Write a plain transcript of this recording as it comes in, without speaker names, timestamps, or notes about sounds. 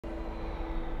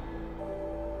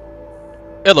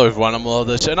Hello everyone, I'm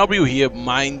Lodash and I'll be here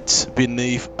Minds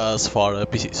Beneath Us for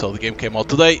PC. So the game came out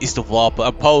today, it's developed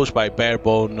and published by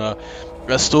Barebone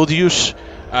Studios.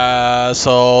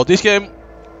 So this game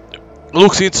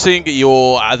looks interesting.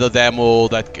 You had a demo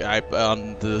that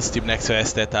on the Steam Next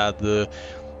Fest that had the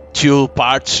two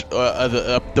parts,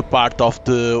 the part of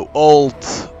the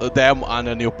old demo and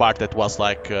a new part that was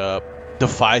like the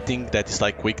fighting, that is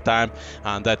like quick time,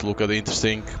 and that looked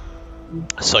interesting.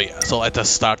 So yeah, so let us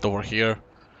start over here.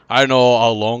 I don't know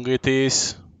how long it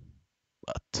is,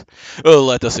 but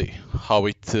let us see how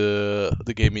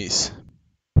the game is.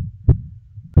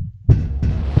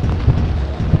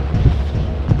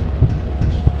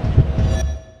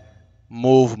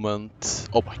 Movement.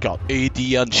 Oh my god, AD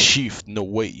and shift, no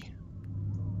way.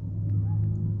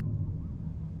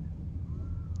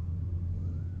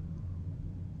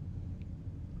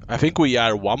 I think we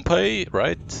are Wampei,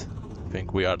 right? I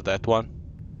think we are that one.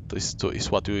 This is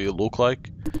what we look like.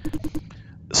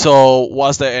 So,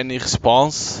 was there any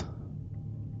response?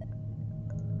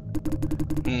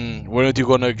 Weren't you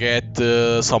gonna get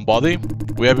somebody?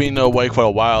 We have been awake for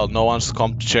a while, no one's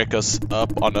come to check us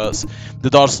up on us. The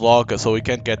door's locked, so we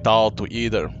can't get out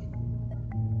either.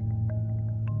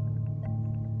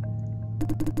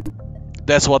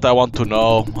 That's what I want to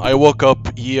know. I woke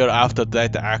up here after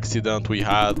that accident we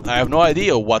had. I have no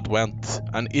idea what went,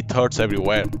 and it hurts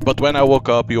everywhere. But when I woke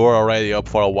up, you were already up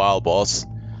for a while, boss.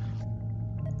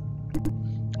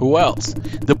 Who else?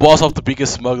 The boss of the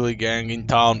biggest smuggling gang in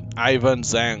town, Ivan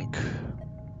Zank.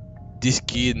 This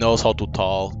kid knows how to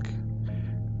talk.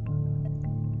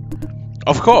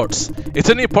 Of course, it's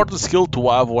an important skill to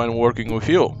have when working with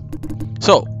you.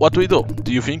 So, what do we do?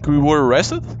 Do you think we were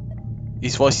arrested?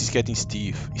 His voice is getting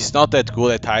stiff. He's not that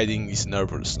good at hiding his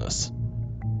nervousness.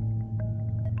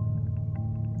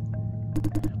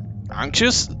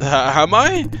 Anxious? Am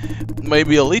I?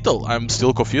 Maybe a little. I'm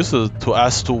still confused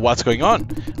as to what's going on.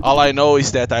 All I know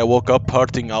is that I woke up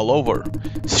hurting all over.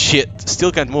 Shit,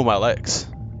 still can't move my legs.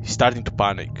 He's starting to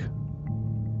panic.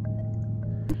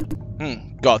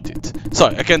 Got it.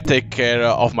 Sorry, I can take care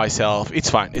of myself. It's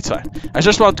fine, it's fine. I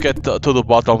just want to get to the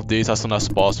bottom of this as soon as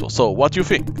possible. So, what do you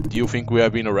think? Do you think we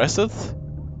have been arrested?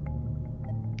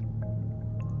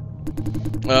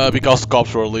 Because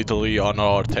cops were literally on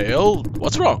our tail?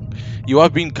 What's wrong? You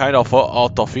have been kind of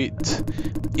out of it.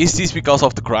 Is this because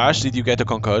of the crash? Did you get a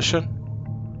concussion?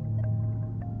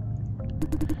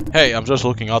 Hey, I'm just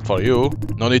looking out for you.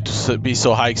 No need to be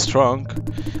so high-strung.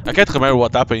 I can't remember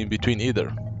what happened in between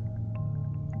either.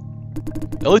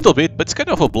 A little bit, but it's kind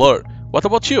of a blur. What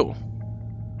about you?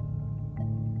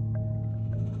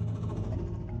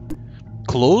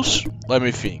 Clues? Let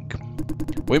me think.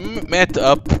 We met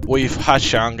up with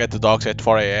Hachang at the docks at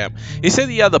 4 AM. He said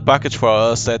he had a package for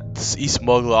us that he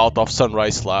smuggled out of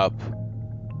Sunrise Lab.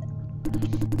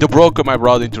 The broker my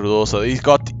brother introduced us, he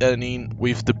got an in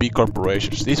with the big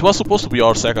corporations. This was supposed to be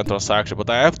our second transaction, but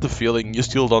I have the feeling you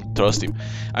still don't trust him.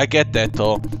 I get that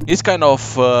though. He's kind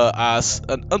of has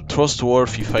an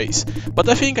untrustworthy face, but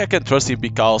I think I can trust him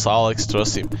because Alex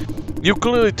trusts him. You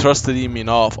clearly trusted him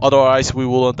enough, otherwise we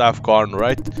wouldn't have gone,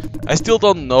 right? I still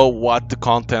don't know what the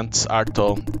contents are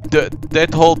though.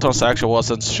 That whole transaction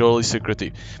wasn't surely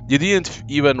secretive. You didn't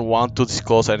even want to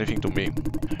disclose anything to me.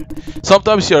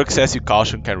 Sometimes your excessive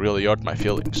caution can really hurt my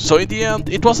feelings. So in the end,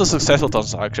 it was a successful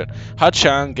transaction.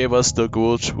 Hachang gave us the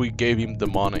goods, we gave him the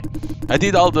money. I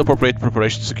did all the appropriate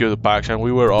preparation to secure the package and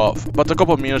we were off. But a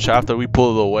couple of minutes after we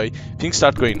pulled away, things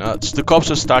started going nuts. The cops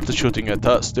just started shooting at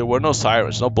us. There were no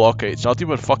sirens, no blockades, not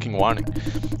even fucking warning.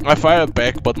 I fired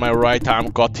back, but my right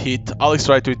arm got hit. Alex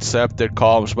tried to intercept their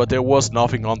comms, but there was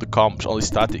nothing on the comms, only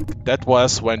static. That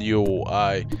was when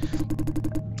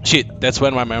Shit, that's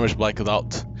when my memories blacked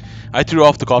out. I threw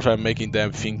off the car making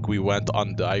them think we went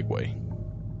on the highway.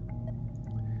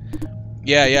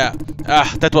 Yeah.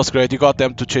 That was great. You got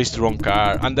them to chase the wrong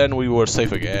car, and then we were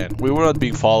safe again. We weren't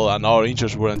being followed, and our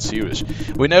injuries weren't serious.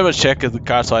 We never checked the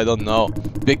car, so I don't know.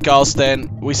 Because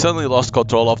then we suddenly lost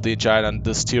control of the engine and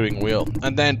the steering wheel,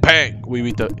 and then bang, we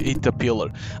hit a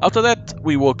pillar. After that,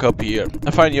 we woke up here.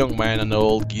 A fine young man and an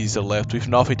old geezer left with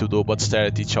nothing to do but stare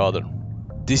at each other.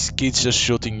 This kid's just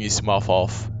shooting his mouth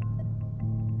off.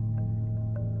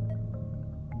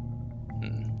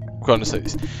 I'm gonna say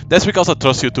this. That's because I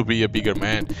trust you to be a bigger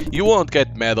man. You won't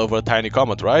get mad over a tiny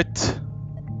comment, right?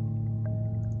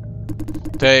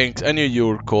 Thanks, I knew you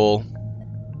were cool.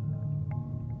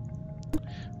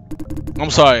 I'm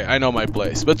sorry, I know my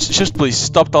place, but just please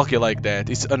stop talking like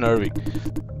that. It's unnerving.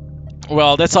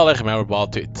 Well, that's all I remember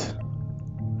about it.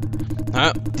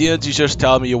 Huh? Didn't you just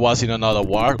tell me you was in another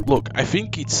ward? Look, I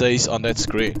think it says on that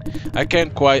screen. I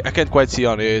can't quite see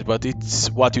on it, but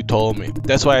it's what you told me.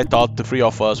 That's why I thought the three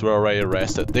of us were already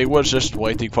arrested. They were just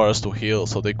waiting for us to heal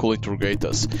so they could interrogate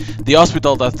us. The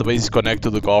hospital database is connected to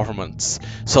the government's,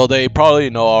 so they probably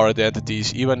know our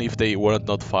identities even if they weren't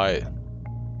notified.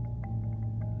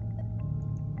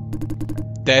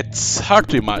 That's hard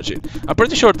to imagine. I'm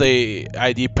pretty sure they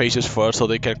ID patients first so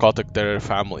they can contact their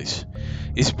families.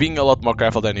 He's being a lot more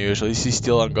careful than usual. Is he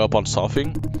still hung up on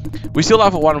something? We still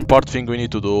have one important thing we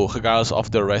need to do, regardless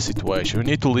of the arrest situation. We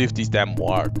need to leave this damn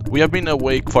ward. We have been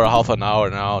awake for half an hour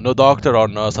now. No doctor or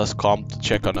nurse has come to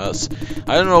check on us.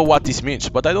 I don't know what this means,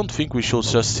 but I don't think we should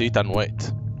just sit and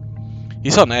wait.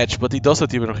 He's on edge, but he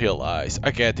doesn't even realize.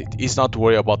 I get it. He's not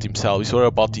worried about himself, he's worried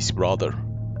about his brother.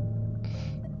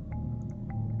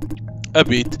 A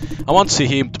bit. I want to see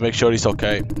him to make sure he's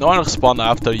okay. No one responded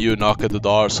after you knock at the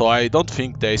door, so I don't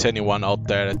think there's anyone out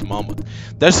there at the moment.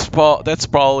 That's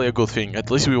probably a good thing.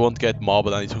 At least we won't get mobbed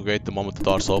and interrogate the moment the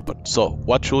doors open. So,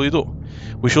 what should we do?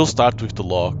 We should start with the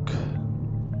lock.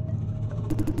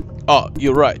 Oh,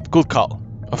 you're right. Good call.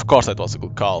 Of course that was a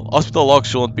good call. Hospital locks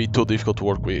shouldn't be too difficult to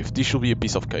work with. This should be a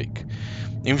piece of cake.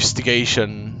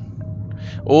 Investigation.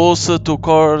 Also, 2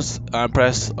 cores and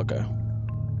press... Okay.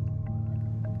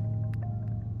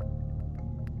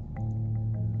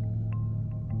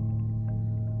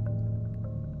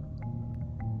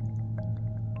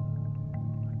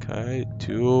 Okay,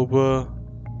 tube.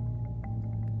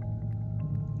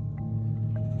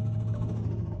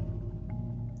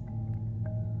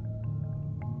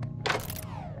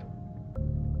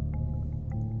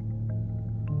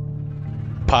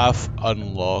 Path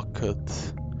unlocked.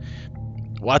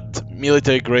 What?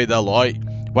 Military grade alloy?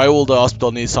 Why would the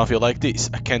hospital need something like this?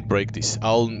 I can't break this.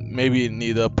 I'll maybe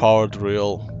need a power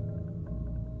drill.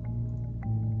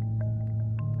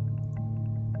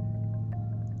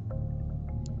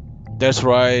 That's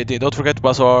right, don't forget the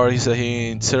password, is a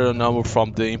hint, serial number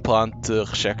from the implant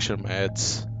rejection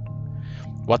meds.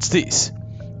 What's this?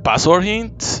 Password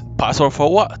hint? Password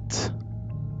for what?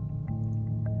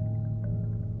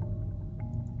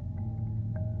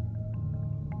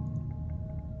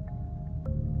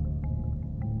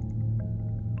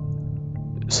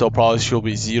 So probably should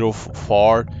be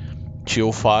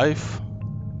 0425.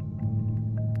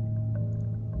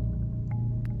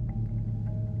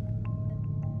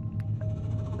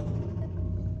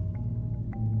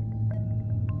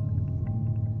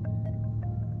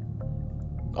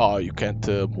 Oh, you can't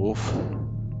move.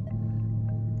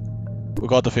 We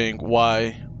got to think,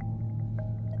 why?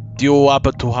 Do you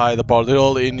happen to hide a power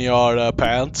drill in your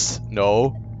pants?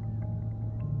 No.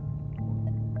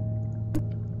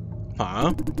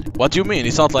 Huh? What do you mean?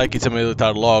 It's not like it's a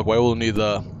military lock. Why will need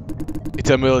a... It's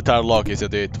a military lock,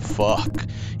 isn't it? Fuck.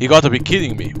 You gotta be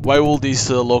kidding me. Why will these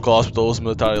local hospitals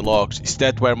military locks? Is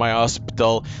that where my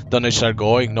hospital donations are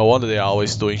going? No wonder they're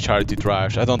always doing charity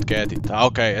drives. I don't get it.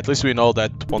 Okay, at least we know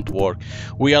that won't work.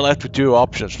 We are left with 2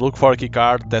 options. Look for a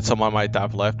keycard that someone might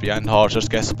have left behind, or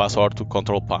just guess the password to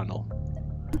control panel.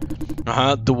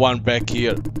 The one back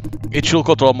here. It should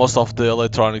control most of the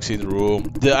electronics in the room,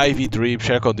 the IV drip,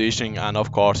 air conditioning, and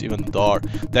of course even the door.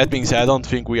 That being said, I don't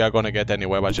think we are gonna get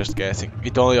anywhere by just guessing.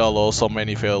 It only allows so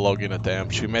many failed login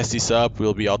attempts. If we mess this up,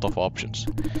 we'll be out of options.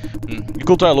 You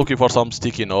could try looking for some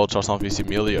sticky notes or something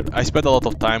similar. I spent a lot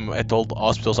of time at old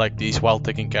hospitals like this while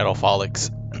taking care of Alex.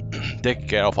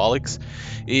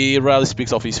 He rarely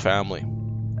speaks of his family.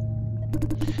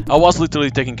 I was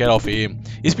literally taking care of him.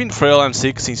 He's been frail and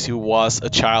sick since he was a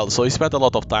child, so he spent a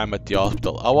lot of time at the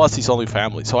hospital. I was his only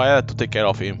family, so I had to take care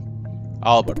of him.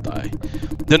 Albert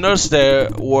The nurse there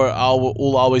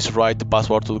will always write the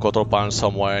password to the control panel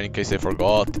somewhere in case they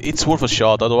forgot. It's worth a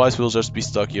shot, otherwise we'll just be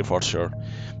stuck here for sure.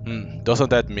 Doesn't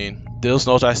that mean? Those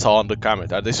notes I saw on the camera,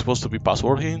 are they supposed to be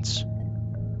password hints?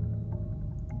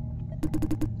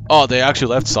 Oh, they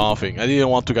actually left something. I didn't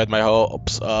want to get my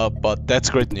hopes up, but that's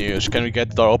great news. Can we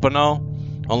get the door open now?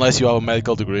 Unless you have a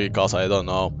medical degree, cause I don't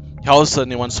know. How is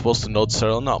anyone supposed to know the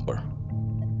serial number?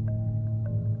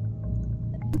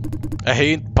 A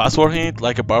hint, password hint,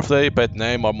 like a birthday, pet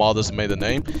name, or mother's maiden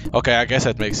name? Okay, I guess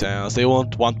that makes sense. They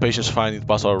won't want patients finding the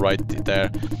password right there.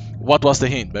 What was the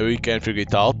hint? Maybe we can figure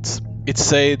it out. It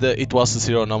said it was the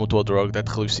serial number to a drug that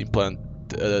relieves implant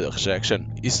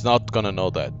rejection. It's not gonna know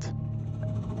that.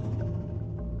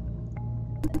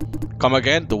 Come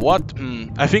again? The what?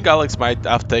 I think Alex might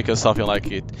have taken something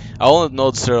like it. I only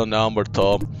know the serial number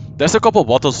though. There's a couple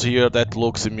bottles here that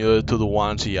look similar to the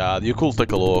ones he had. You could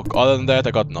take a look. Other than that,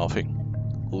 I got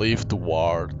nothing. Leave the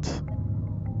ward.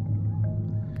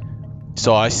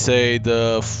 So I say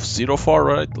the 04,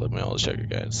 right? Let me check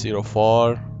again.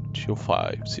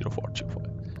 0425, 0425.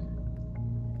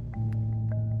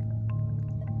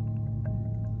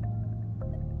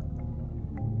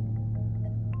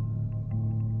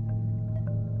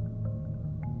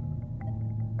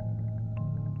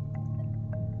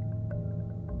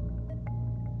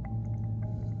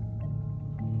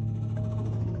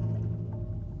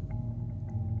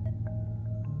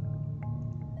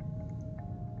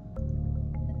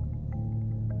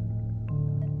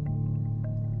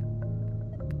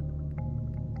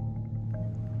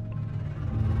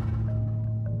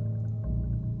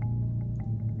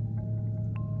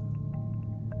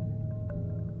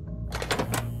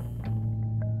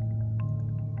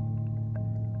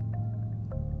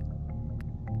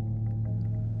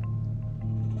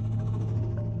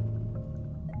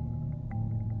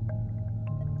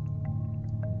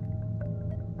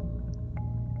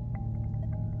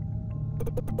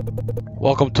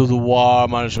 Welcome to the war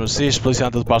management siege. Please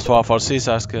enter the password for siege.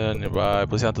 Ask nearby.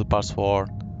 Please enter the password.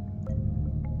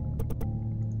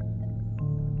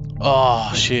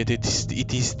 Oh shit!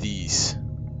 It is these,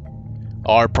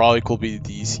 or probably could be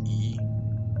these E.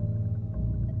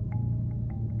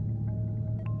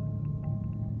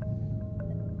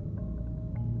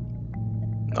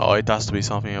 No, it has to be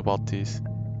something about this.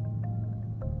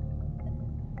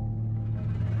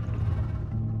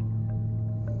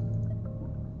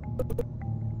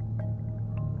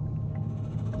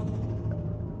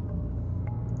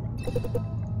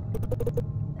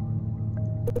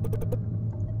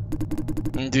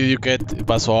 Did you get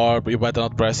password? You better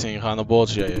not pressing Hannibal.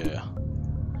 Yeah.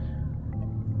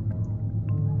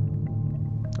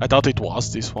 I thought it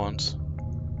was these ones,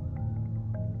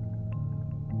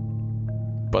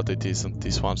 but it isn't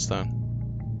these ones then.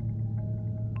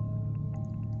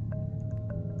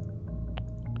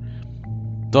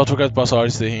 Don't forget password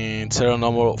is the hint. Serial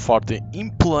number for the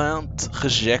implant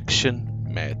rejection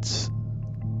meds.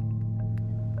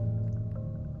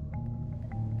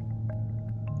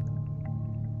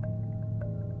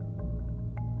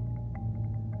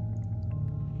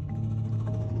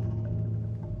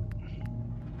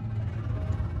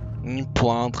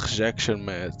 Implant rejection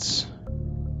meds.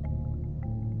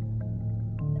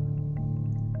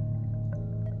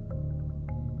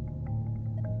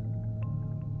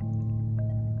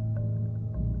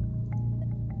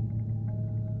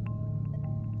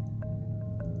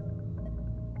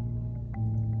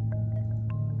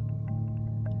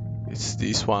 It's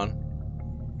this one.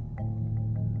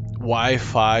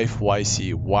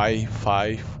 Y5YC.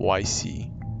 Y5YC.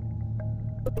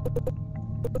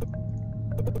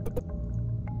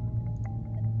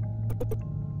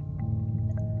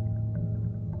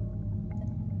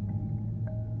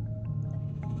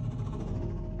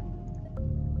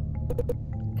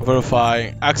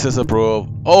 Verifying. Access approved.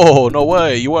 Oh, no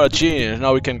way. You are a genius.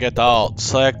 Now we can get out.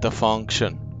 Select the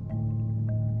function.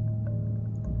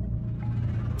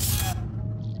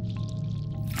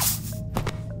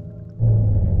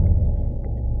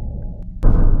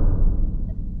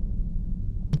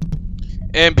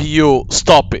 MPU,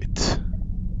 stop it.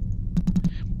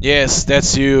 Yes,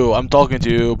 that's you. I'm talking to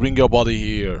you. Bring your body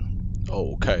here.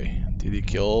 Okay. Did he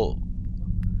kill?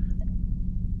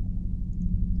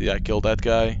 Did I kill that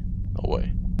guy? No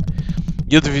way.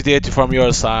 You deviated from your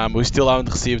assignment. We still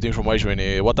haven't received the information we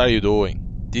need. What are you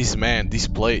doing? This man, this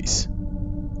place.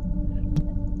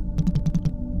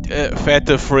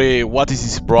 Factor 3, what is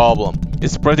his problem?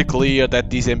 It's pretty clear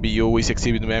that this MBU is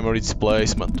exhibiting memory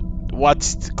displacement.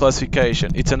 What's the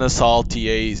classification? It's an assault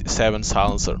TA7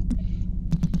 silencer.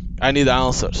 I need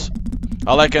answers.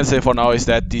 All I can say for now is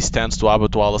that this tends to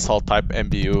habitual assault type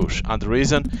MBUs, and the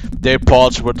reason their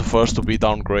pods were the first to be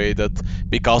downgraded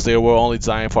because they were only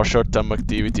designed for short-term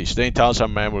activities. The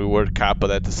intelligent memory were capped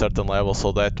at a certain level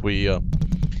so that we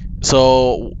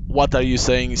So what are you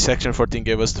saying? Section 13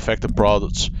 gave us defective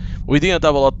products. We didn't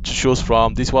have a lot to choose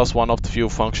from. This was one of the few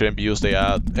function MBUs they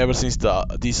had ever since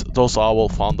those owl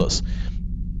found us.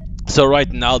 So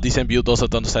right now this MBU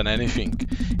doesn't understand anything.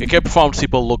 It can perform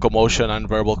simple locomotion and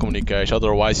verbal communication,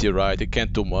 otherwise you're right, it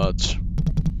can't do much.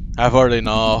 I've heard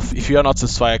enough. If you are not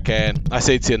satisfied I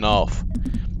say it's enough.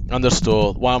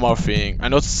 Understood. One more thing. I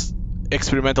know it's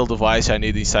experimental device I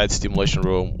need inside the stimulation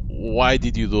room. Why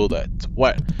did you do that?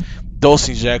 What? Those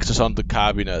injectors on the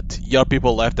cabinet. Your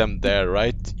people left them there,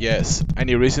 right? Yes.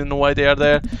 Any reason why they are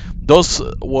there? Those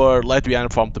were left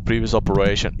behind from the previous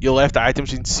operation. You left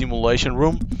items in the simulation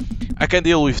room? I can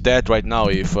deal with that right now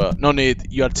if... no need,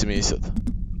 you are dismissed.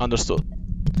 Understood.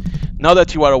 Now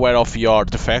that you are aware of your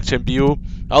defection view,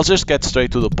 I'll just get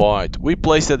straight to the point. We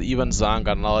placed Ivan Zhang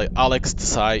and Alex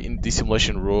Desai in the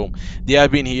simulation room. They have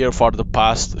been here for the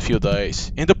past few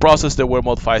days. In the process, they were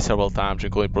modified several times,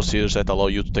 including procedures that allow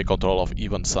you to take control of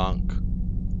Ivan Zhang.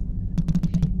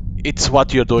 It's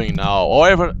what you're doing now.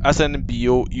 However, as an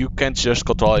MBU, you can't just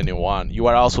control anyone. You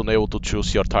are also able to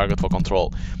choose your target for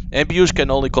control. MBUs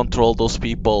can only control those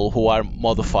people who are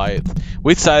modified.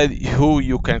 Which side who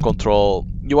you can control.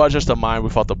 You are just a mind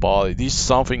without a body. This is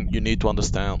something you need to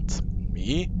understand.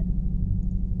 Me?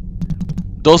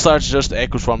 Those are just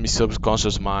echoes from my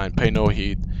subconscious mind. Pay no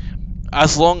heed.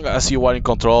 As long as you are in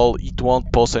control, it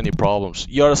won't pose any problems.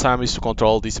 Your assignment is to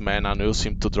control this man and use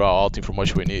him to draw out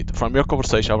information we need. From your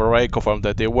conversation, I've already confirmed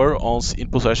that they were once in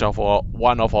possession of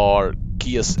one of our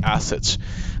key assets.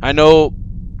 I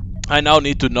now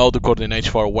need to know the coordinates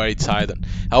for where it's hidden.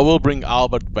 I will bring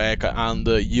Albert back and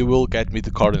you will get me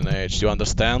the coordinates. You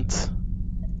understand?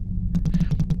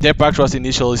 Their package was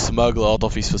initially smuggled out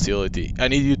of his facility. I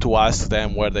need you to ask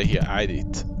them where they hide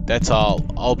it. That's all.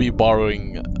 I'll be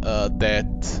borrowing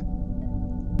that.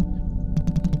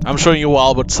 I'm showing you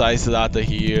Albert's size data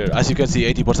here. As you can see,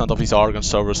 80% of his organs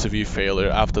suffered severe failure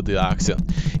after the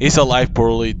accident. He's alive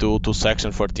purely due to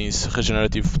Section 13's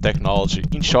regenerative technology.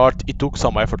 In short, it took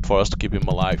some effort for us to keep him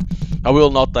alive. I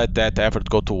will not let that effort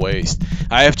go to waste.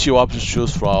 I have two options to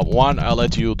choose from. One, I'll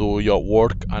let you do your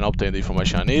work and obtain the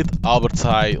information I need. Albert's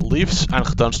eye leaves and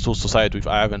returns to society with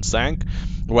Ivan Zhang,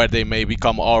 where they may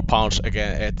become our pawns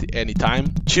again at any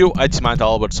time. 2, I dismantle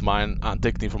Albert's mind and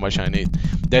take the information I need.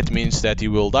 That means that he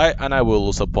will die and I will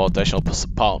lose a potential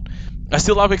pawn. I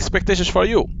still have expectations for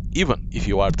you, even if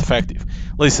you are defective.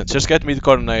 Listen, just get me the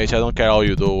coordinates, I don't care how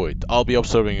you do it. I'll be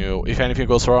observing you. If anything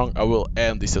goes wrong, I will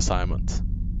end this assignment.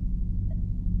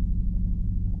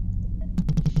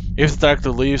 If the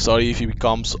character leaves or if he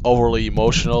becomes overly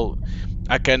emotional,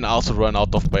 I can also run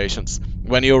out of patience.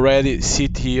 When you're ready,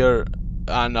 sit here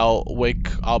and I'll wake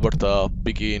Albert up.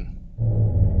 Begin.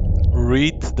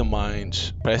 Read the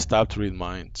minds. Press tab to read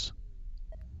minds.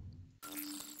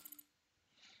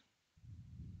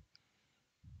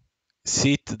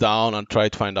 Sit down and try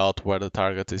to find out where the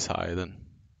target is hidden.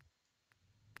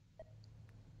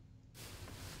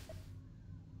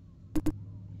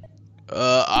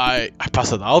 I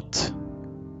passed it out.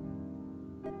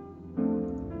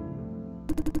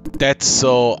 That's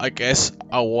so, I guess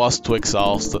I was too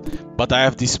exhausted, but I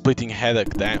have this splitting headache,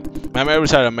 damn. My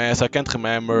memories are a mess, I can't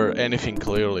remember anything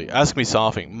clearly. Ask me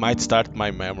something, might start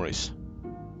my memories.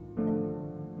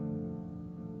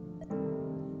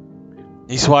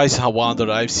 His wise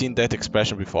wonder, I've seen that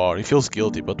expression before. He feels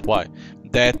guilty, but why?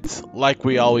 That, like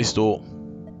we always do.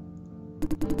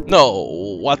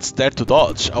 No, what's there to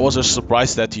dodge? I was just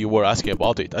surprised that you were asking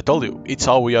about it. I told you, it's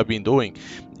how we have been doing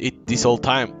it this whole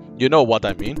time. You know what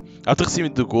I mean. After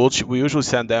receiving the goods, we usually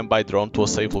send them by drone to a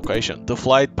safe location. The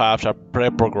flight paths are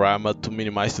pre-programmed to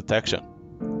minimize detection.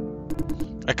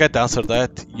 I can't answer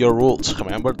that. Your rules.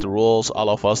 Remember, the rules all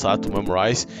of us had to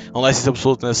memorize. Unless it's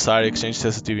absolutely necessary, exchange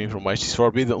sensitive information is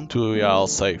forbidden until we are all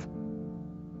safe.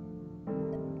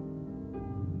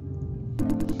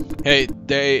 Hey,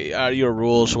 they are your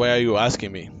rules. Why are you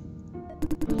asking me?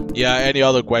 Yeah, any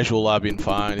other question will have been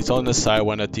fine. It's only necessary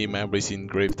when a team member is in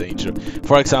grave danger.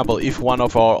 For example, if one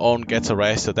of our own gets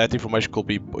arrested, that information could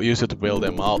be used to bail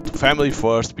them out. Family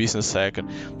first, business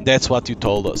second. That's what you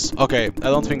told us. Okay, I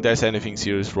don't think there's anything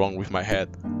serious wrong with my head.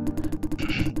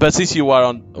 But since we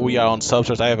are on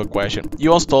subject, I have a question.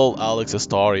 You once told Alex a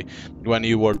story when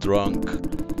you were drunk.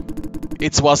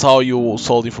 It was how you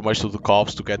sold information to the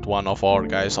cops to get one of our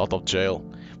guys out of jail.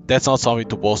 That's not something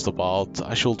to boast about.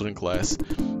 I should drink less.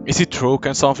 Is it true?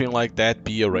 Can something like that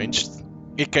be arranged?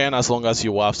 It can, as long as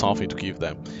you have something to give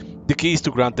them. The key is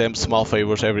to grant them small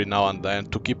favors every now and then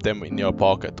to keep them in your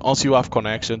pocket. Once you have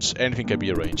connections, anything can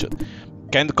be arranged.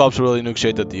 Can the cops really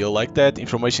negotiate a deal like that?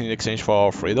 Information in exchange for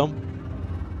our freedom?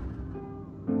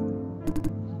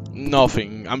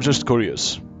 Nothing. I'm just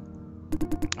curious.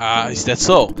 Is that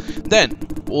so? Then,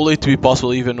 will it be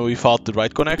possible even without the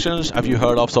right connections? Have you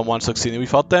heard of someone succeeding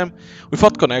without them?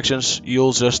 Without connections,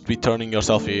 you'll just be turning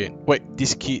yourself in. Wait,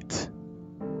 this kid.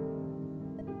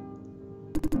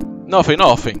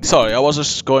 Nothing. Sorry, I was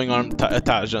just going on a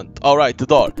tangent. Alright, the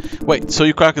door. Wait, so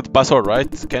you cracked the password,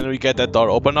 right? Can we get that door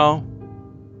open now?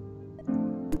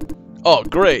 Oh,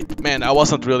 great. Man, I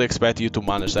wasn't really expecting you to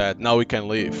manage that. Now we can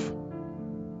leave.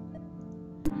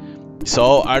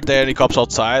 So, are there any cops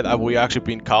outside? Have we actually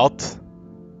been caught?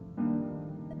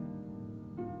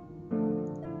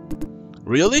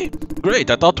 Really?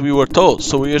 Great, I thought we were told,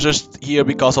 so we are just here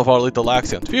because of our little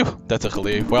accident. Phew, that's a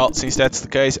relief. Well, since that's the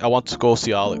case, I want to go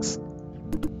see Alex.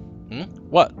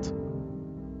 What?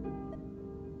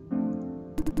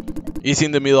 He's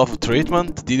in the middle of a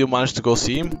treatment. Did you manage to go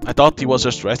see him? I thought he was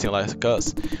just resting like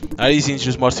us. Are his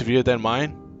injuries more severe than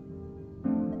mine?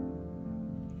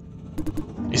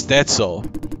 Is that so?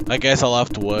 I guess I'll have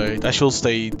to wait. I should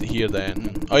stay here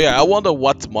then. Oh yeah, I wonder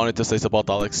what monitor says about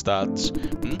Alex's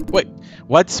stats. Wait,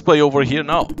 what's display over here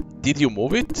now? Did you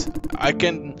move it? I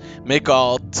can make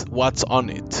out what's on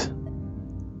it.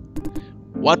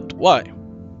 What? Why?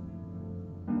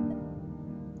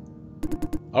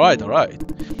 Alright.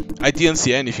 I didn't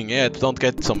see anything yet, don't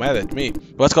get so mad at me.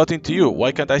 What's got into you?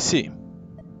 Why can't I see?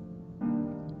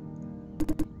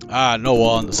 Ah, no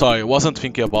one. Sorry, wasn't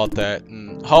thinking about that.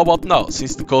 How about now?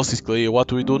 Since the coast is clear, what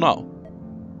do we do now?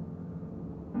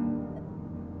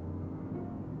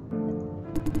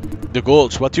 The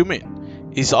Gulch, what do you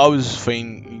mean? He's always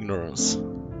feigning ignorance.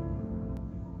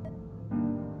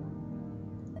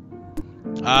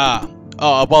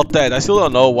 Oh, about that. I still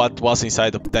don't know what was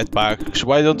inside of that package.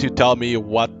 Why don't you tell me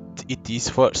what it is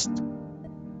first?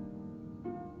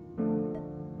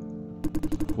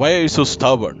 Why are you so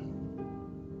stubborn?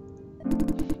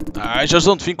 I just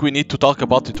don't think we need to talk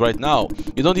about it right now.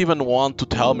 You don't even want to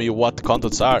tell me what the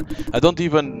contents are. I don't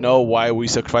even know why we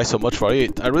sacrifice so much for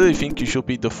it. I really think you should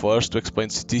be the first to explain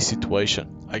this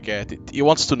situation. I get it. He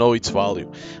wants to know its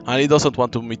value. And he doesn't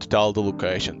want me to tell the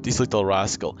location. This little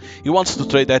rascal. He wants to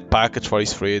trade that package for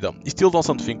his freedom. He still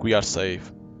doesn't think we are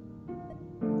safe.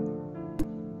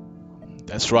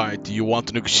 That's right. You want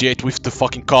to negotiate with the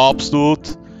fucking cops, dude?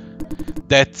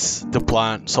 That's the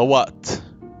plan. So what?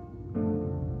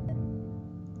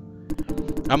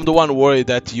 I'm the one worried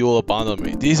that you'll abandon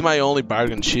me. This is my only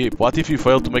bargain chip. What if you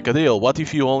fail to make a deal? What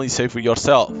if you only save for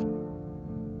yourself?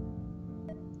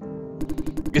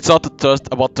 It's not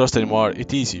about trust anymore.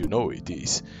 It is, you know it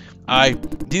is.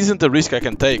 This isn't a risk I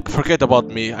can take. Forget about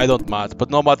me, I don't matter. But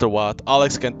no matter what,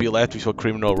 Alex can't be left with a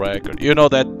criminal record. You know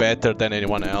that better than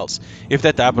anyone else. If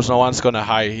that happens, no one's gonna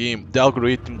hire him. The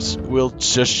algorithms will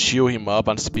just chew him up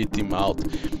and spit him out.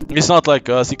 It's not like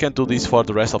us, he can't do this for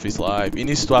the rest of his life. He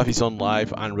needs to have his own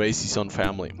life and raise his own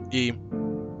family.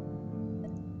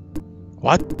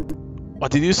 What?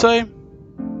 What did you say?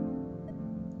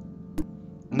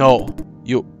 No,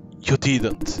 you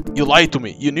didn't. You lied to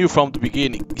me. You knew from the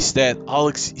beginning. He's dead.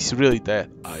 Alex is really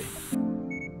dead.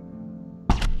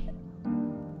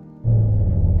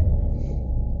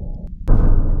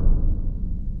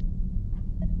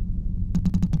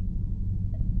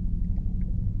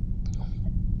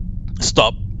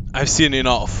 Stop. I've seen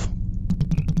enough.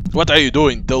 What are you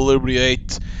doing?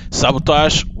 Deliberate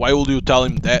sabotage? Why would you tell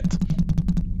him that?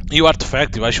 You are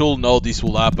defective. I should know this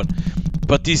will happen.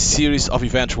 But this series of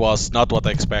events was not what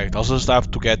I expected. I'll just have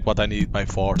to get what I need by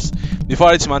force. Before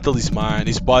I dismantle his mind,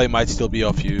 his body might still be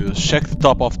of use. Check the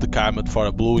top of the cabinet for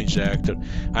a blue injector.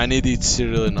 I need its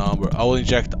serial number. I will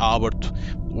inject Albert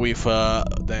with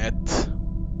that.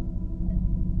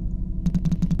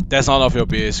 That's none of your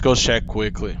business. Go check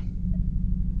quickly.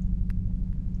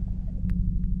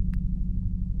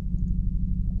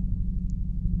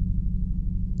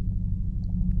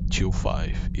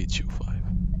 Q5. It's Q5.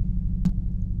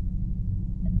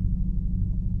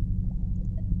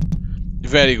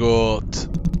 Very good.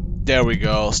 There we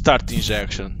go. Start the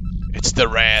injection. It's the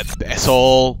red. That's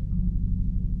all.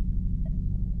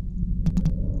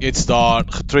 It's done.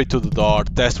 Straight to the door.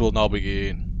 Test will now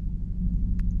begin.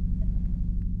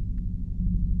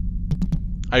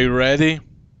 Are you ready?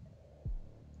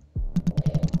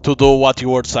 To do what you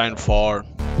were signed for.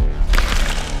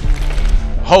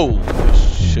 Holy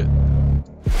shit.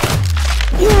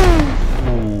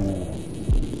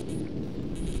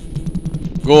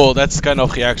 Good, that's the kind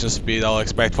of reaction speed I'll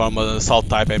expect from an assault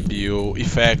type MPU.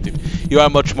 Effective. You are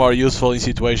much more useful in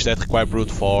situations that require brute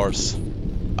force.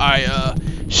 I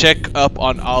check up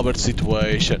on Albert's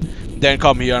situation, then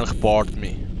come here and report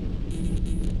me.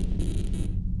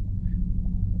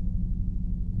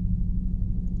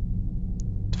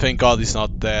 Thank God he's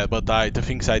not dead, but the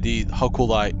things I did, how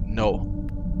could I know?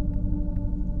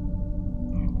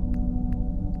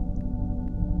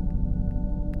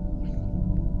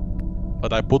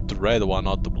 But I put the red one,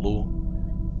 not the blue.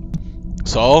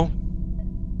 So?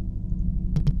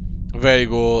 Very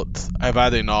good. I've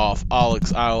had enough.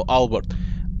 Alex, Albert.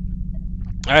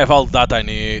 I have all that I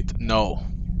need. No.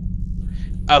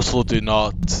 Absolutely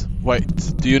not.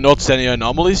 Wait, do you notice any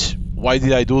anomalies? Why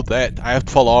did I do that? I have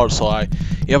to follow our side.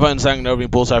 Eva and Zhang nerve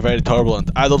impulses are very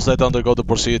turbulent. Adults that undergo the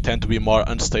procedure tend to be more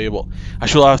unstable. I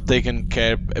should have taken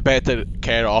better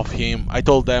care of him. I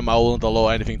told them I wouldn't allow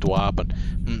anything to happen.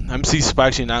 I'm seeing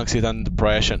spikes in anxiety and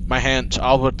depression. My hands,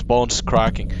 Albert's bones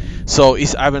cracking. So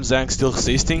is Ivan Zhang still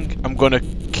resisting? I'm gonna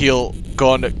kill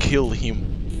him.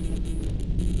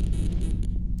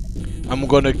 I'm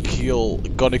gonna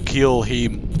kill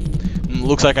him.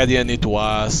 Looks like I didn't need to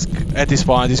ask. At this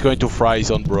point, he's going to fry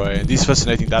his own brain. This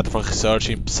fascinating data from research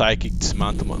in psychic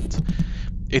dismantlement.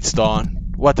 It's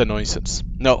done. What a nuisance.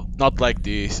 No, not like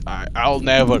this. I'll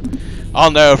never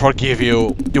forgive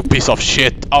you, you piece of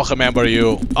shit. I'll remember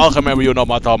you. I'll remember you no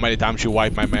matter how many times you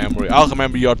wipe my memory. I'll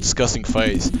remember your disgusting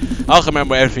face. I'll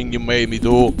remember everything you made me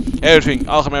do. Everything.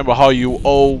 I'll remember how you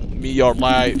owe me your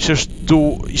life. Just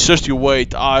you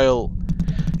wait.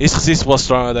 His resist was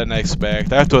stronger than I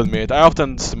expect. I have to admit, I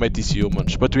often underestimate these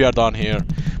humans, but we are done here.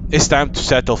 It's time to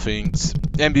settle things.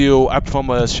 MBU, I perform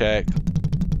a check.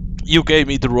 You gave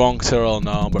me the wrong serial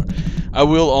number. I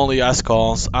will only ask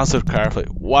cons. Answer carefully.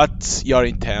 What's your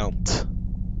intent?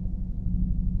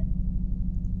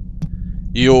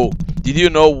 Did you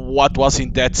know what was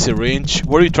in that syringe?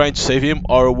 Were you trying to save him,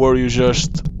 or were you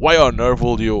just... Why on earth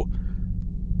would you?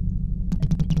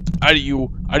 Are you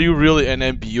really an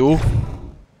MBU?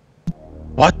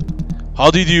 What? How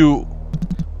did you...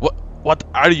 What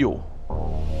are you?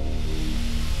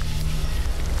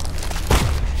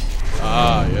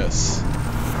 Ah, yes.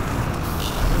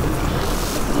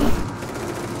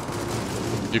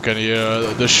 You can hear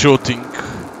the shooting.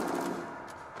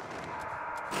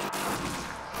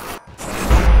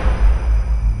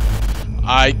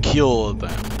 I killed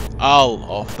them.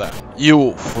 All of them.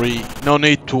 You free. No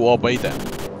need to obey them.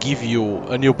 Give you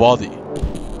a new body.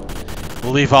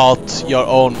 Live out your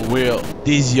own will.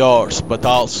 This is yours, but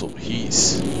also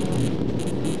his.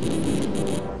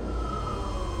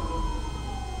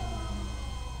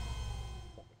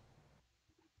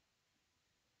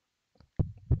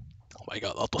 Oh my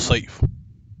god, autosave.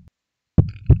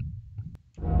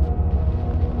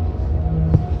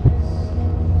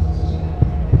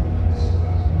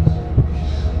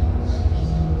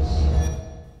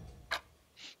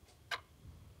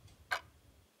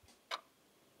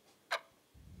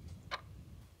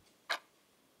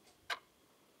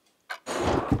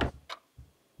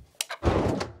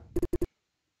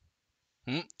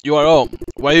 You are home.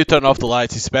 Why you turn off the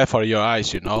lights? It's bad for your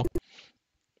eyes, you know.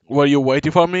 Were you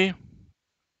waiting for me?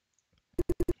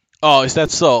 Oh, is that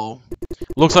so?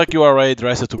 Looks like you are ready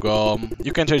dressed to go.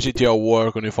 You can change into your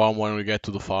work uniform when we get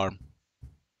to the farm.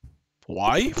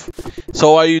 Wife?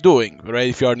 So what are you doing?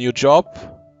 Ready for your new job?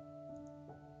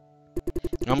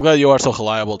 I'm glad you are so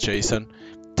reliable, Jason.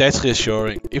 That's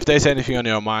reassuring. If there's anything on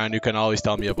your mind, you can always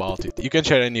tell me about it. You can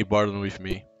share any burden with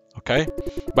me. Okay?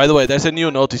 By the way, there's a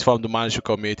new notice from the management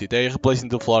committee. They're replacing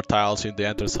the floor tiles in the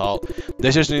entrance hall.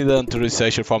 They just need an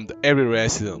authorization from every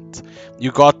resident.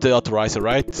 You got the authorizer,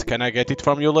 right? Can I get it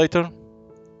from you later?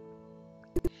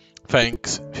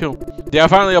 Thanks. Phew. They are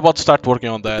finally about to start working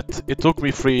on that. It took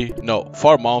me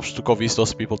 4 months to convince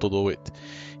those people to do it.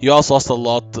 You also lost a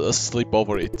lot of sleep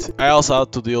over it. I also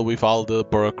had to deal with all the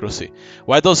bureaucracy.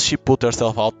 Why does she put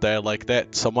herself out there like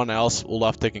that? Someone else would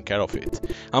have taken care of it.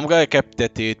 I'm glad I kept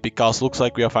at it because looks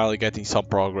like we are finally getting some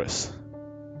progress.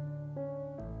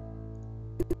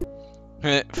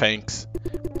 Thanks.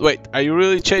 Wait, are you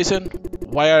really Jason?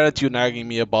 Why aren't you nagging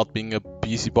me about being a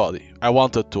busybody? I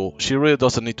wanted to. She really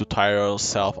doesn't need to tire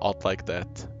herself out like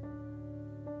that.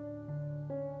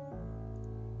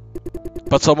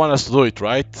 But someone has to do it,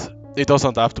 right? It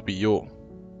doesn't have to be you.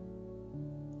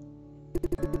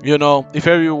 You know, if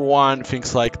everyone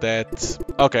thinks like that...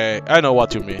 Okay, I know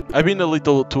what you mean. I've been a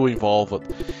little too involved.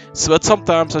 But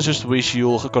sometimes I just wish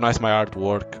you'll recognize my hard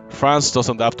work. France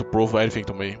doesn't have to prove anything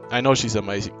to me. I know she's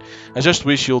amazing. I just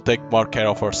wish you'll take more care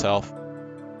of herself.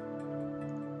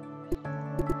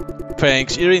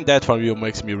 Thanks, hearing that from you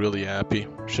makes me really happy.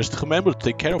 Just remember to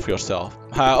take care of yourself.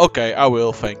 Okay, I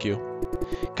will, thank you.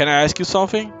 Can I ask you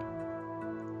something?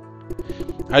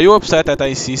 Are you upset that I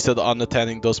insisted on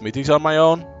attending those meetings on my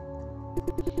own?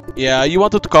 Yeah, you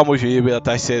wanted to come with me, but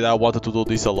I said I wanted to do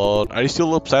this alone. Are you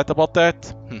still upset about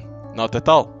that? Not at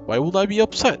all. Why would I be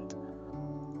upset?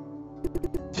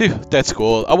 Phew, that's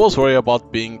cool. I was worried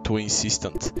about being too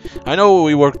insistent. I know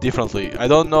we work differently. I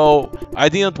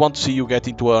didn't want to see you get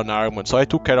into an argument, so I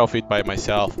took care of it by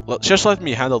myself. Just let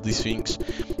me handle these things.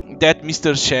 That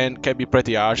Mr. Shen can be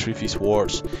pretty harsh with his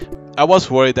words. I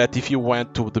was worried that if you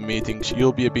went to the meetings,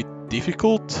 you'll be a bit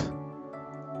difficult.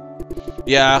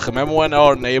 Yeah, remember when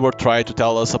our neighbor tried to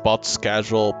tell us about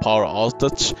scheduled power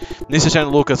outage? Mr. Shen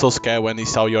looked so scared when he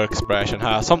saw your expression.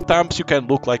 Sometimes you can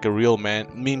look like a real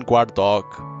mean guard dog.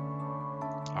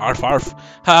 Arf arf.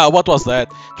 What was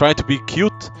that? Trying to be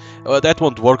cute? That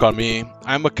won't work on me.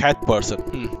 I'm a cat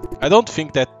person. I don't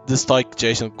think that the stoic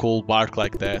Jason could bark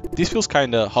like that. This feels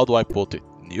kinda, how do I put it,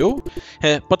 new?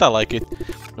 But I like it.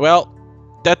 Well,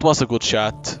 that was a good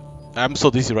shot. I'm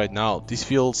so dizzy right now. This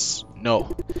feels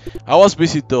No. I was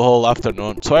busy the whole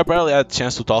afternoon, so I barely had a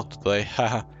chance to talk today.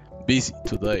 Haha, busy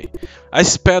today. I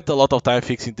spent a lot of time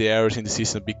fixing the errors in the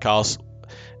system because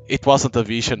it wasn't a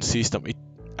vision system.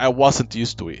 I wasn't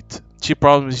used to it. She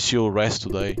promised she'll rest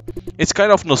today. It's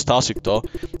kind of nostalgic though.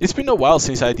 It's been a while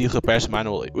since I did repairs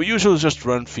manually. We usually just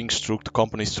run things through the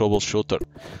company's troubleshooter.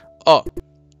 Oh,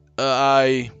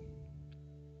 I...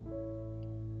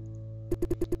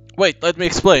 Wait, let me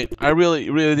explain. I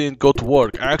really didn't go to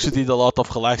work. I actually did a lot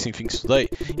of relaxing things today.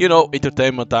 You know,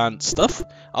 entertainment and stuff.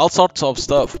 All sorts of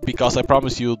stuff, because I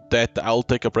promised you that I'll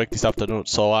take a break this afternoon.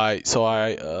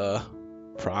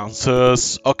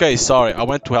 Francis. Okay, sorry, I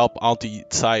went to help Auntie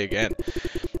Tsai again.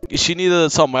 She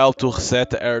needed some help to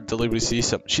set her delivery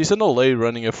system. She's an old lady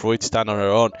running a fruit stand on her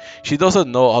own. She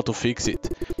doesn't know how to fix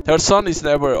it. Her son is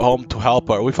never home to help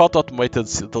her. Without automated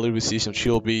delivery system,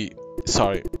 she'll be...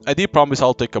 Sorry, I did promise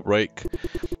I'll take a break.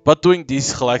 But doing this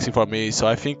is relaxing for me, so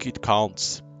I think it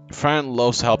counts. Fran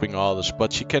loves helping others,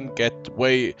 but she can get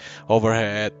way over her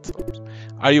head.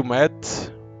 Are you mad?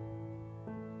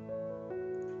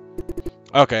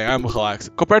 Okay, I'm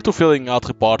relaxed. Compared to filling out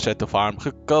reports at the farm,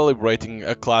 calibrating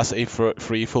a Class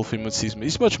A3 fulfillment system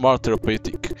is much more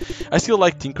therapeutic. I still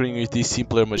like tinkering with these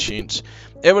simpler machines.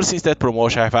 Ever since that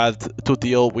promotion, I've had to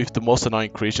deal with the most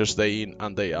annoying creatures day in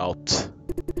and day out.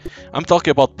 I'm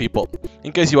talking about people,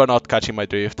 in case you are not catching my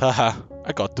drift. Haha,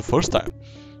 I got the first time.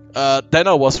 Then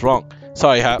I was wrong.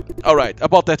 Sorry, Alright,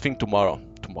 about that thing tomorrow.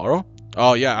 Tomorrow?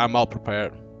 Oh yeah, I'm all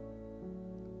prepared.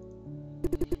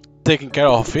 Taking care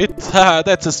of it? Haha,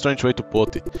 that's a strange way to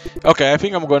put it. Okay, I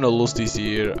think I'm gonna lose this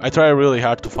year. I try really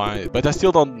hard to find it, but I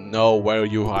still don't know where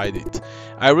you hide it.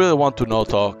 I really want to know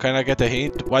though. Can I get a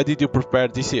hint? Why did you prepare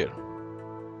this year?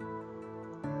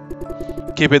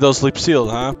 Keep it on slip seal,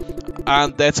 huh?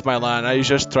 And that's my line. Are you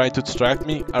just trying to distract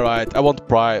me? Alright, I won't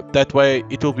pry. That way,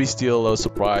 it will be still a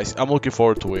surprise. I'm looking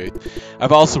forward to it.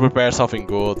 I've also prepared something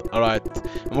good. Alright,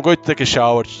 I'm going to take a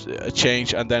shower,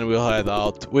 change, and then we'll head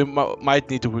out. We might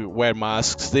need to wear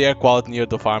masks. The air quality near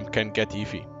the farm can get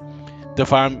iffy. The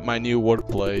farm, my new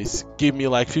workplace. Give me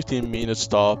like 15 minutes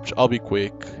stop. I'll be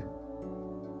quick.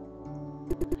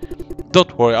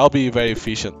 Don't worry, I'll be very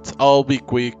efficient. I'll be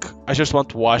quick. I just want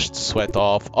to wash the sweat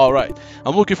off. Alright,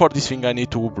 I'm looking for this thing I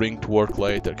need to bring to work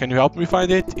later. Can you help me find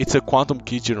it? It's a quantum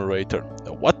key generator.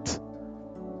 What?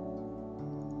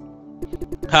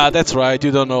 Ah, that's right,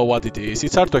 you don't know what it is.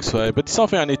 It's hard to explain, but it's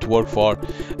something I need to work for.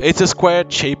 It's a square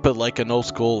shaped like an old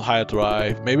school hard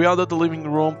drive. Maybe under the living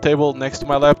room table next to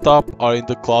my laptop, or in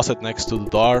the closet next to the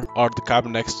door, or the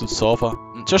cabinet next to the sofa.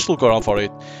 Just look around for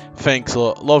it. Thanks,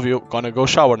 love you. Gonna go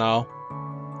shower now.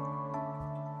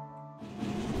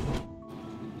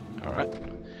 Alright,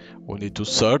 we need to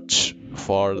search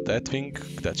for that thing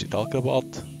that she talked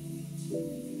about.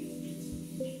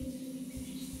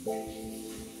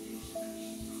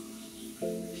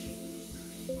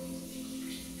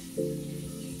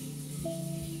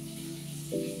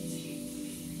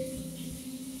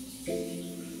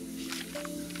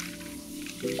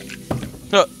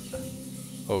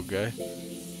 Okay.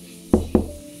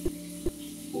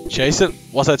 Jason,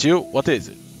 was that you? What is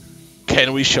it?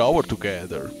 Can we shower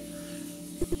together?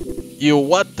 You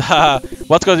what?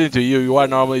 What got into you? You are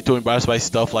normally too embarrassed by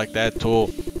stuff like that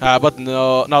too. But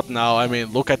no, not now. I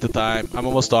mean, look at the time. I'm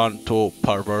almost done to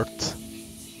pervert.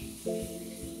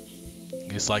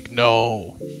 It's like,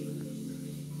 no.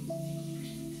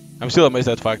 I'm still amazed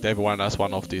at the fact that everyone has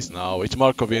one of these now. It's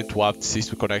more convenient to have the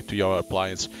system connect to your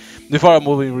appliance. Before I'm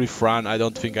moving with Fran, I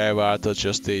don't think I ever had to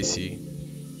adjust the AC.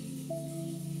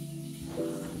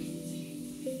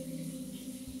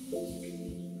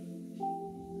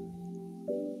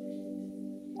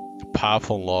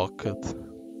 Path unlocked.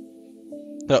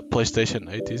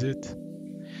 PlayStation 8, is it?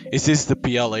 Is this the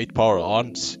PL8 power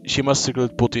on? She must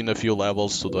secretly put in a few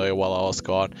levels today while I was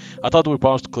gone. I thought we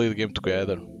promised to clear the game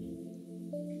together.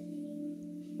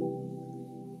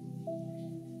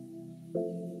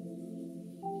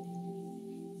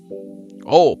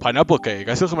 Oh, pineapple cake.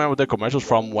 I still remember the commercials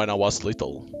from when I was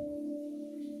little.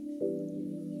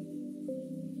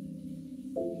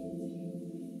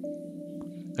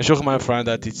 I should remind my friend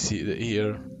that it's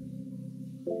here.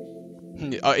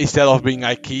 Instead of being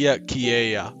IKEA,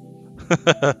 Kia.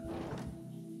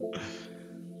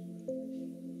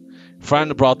 Fran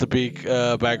brought the big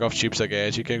bag of chips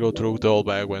again. She can go through the whole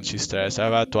bag when she's stressed.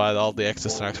 I've had to add all the extra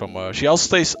snacks from her. She also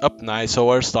stays up night,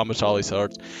 so her stomach always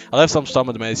hurts. I left some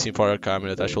stomach medicine for her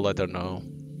cabinet. I should let her know.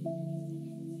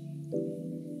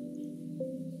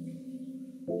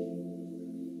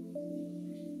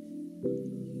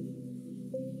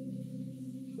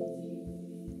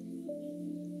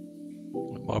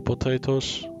 More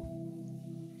potatoes.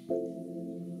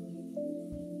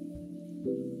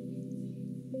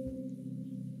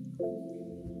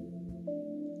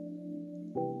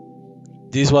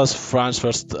 This was Fran's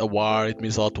first award, it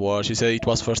means a lot to her. She said it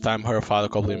was first time her father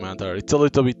complimented her. It's a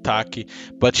little bit tacky,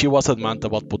 but she was adamant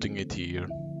about putting it here.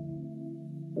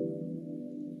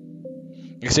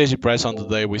 Exchange price on the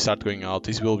day we start going out.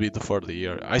 This will be the third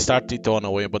year. I started on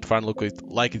a way, but Fran looked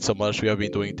like it so much we have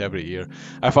been doing it every year.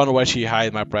 I found where she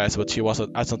hid my price, but she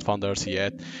hasn't found hers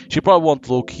yet. She probably won't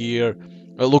look here.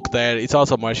 Look there. It's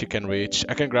also much she can reach.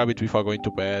 I can grab it before going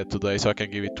to bed today, so I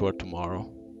can give it to her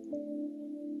tomorrow.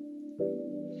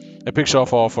 A picture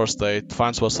of our first date.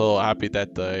 Fans was so happy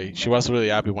that day. She was really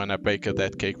happy when I baked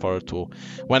that cake for her too.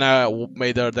 When I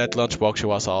made her that lunchbox, she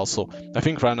was also. I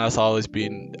think Fran has always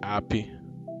been happy.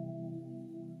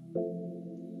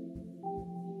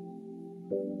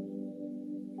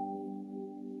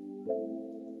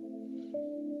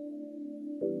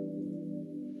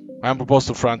 I'm proposed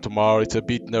to Fran tomorrow. It's a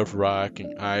bit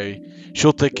nerve-wracking. I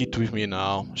should take it with me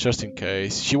now, just in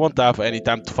case. She won't have any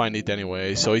time to find it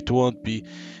anyway, so it won't be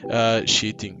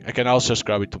cheating. I can also just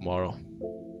grab it tomorrow.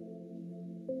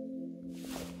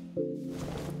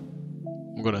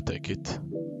 I'm gonna take it.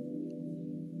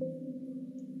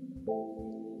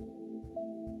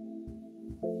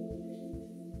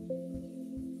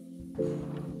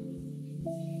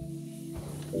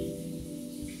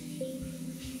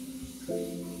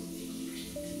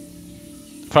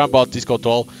 Fran bought this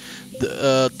control.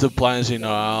 The plans in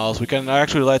our house. We can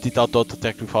actually let it auto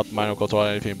detect without manual control or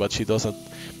anything, but she doesn't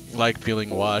like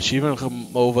feeling watched. She even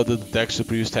removed over the detects the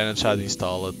previous tenants had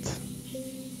installed.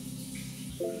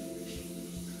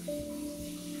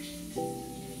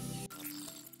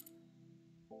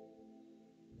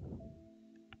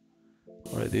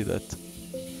 Already did that.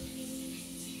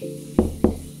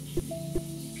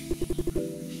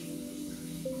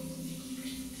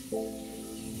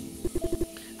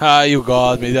 Ah, you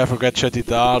got me. I forgot to shut it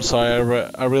down, so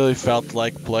I really felt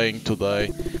like playing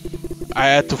today. I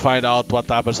had to find out what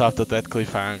happens after that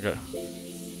cliffhanger.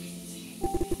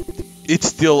 It's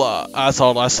still as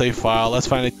our last save file. Let's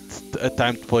find it a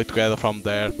time to play together from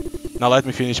there. Now let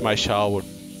me finish my shower.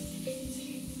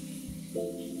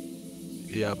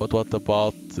 Yeah, but what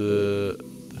about the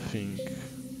thing?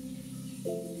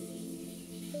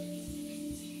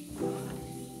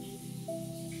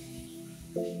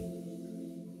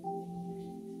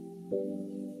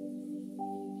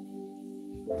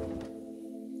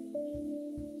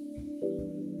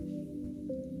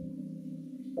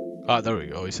 Ah, there we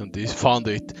go, isn't this? Found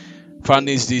it. Found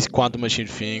this quantum machine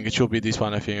thing. It should be this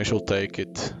one, I think. I should take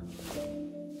it.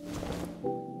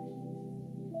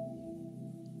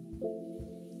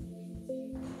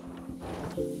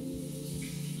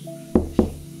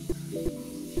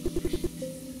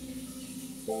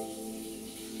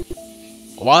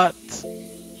 What?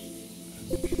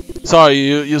 Sorry,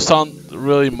 you sound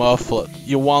really muffled.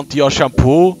 You want your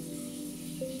shampoo?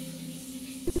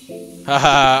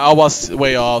 Haha, I was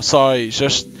way off. Sorry,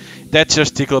 that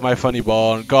just tickled my funny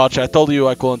bone. Gotcha, I told you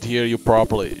I couldn't hear you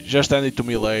properly. Just send it to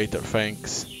me later,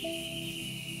 thanks.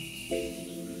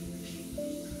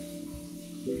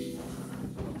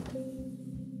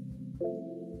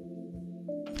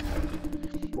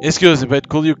 Excuse me, but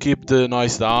could you keep the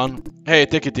noise down? Hey,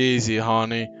 take it easy,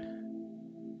 honey.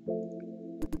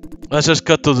 Let's just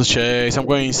cut to the chase. I'm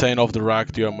going insane off the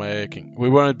racket you're making. We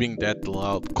weren't being that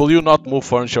loud. Could you not move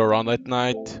furniture around at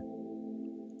night?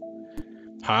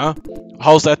 Huh?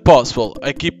 How's that possible?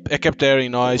 I kept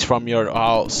hearing noise from your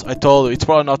house. I told you, it's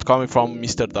probably not coming from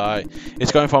Mr. Dai.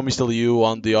 It's coming from Mr. Liu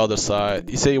on the other side.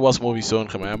 He said he was moving soon,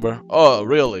 remember? Oh,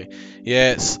 really?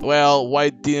 Yes. Well,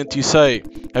 why didn't you say?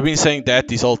 I've been saying that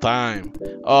this whole time.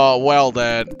 Oh, well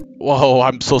then. Whoa,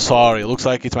 I'm so sorry. Looks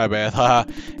like it's my bad. Haha.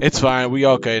 It's fine. We're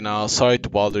okay now. Sorry to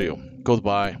bother you.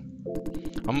 Goodbye.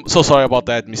 I'm so sorry about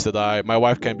that, Mr. Dai. My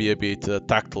wife can be a bit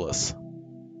tactless.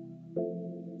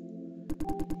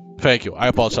 Thank you. I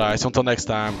apologize. Until next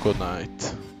time, good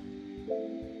night.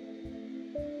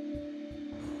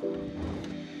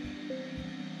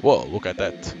 Whoa, look at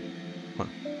that. Huh.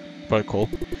 Very cool.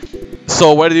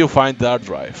 So, where did you find the hard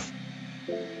drive?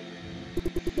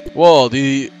 Whoa,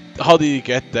 how did you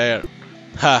get there?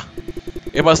 Ha!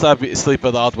 It must have slipped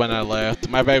out when I left.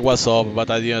 My bag was open,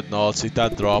 but I didn't notice it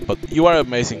had dropped. But you are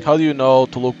amazing. How do you know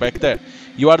to look back there?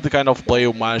 You are the kind of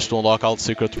player who managed to unlock all the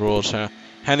secret rules, huh?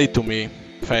 Hand it to me.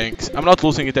 Thanks. I'm not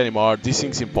losing it anymore. This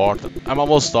thing's important. I'm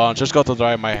almost done. Just got to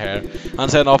dry my hair and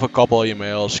send off a couple of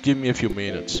emails. Give me a few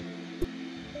minutes.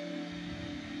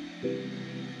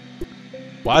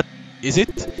 What? Is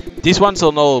it? This one's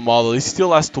an old model. It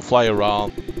still has to fly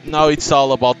around. Now it's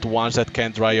all about the ones that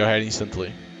can dry your hair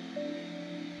instantly.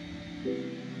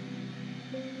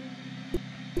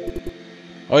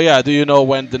 Oh yeah, do you know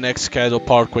when the next scheduled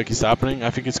power quake is happening? I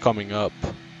think it's coming up.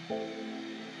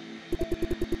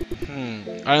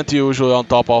 Aren't you usually on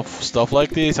top of stuff like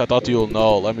this? I thought you'll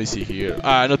know. Let me see here.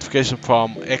 Notification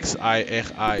from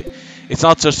XIXI. It's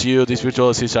not just you, these virtual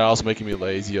assistants are also making me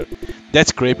lazier.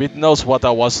 That's creepy, it knows what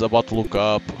I was about to look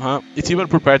up, huh? It's even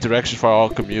prepared directions for our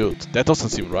commute. That doesn't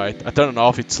seem right. I turned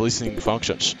off its listening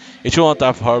functions. It shouldn't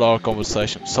have heard our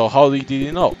conversation. So how did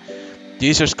it know?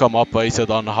 These just come up based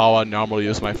on how I normally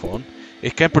use my phone.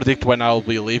 It can predict when I'll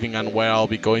be leaving and where I'll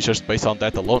be going just based on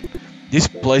that alone. This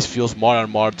place feels more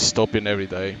and more dystopian every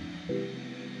day.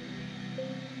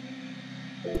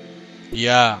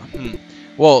 Yeah,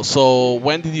 Well, so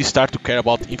when did you start to care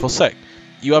about InfoSec?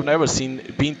 You have never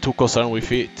been too concerned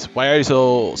with it. Why are you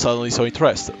suddenly so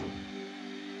interested?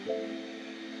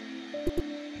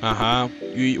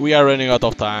 We are running out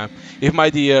of time. If my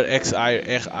dear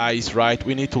XIXI is right,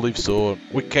 we need to leave soon.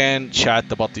 We can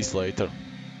chat about this later.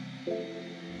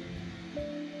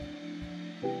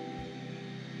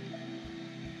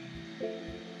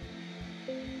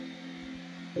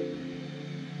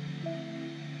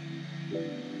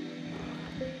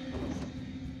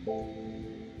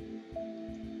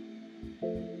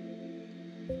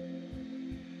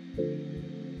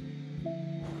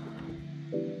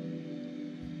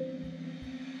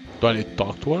 Do I need to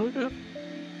talk to her again?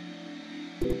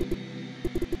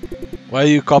 Why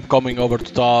you keep coming over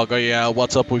to talk? Oh yeah,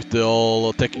 what's up with the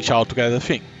whole taking shower together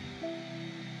thing?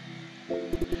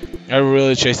 Are you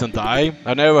really chasing die?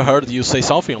 I never heard you say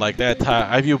something like that.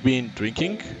 Have you been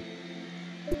drinking?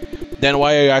 Then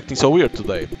why are you acting so weird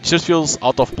today? It just feels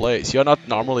out of place. You're not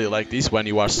normally like this when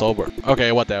you are sober.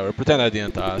 Okay, whatever. Pretend I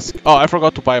didn't ask. Oh, I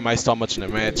forgot to buy my stomach in a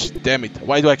match. Damn it.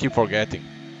 Why do I keep forgetting?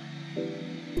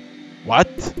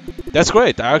 What? That's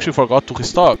great. I actually forgot to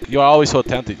restock. You are always so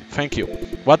attentive. Thank you.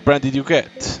 What brand did you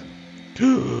get?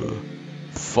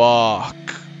 Fuck.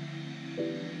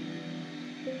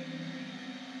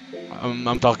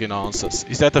 I'm talking nonsense.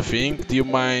 Is that a thing? Do you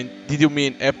mind? Did you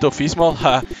mean Pepto-Bismol?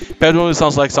 Ha. Pepto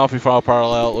sounds like something from a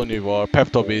parallel universe.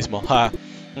 Pepto-Bismol. Ha.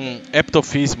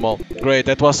 Pepto-Bismol. Great,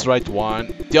 that was the right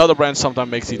one. The other brand sometimes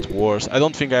makes it worse. I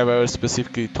don't think I've ever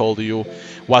specifically told you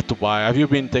what to buy. Have you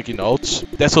been taking notes?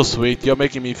 That's so sweet. You're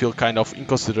making me feel kind of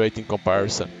inconsiderate in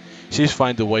comparison. She's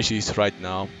fine the way she is right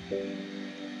now.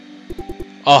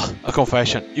 Oh, a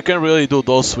confession. You can really do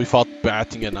those without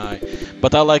batting an eye.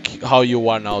 But I like how you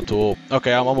are now too.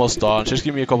 Okay, I'm almost done. Just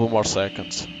give me a couple more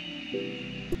seconds.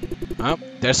 Huh?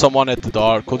 There's someone at the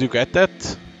door. Could you get that?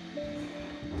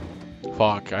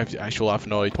 Fuck, I should have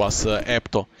known it was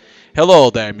Epto. Hello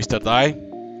there, Mr. Dai.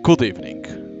 Good evening.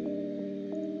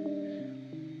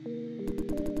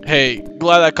 Hey,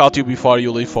 glad I caught you before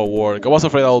you leave for work. I was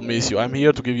afraid I'll miss you. I'm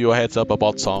here to give you a heads up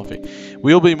about something.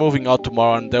 We'll be moving out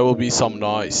tomorrow and there will be some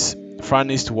noise. Fran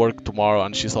needs to work tomorrow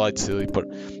and she's a light sleeper.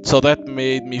 So that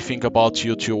made me think about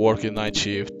you two working night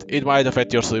shift. It might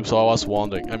affect your sleep, so I was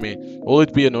wondering. I mean, will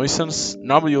it be a nuisance?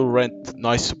 Normally you rent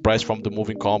noise suppress from the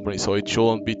moving company, so it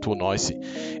shouldn't be too noisy.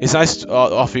 It's nice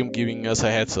of him giving us a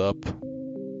heads up.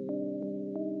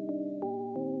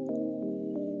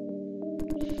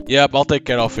 Yep, I'll take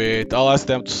care of it. I'll ask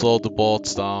them to slow the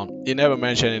boats down. He never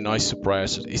mentioned any noise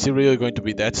suppressor. Is he really going to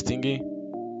be that stingy?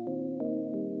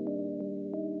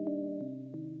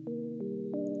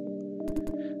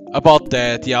 About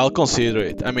that, yeah, I'll consider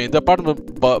it. I mean, the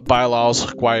apartment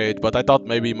bylaws require it, but I thought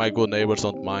maybe my good neighbors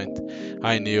don't mind.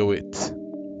 I knew it.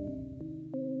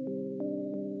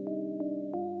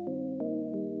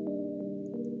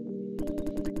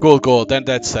 Cool, then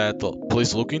that's settled.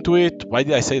 Please look into it. Why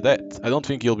did I say that? I don't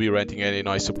think you'll be renting any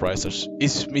noise suppressors.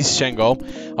 Is Miss Chang home,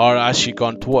 or has she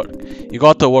gone to work? You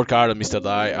got to work harder, Mr.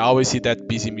 Dai. I always see that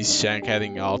busy Miss Chang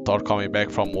heading out or coming back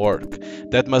from work.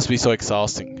 That must be so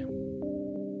exhausting.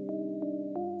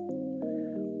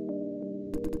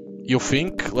 You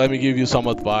think? Let me give you some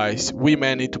advice. We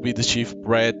men need to be the chief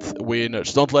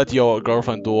breadwinners. Don't let your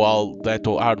girlfriend do all that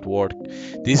hard work.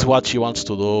 This is what she wants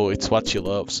to do. It's what she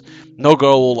loves. No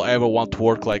girl will ever want to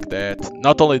work like that.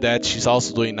 Not only that, she's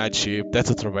also doing night shift. That's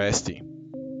a travesty.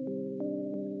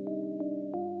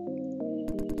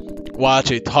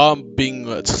 Watch it. How I'm being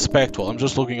respectful. I'm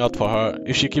just looking out for her.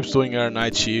 If she keeps doing her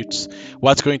night shifts,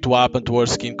 what's going to happen to her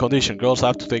skin condition? Girls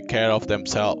have to take care of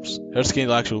themselves. Her skin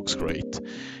actually looks great.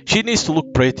 She needs to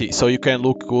look pretty, so you can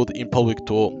look good in public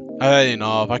too. I had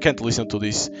enough. I can't listen to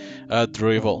this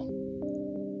drivel.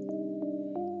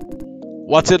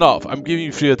 What's enough? I'm giving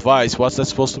you free advice. What's that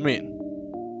supposed to mean?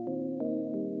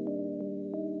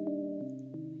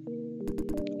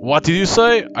 What did you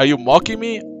say? Are you mocking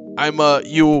me?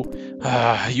 You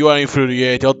You are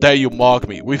infuriated. How dare you mock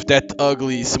me with that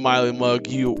ugly smiling mug?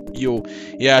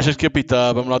 Yeah, just keep it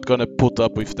up. I'm not gonna put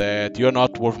up with that. You're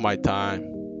not worth my time.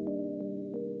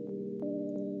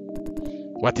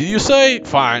 What did you say?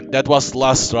 Fine, that was the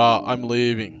last straw. I'm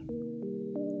leaving.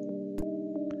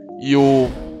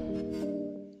 You.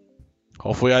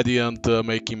 Hopefully, I didn't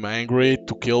make him angry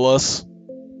to kill us.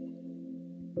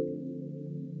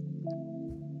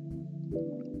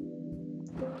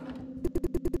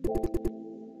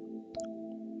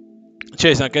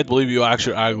 Chase, I can't believe you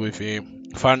actually argue with him.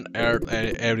 Fun,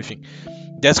 everything.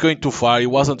 That's going too far. He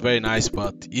wasn't very nice,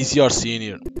 but he's your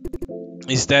senior.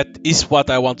 Is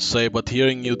what I want to say, but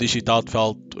hearing you dish it out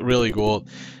felt really good.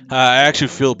 I actually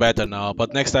feel better now,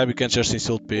 but next time we can just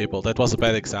insult people. That was a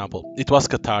bad example. It was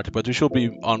cathartic, but we should be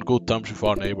on good terms with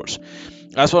our neighbors.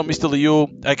 As for Mr. Liu,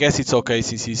 I guess it's okay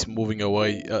since he's moving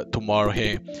away tomorrow.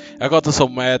 Hey, I got so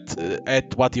mad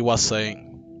at what he was saying.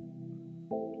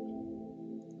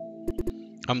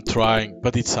 I'm trying,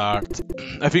 but it's hard.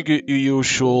 I think you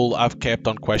should have kept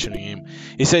on questioning him.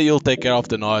 He said he'll take care of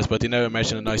the noise, but he never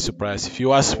mentioned a noise suppress. If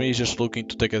you ask me, he's just looking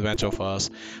to take advantage of us.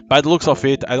 By the looks of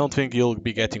it, I don't think he'll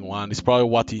be getting one. It's probably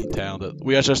what he intended.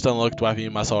 We are just unlucky to have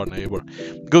him as our neighbor.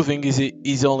 Good thing is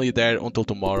he's only there until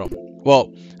tomorrow.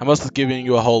 Well, I must have given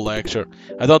you a whole lecture.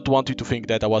 I don't want you to think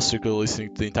that I was strictly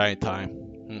listening the entire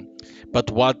time.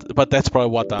 But that's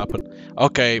probably what happened.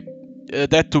 Okay.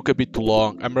 That took a bit too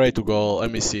long. I'm ready to go. Let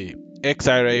me see.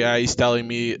 XRAI is telling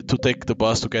me to take the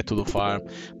bus to get to the farm.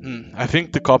 I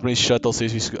think the company's shuttle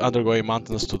service is undergoing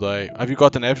maintenance today. Have you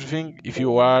gotten everything? If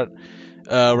you are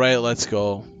ready, let's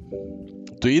go.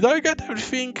 Did I get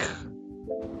everything?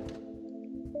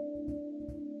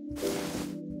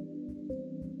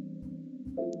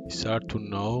 It's hard to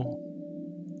know.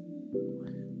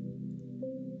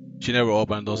 She never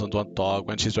opened, doesn't want to talk.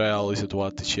 When she's ready, I'll listen to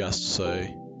what she has to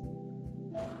say.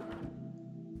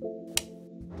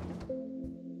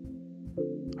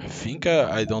 I think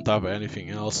I don't have anything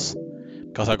else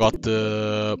because I got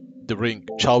the ring.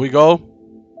 Shall we go?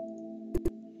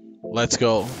 Let's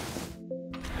go.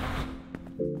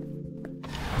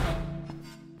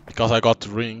 Because I got the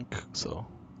ring, so.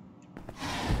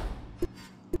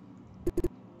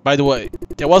 By the way,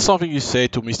 there was something you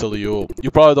said to Mr. Liu.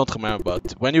 You probably don't remember,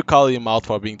 but when you called him out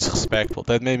for being disrespectful,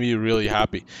 that made me really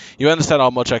happy. You understand how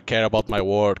much I care about my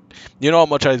work. You know how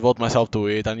much I devote myself to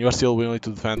it, and you are still willing to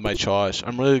defend my choice.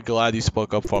 I'm really glad you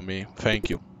spoke up for me.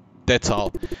 Thank you. That's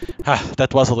all.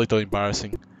 That was a little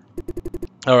embarrassing.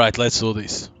 Alright, let's do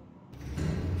this.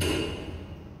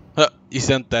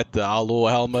 Isn't that the Alu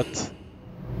helmet?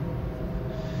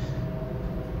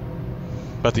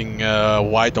 But in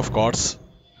white, of course.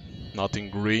 Not in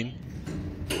green.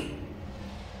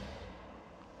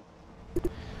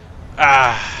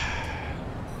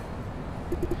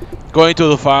 Going to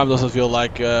the farm doesn't feel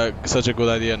like such a good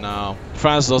idea now.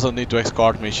 France doesn't need to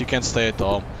escort me, she can stay at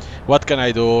home. What can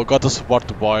I do? Got to support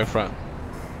the boyfriend.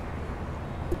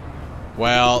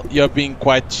 Well, you're being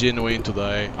quite genuine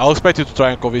today. I'll expect you to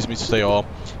try and convince me to stay home.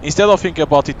 Instead of thinking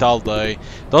about it all day,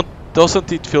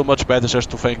 doesn't it feel much better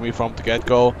just to thank me from the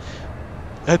get-go?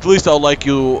 At least I'll like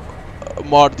you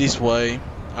more this way.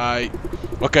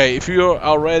 Okay, if you're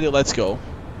all ready, let's go.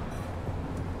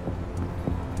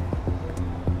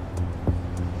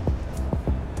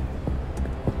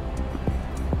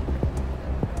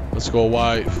 Let's go,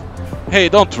 wife. Hey,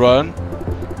 don't run.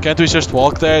 Can't we just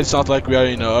walk there? It's not like we are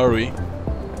in a hurry.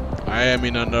 I am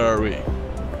in a hurry.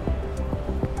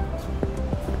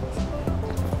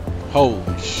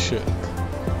 Holy shit.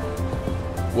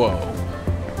 Whoa.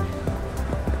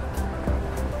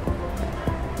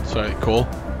 It's very cool.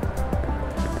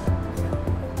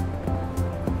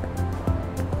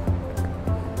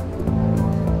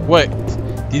 Wait,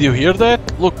 did you hear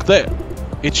that? Look there.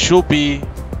 It should be...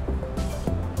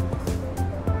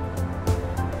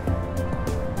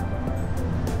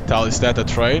 Is that a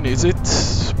train? Is it?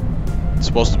 It's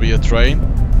supposed to be a train?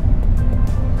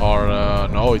 Or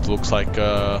no, it looks like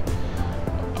a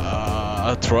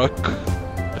truck.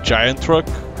 A giant truck.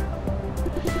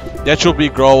 That should be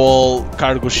Growl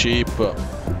cargo ship.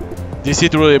 This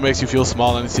city really makes you feel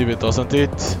small and insignificant, doesn't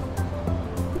it?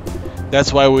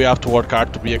 That's why we have to work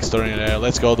hard to be extraordinary.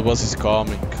 Let's go, the bus is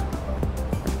coming.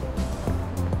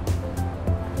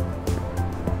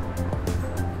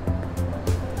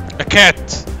 A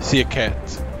cat! See a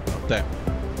cat. Damn.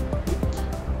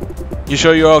 You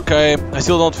sure you're okay? I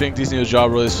still don't think this new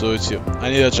job really suits you. I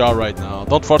need a job right now.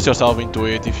 Don't force yourself into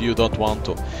it if you don't want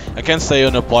to. I can't stay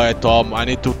unemployed at Tom. I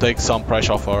need to take some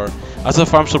pressure off her. As a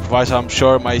farm supervisor, I'm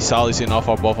sure my salary is enough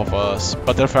for both of us.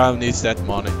 But their family needs that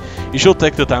money. You should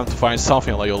take the time to find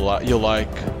something like you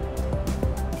like.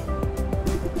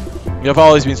 You have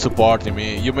always been supporting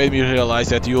me. You made me realize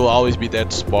that you will always be there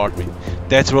to support me.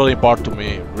 That's really important to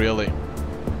me, really.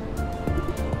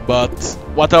 But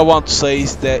what I want to say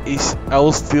is that I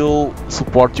will still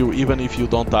support you even if you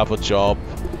don't have a job.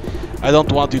 I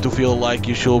don't want you to feel like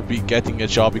you should be getting a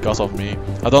job because of me.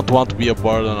 I don't want to be a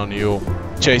burden on you.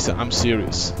 Jason, I'm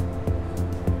serious.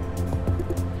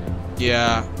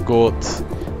 Yeah, good.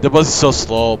 The bus is so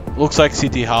slow. Looks like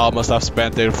City Hall must have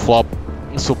spent their flop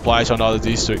supplies on other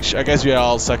districts. I guess we are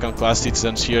all second-class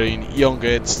citizens here in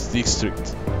Youngate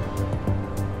district.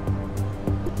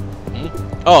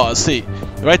 Oh, I see.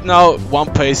 Right now,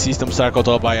 one-pay systems are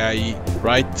controlled by AI,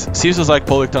 right? Systems like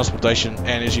public transportation,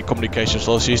 energy, communications,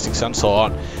 logistics, and so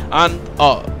on. And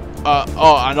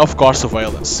and of course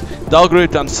surveillance. The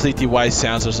algorithm and city-wide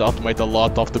sensors automate a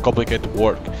lot of the complicated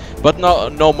work. But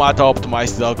no matter how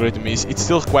optimized the algorithm is, it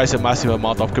still requires a massive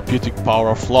amount of computing power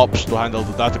of flops to handle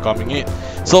the data coming in.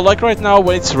 So like right now,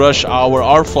 when it's rush hour,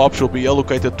 our flops will be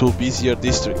allocated to busier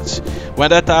districts.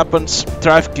 When that happens,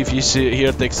 traffic efficiency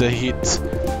here takes a hit.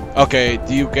 Okay,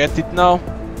 do you get it now?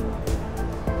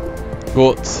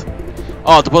 Good.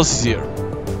 Oh, the bus is here.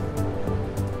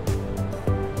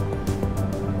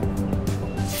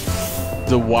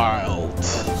 The wild.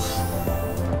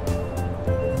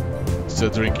 Still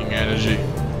drinking energy.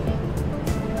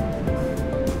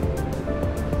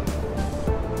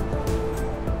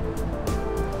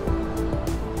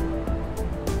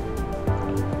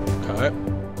 Okay.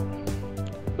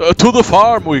 To the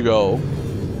farm we go.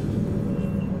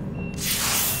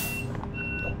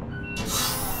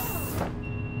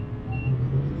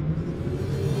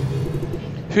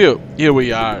 Phew, here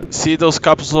we are. See those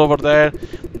capsules over there?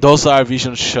 Those are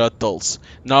vision shuttles.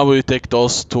 Now we take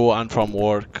those to and from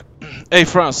work. Hey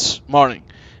Franz, morning.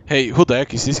 Hey, who the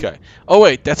heck is this guy? Oh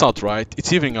wait, that's not right.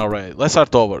 It's evening already. Let's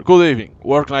start over. Good evening.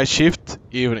 Work night shift?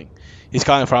 Evening. He's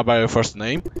calling Franz by your first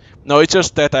name? No, it's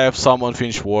just that I have some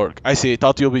unfinished work. I see,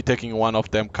 thought you'll be taking one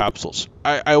of them capsules.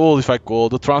 I will if I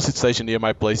could. The transit station near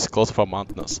my place is closed for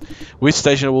maintenance. Which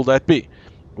station will that be?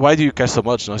 Why do you care so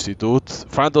much, nosy dude?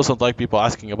 Franz doesn't like people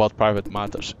asking about private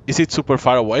matters. Is it super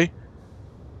far away?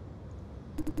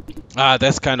 Ah,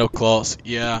 that's kind of close,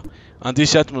 yeah. And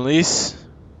this gentleman is...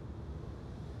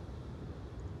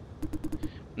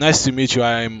 Nice to meet you,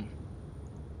 I'm...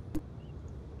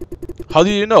 How do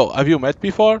you know? Have you met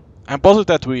before? I'm positive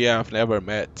that we have never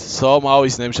met. Somehow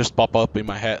his name just pop up in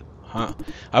my head. Huh.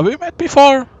 Have we met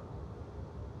before?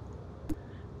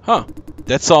 Huh.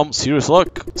 That's some serious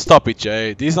luck. Stop it,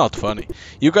 Jay. This is not funny.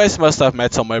 You guys must have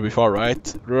met somewhere before,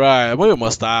 right? Right, we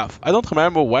must have. I don't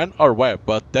remember when or where,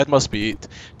 but that must be it.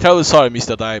 Terribly sorry,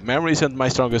 Mr. Dai. Memory isn't my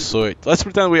strongest suit. Let's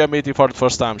pretend we are meeting for the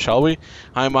first time, shall we?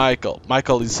 I'm Michael.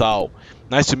 Michael Isao.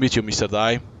 Nice to meet you, Mr.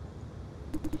 Dai.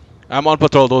 I'm on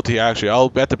patrol duty, actually. I'll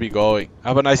better be going.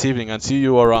 Have a nice evening and see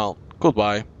you around.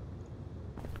 Goodbye.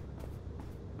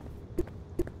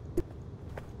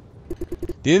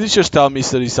 Didn't you just tell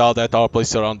Mr. Isao that our place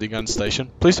is surrounding gun station?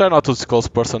 Please try not to disclose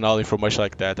personal information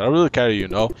like that. I really care, you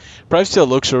know. Privacy is a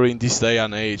luxury in this day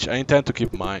and age. I intend to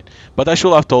keep mine. But I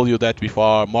should have told you that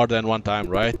before, more than one time,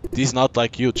 right? This is not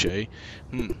like you, Jay.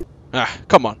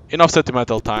 Come on. Enough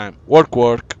sentimental time. Work,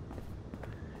 work.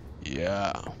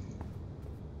 Yeah.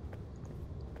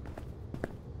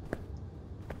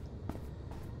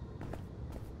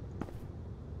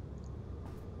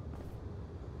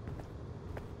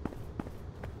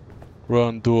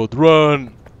 Run, dude,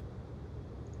 run!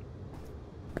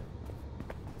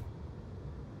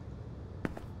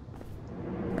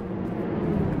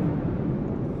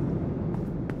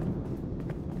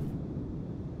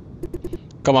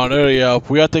 Come on, hurry up.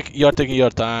 You're taking your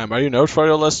time. Are you nervous for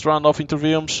your last round of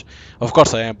interviews? Of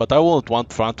course I am, but I wouldn't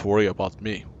want Fran to worry about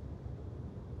me.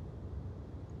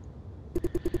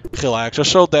 Relax, just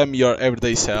show them your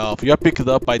everyday self. You are picked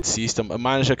up by the system, a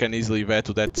manager can easily vet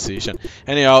to that decision.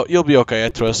 Anyhow, you'll be okay, I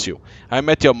trust you. I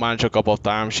met your manager a couple of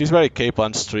times, she's very capable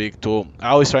and strict too,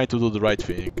 always trying to do the right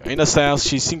thing. In a sense,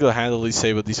 she single-handedly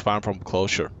saved this farm from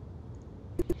closure.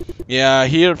 Yeah,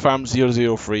 here Farm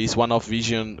 003 is one of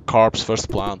Vision Corp's first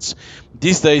plants.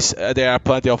 These days there are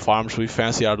plenty of farms with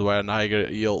fancy hardware and higher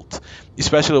yield,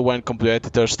 especially when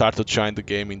competitors start to join the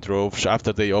game in droves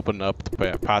after they open up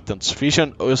the patents.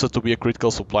 Vision used to be a critical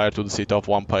supplier to the city of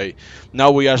Wampei.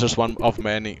 Now we are just one of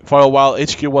many. For a while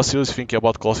HQ was seriously thinking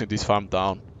about closing this farm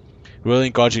down. Really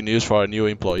encouraging news for a new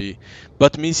employee.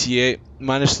 But Miss Ye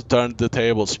managed to turn the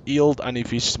tables, yield and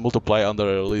efficiency multiply under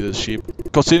her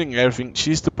leadership. Considering everything,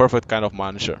 she's the perfect kind of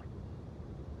manager.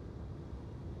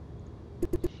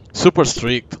 Super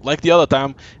strict. Like the other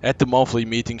time at the monthly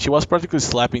meeting, she was practically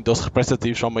slapping those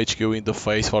representatives from HQ in the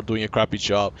face for doing a crappy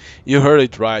job. You heard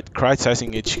it right,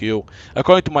 criticizing HQ.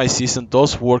 According to my assistant,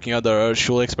 those working under her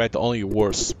should expect only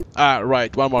worse. Ah,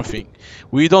 right, one more thing.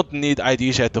 We don't need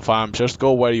IDs at the farm, just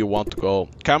go where you want to go.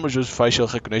 Cameras use facial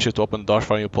recognition to open doors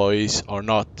for employees or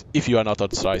not, if you are not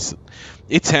authorized.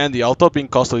 It's handy, although being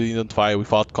constantly identified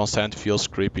without consent feels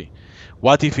creepy.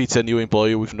 What if it's a new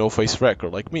employee with no face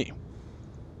record, like me?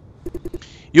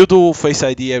 You do Face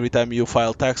ID every time you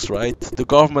file tax, right? The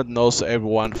government knows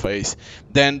everyone's face.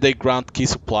 Then they grant key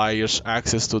suppliers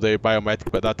access to their biometric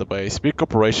database. Big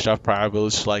corporations have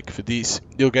privileges like this.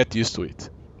 You'll get used to it.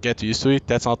 Get used to it?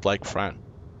 That's not like Fran.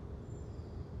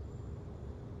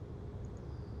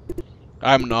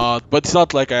 I'm not, but it's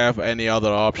not like I have any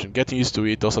other option. Getting used to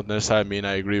it doesn't necessarily mean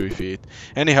I agree with it.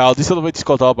 Anyhow, this elevator is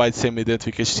called out by the same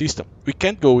identification system. We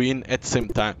can't go in at the same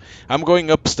time. I'm going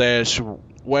upstairs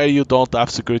where you don't have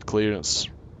security clearance.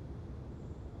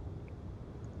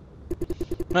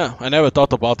 Huh, I never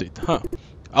thought about it. Huh.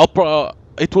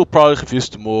 It will probably refuse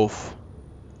to move.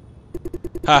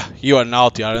 Ah, you are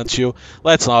naughty, aren't you?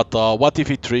 Let's not. What if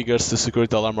it triggers the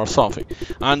security alarm or something?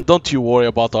 And don't you worry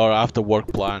about our after-work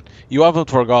plan. You haven't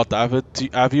forgot,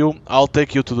 have you? I'll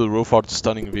take you to the roof for the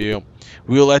stunning view.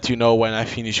 We'll let you know when I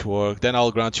finish work, then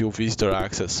I'll grant you visitor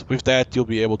access. With that, you'll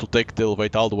be able to take the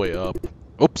elevator all the way up.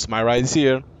 Oops, my ride is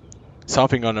here.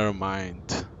 Something on her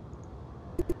mind.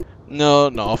 No,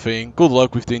 nothing. Good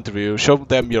luck with the interview. Show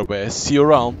them your best. See you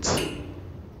around.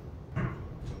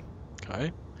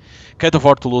 Okay. Can't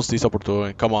afford to lose this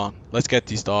opportunity. Come on, let's get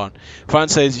this done. Fran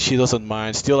says she doesn't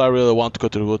mind. Still, I really want to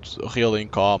contribute real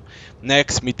income.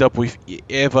 Next, meet up with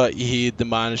Eva E, the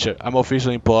manager. I'm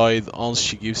officially employed once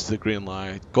she gives the green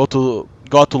light. Got to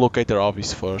locate her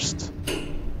office first.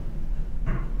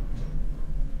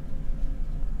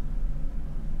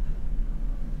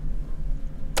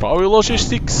 Probably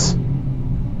logistics.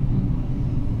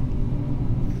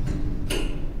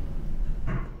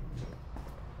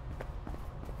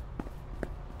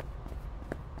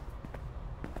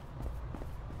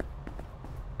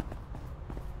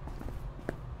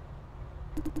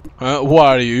 Who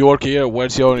are you? You work here?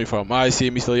 Where's your uniform? I see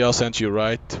Mr. Liao sent you,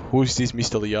 right? Who is this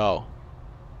Mr. Liao?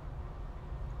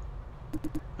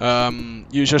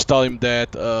 You just tell him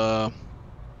that,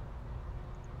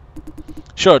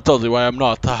 Sure, totally, why I'm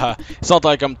not. Haha. It's not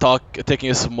like I'm taking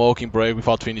a smoking break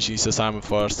without finishing his assignment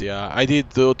first, yeah. I did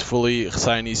dutifully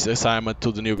assign his assignment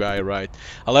to the new guy, right?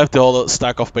 I left the whole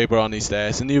stack of paper on his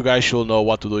desk. The new guy should know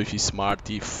what to do if he's smart,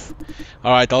 if...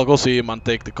 Alright, I'll go see him and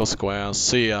take the consequence.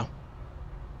 See ya.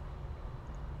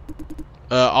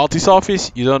 Auntie's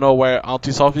office? You don't know where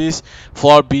Auntie's office is?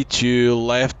 Floor B2,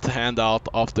 left hand out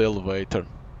of the elevator.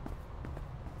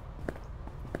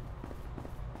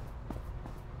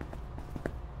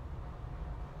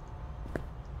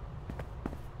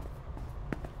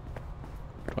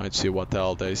 Trying to see what the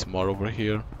hell there is more over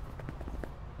here.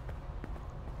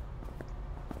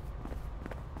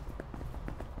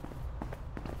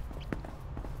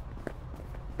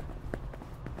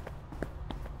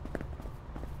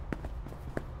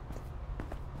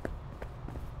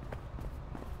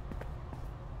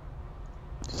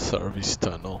 Service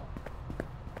tunnel.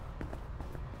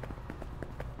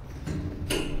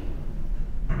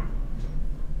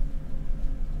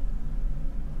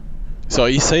 So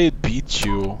he said beat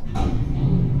you.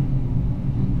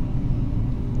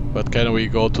 But can we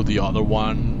go to the other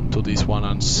one, to this one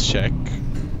and check?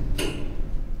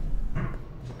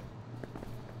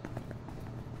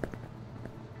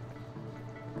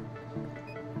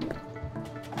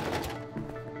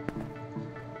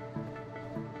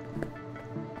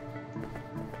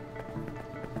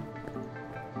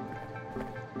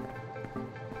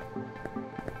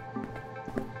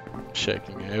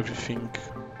 Checking everything.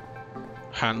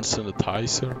 Hand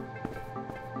sanitizer.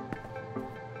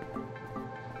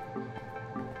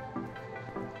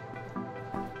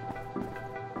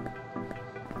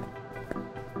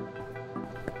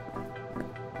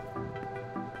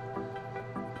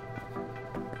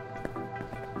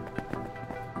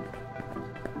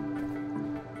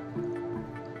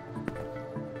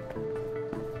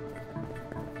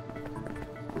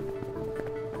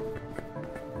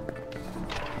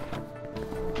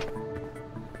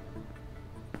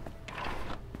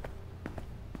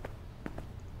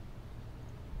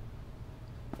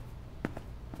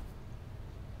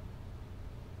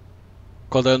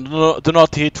 Do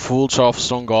not hit full of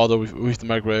strong order with the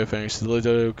microwave things. The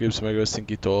later keeps microwave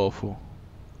stinky tofu.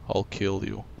 I'll kill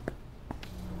you.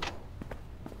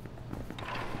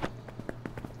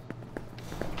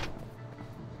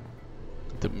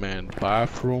 The main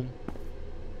bathroom.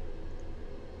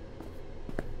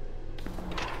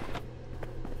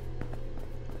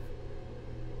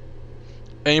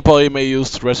 An employee may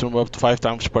use the restroom up to 5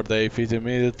 times per day if it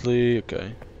immediately.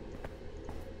 Okay.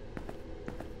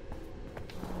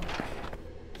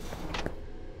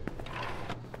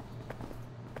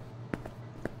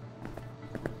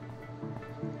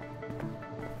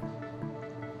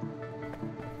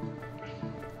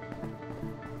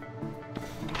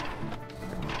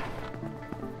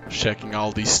 Checking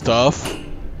all this stuff.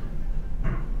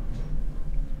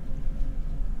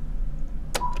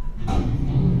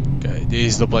 Okay, this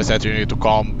is the place that you need to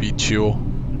come, Pichu.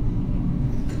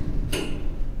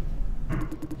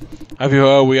 Have you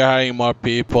heard we are hiring more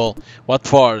people? What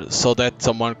for? So that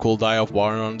someone could die of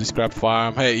boredom on this crap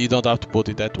farm? Hey, you don't have to put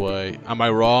it that way. Am I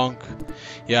wrong?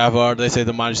 Yeah, I've heard they say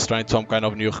the manager is trying some kind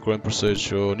of new recruitment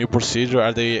procedure. New procedure?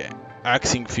 Are they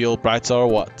axing field prides or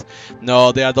what?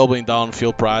 No, they are doubling down on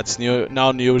field prides.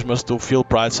 Now newbies must do field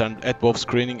prides and at both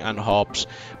screening and hops.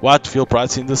 What? Field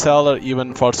prides in the cellar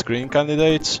even for screening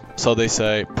candidates? So they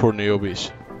say, poor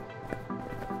newbies.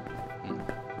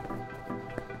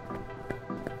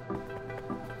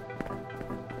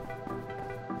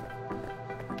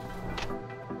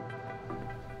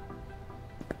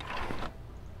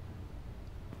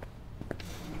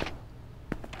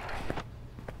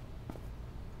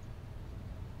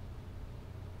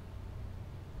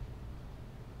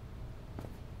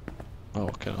 Oh,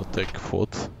 cannot take food.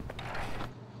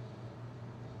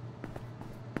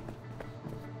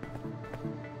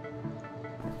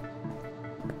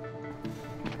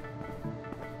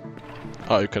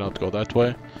 Oh, you cannot go that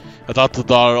way. I thought the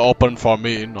door opened for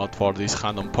me, not for this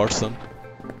random person.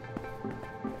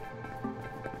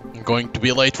 I'm going to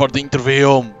be late for the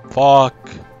interview. Fuck.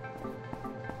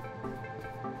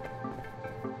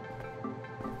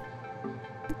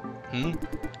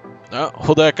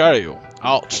 Who the heck are you?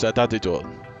 Ouch, that attitude.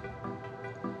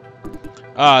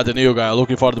 Ah, the new guy,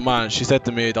 looking for the man. She said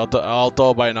to me,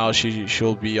 although by now she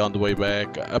should be on the way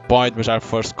back. Appointments are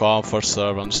first come, first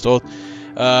serve, understood?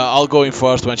 I'll go in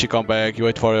first when she come back. You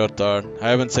wait for your turn. I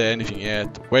haven't said anything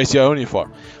yet. Where's your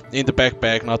uniform? In the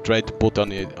backpack, not ready to put on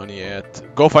yet.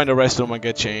 Go find a restroom and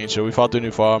get changed. Without the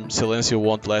uniform, Silencio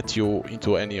won't let you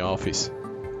into any office.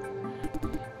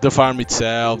 The farm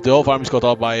itself. The whole farm is cut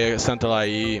off by a central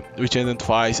IE, which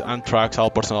identifies and tracks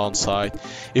all personnel on site.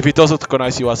 If it doesn't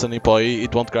recognize you as an employee,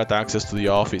 it won't grant access to the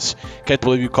office. Can't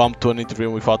believe you come to an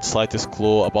interview without the slightest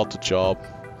clue about the job.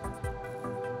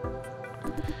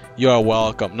 You are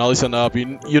welcome. Now listen up.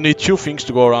 You need 2 things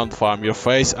to go around the farm: your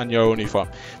face and your uniform.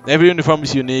 Every uniform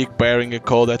is unique, bearing a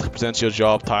code that represents your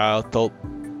job title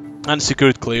and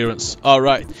security clearance.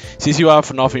 Alright, since you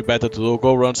have nothing better to do,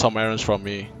 go run some errands for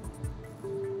me.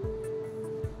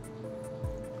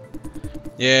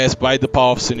 Yes, by the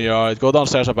power of seniority. Go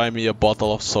downstairs and buy me a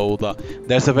bottle of soda.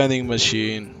 There's a vending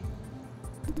machine.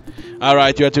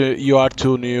 Alright, you are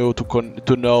too new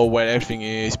to know where everything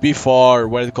is. Before,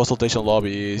 where the consultation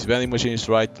lobby is. Vending machine is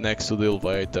right next to the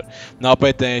elevator. Now pay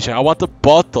attention. I want a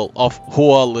bottle of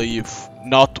Whoa Leaf,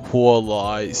 not Whoa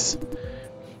Lies.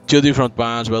 2 different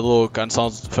bands, but look and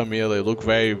sounds familiar. Look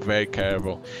very, very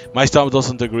careful. My stomach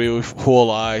doesn't agree with Whoa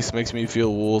Lies. Makes me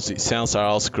feel woozy. Sounds are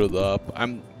all screwed up.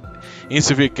 In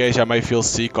severe case, I may feel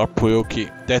sick or pukey.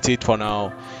 That's it for now.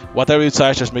 Whatever you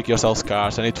decide, just make yourself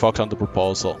scarce. I need to focus on the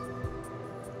proposal.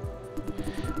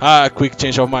 Quick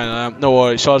change of mind. No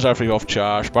worries, showers are free of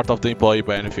charge. Part of the employee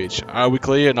benefits. Are we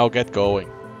clear? Now get going.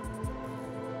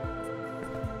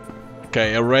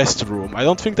 Okay, a restroom. I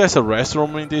don't think there's a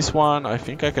restroom in this one. I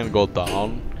think I can go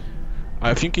down.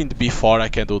 I think in the before I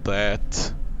can do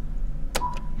that.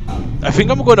 I think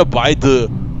I'm gonna buy the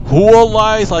Who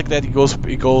Lies, like that it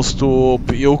goes to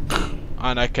puke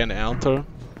and I can enter.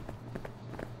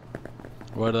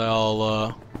 Where the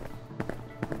hell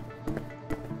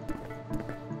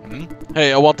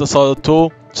Hey, I want the soda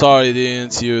too. Sorry,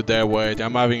 didn't see you there. Wait,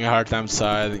 I'm having a hard time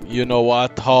deciding. You know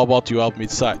what? How about you help me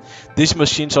decide? This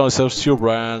machine only serves 2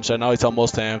 brands and now it's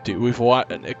almost empty.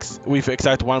 With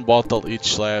exact 1 bottle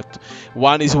each left.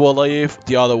 One is Whoa Leaf,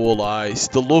 the other Whoa Lies.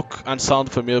 The look and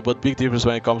sound familiar, but big difference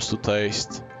when it comes to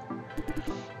taste.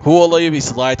 Whoa Leaf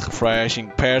is light, refreshing,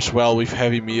 pairs well with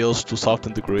heavy meals to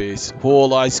soften the grease. Whoa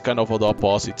Lies is kind of the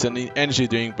opposite. It's an energy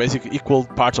drink, basically equal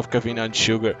parts of caffeine and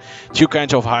sugar. 2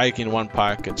 kinds of hike in 1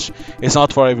 package. It's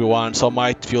not for everyone, so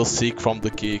might feel sick from the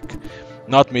kick.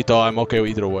 Not me though, I'm okay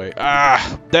either way.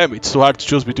 Damn, it's too hard to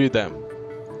choose between them.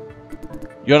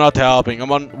 You're not helping.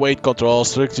 I'm on weight control,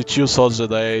 strictly 2 sodas a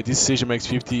day. This decision makes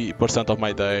 50% of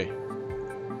my day.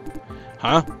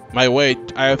 Huh? My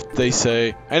weight, they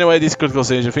say. Anyway, this critical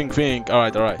stage, think.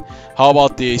 Alright. How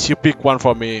about this? You pick one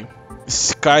for me.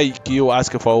 Sky Q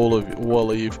asking for Whoa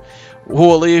Leaf.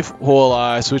 Whoa Leaf, Whoa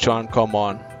Lies, which one? Come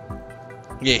on.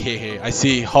 Yeah, I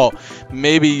see. How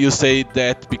maybe you say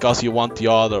that because you want the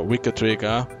other wicked trick,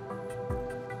 huh?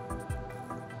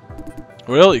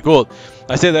 Really good.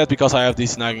 I say that because I have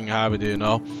this nagging habit, you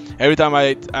know. Every time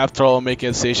I have trouble making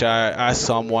a decision, I ask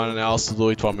someone else to do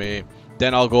it for me.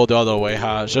 Then I'll go the other way,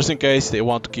 huh? Just in case they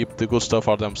want to keep the good stuff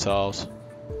for themselves.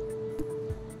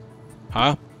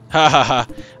 Huh? Ha ha ha.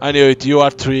 I knew it. You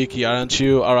are tricky, aren't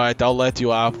you? Alright, I'll let you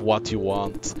have what you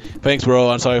want. Thanks, bro.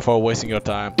 I'm sorry for wasting your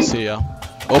time. See ya.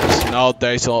 Oops, now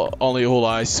there's only whole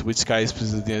eyes. Which guy is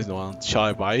this one? Shall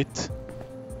I buy it?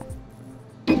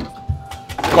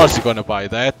 Of course you're gonna buy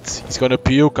that. He's gonna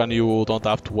puke and you don't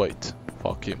have to wait.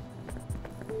 Fuck him.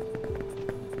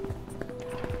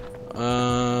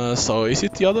 So is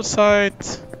it the other side?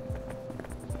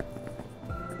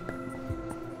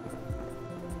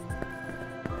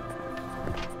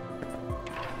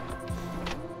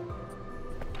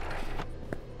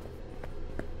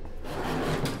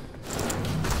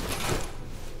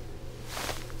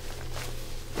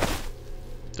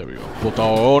 There we go. Put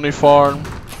our uniform.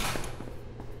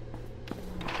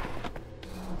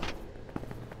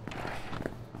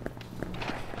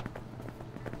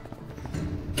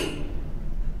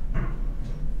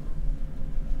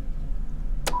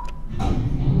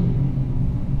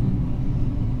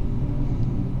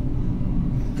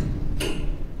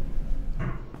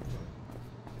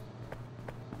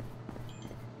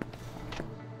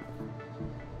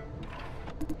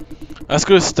 As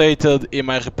Chris stated in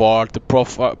my report, the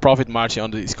profit margin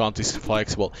on this account is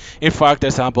flexible. In fact,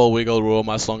 there's ample wiggle room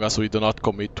as long as we do not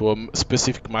commit to a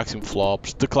specific maximum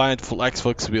flops. The client lacks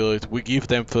flexibility, we give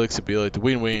them flexibility,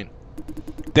 win-win.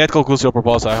 That concludes your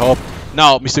proposal, I hope.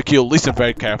 Now, Mr. Q, listen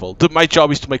very careful. My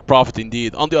job is to make profit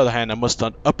indeed. On the other hand, I must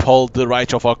uphold the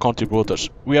rights of our contributors.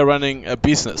 We are running a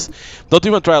business. Don't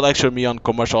even try to lecture me on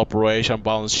commercial operation,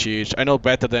 balance sheets. I know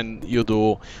better than you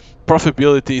do.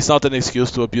 Profitability is not an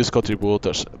excuse to abuse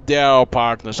contributors. They are our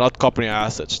partners, not company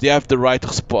assets. They have the right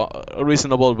to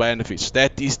reasonable benefits.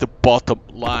 That is the bottom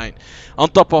line. On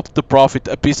top of the profit,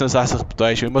 a business has a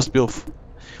reputation. We must build.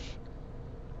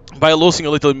 By losing a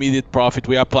little immediate profit,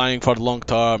 we are planning for the long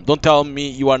term. Don't tell me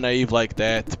you are naive like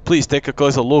that. Please take a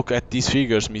closer look at these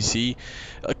figures, Missy.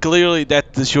 Clearly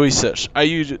that the choices. Are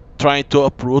you trying to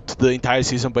uproot the entire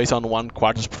season based on one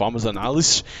quarter's performance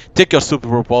analysis? Take your stupid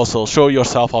proposal, show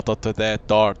yourself out of that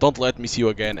door. Don't let me see you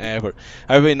again ever.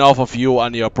 I've enough of you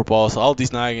and your proposal. All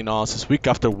this nagging nonsense week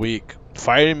after week.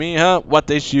 Firing me, huh?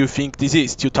 What age do you think this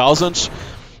is? 2000s?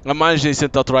 My manager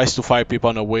isn't authorized to fire people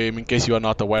on a whim, in case you are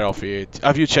not aware of it.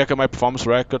 Have you checked my performance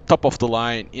record? Top of the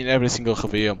line in every single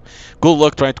review. Good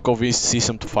luck trying to convince the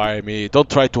system to fire me. Don't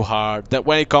try too hard. That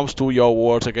when it comes to your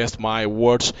words against my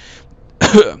words,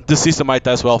 the system might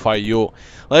as well fire you.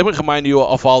 Let me remind you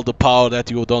of all the power that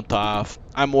you don't have.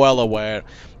 I'm well aware.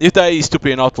 If they is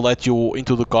stupid enough to let you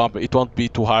into the company, it won't be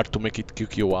too hard to make it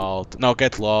kick you out. Now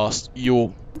get lost.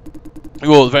 You.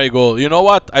 Good, very good. You know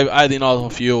what? I've had enough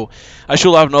of you. I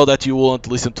should have known that you wouldn't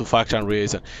listen to fact and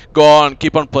reason. Go on,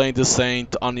 keep on playing the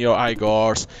saint on your high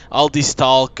guards. All this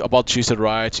talk about choosing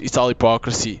rights, it's all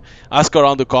hypocrisy. Ask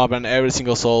around the company and every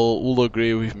single soul will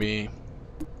agree with me.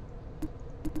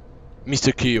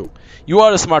 Mr. Q, you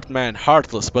are a smart man,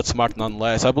 heartless but smart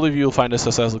nonetheless. I believe you'll find a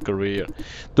successful career.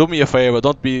 Do me a favor,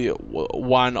 don't be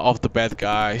one of the bad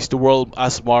guys. The world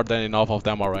has more than enough of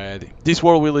them already. This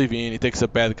world we live in, it takes a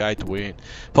bad guy to win.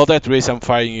 For that reason, I'm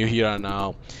firing you here and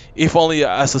now. If only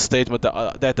as a statement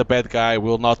that the bad guy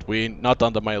will not win, not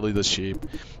under my leadership.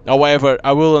 However,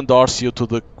 I will endorse you to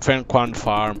the Fenquan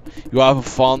farm. You have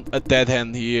found a dead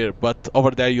end here, but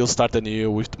over there you'll start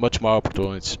anew with much more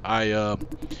opportunities.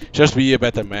 Just be a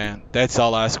better man. That's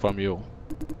all I ask from you.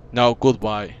 Now,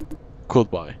 goodbye.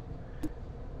 Goodbye.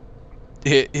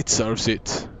 It serves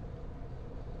it.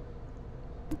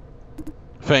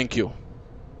 Thank you.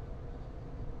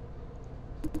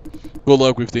 Good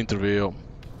luck with the interview.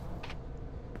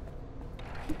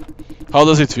 How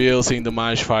does it feel seeing the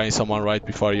manager firing someone right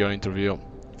before your interview?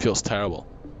 Feels terrible.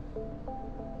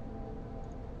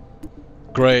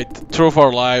 Great. Truth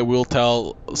or lie, we'll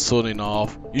tell soon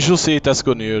enough. You should see it as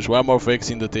good news. We're more fakes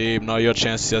in the team, now your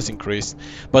chances has increased.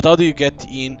 But how do you get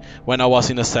in when I was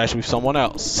in a session with someone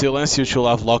else? Silencio should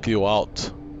have locked you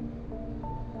out.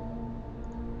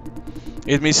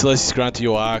 It means Celeste is granting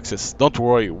you access. Don't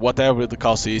worry, whatever the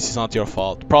cause is, it's not your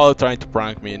fault. Probably trying to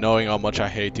prank me, knowing how much I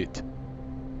hate it.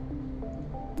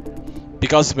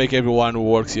 Because make everyone who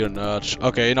works here nudge.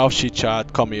 Okay, enough chit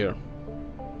chat, come here.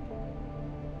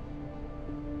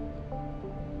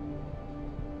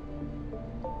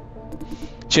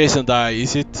 Chase and die,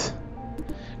 is it?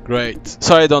 Great.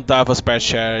 Sorry I don't have a spare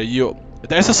chair.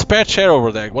 There's a spare chair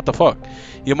over there. What the fuck?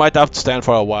 You might have to stand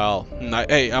for a while.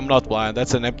 Hey, I'm not blind.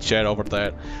 That's an empty chair over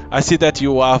there. I see that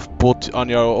you have put on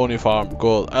your uniform.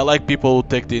 Good. I like people who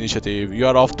take the initiative. You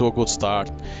are off to a good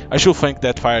start. I should thank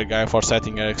that fire guy for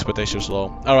setting your expectations low.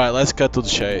 Alright, let's cut to the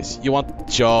chase. You want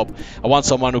a job. I want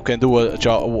someone who can do a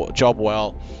job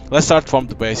well. Let's start from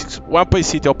the basics. Wampay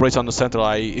City operates on the central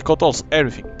IE. It controls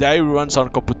everything. The IE runs on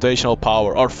computational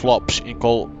power, or flops in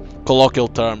colloquial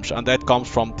terms, and that comes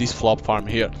from this flop farm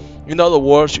here. In other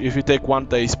words, if you take one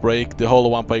day's break, the whole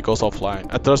Wampay goes offline.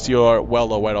 I trust you are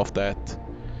well aware of that.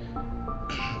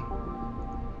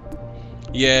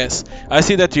 Yes, I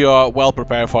see that you are well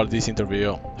prepared for this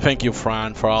interview. Thank you,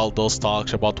 Fran, for all those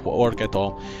talks about work at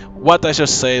all. What I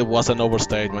just said was an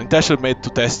overstatement, intentionally made to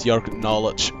test your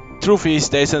knowledge. Truth is,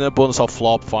 there is an abundance of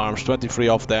flop farms, 23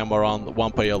 of them around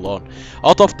Wampay alone.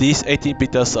 Out of these, 18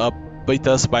 beat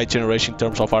us by generation in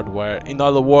terms of hardware. In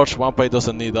other words, Wampay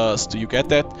doesn't need us. Do you get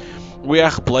that? We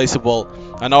are replaceable,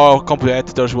 and our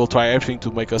competitors will try everything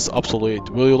to make us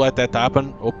obsolete. Will you let that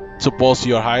happen? Or suppose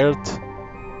you're hired?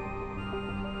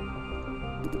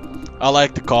 I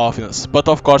like the confidence, but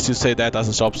of course you say that as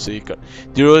a job seeker.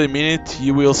 Do you really mean it?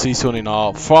 You will see soon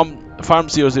enough. From Farm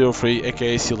 003,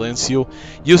 aka Silencio,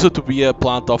 used to be a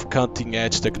plant of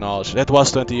cutting-edge technology. That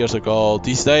was 20 years ago.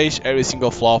 These days, every single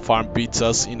flop farm beats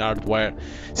us in hardware.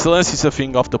 Silencio is a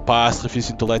thing of the past,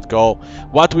 refusing to let go.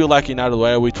 What we lack in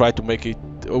hardware, we try to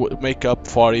make up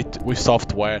for it with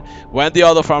software. When the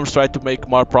other farms try to make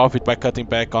more profit by cutting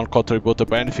back on contributor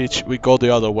benefits, we go the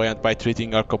other way and by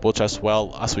treating our computers as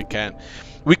well as we can.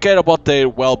 We care about their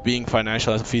well-being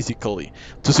financially and physically,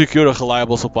 to secure a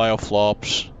reliable supply of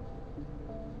flops.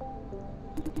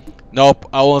 Nope,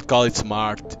 I won't call it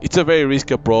smart. It's a very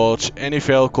risky approach. Any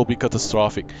fail could be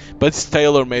catastrophic, but it's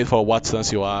tailor-made for what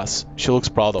Silencio asks. She looks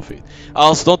proud of it.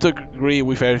 Also, don't agree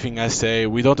with everything I say.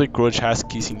 We don't encourage ass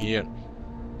kissing here.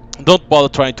 Don't bother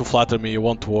trying to flatter me, it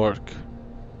won't work.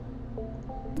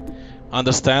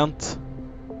 Understand?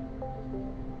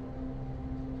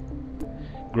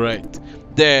 Great.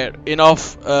 There,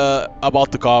 enough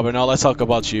about the cover. Now let's talk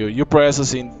about you. Your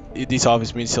presence in this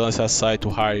office means Silencio has decided to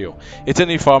hire you. It's an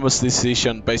informed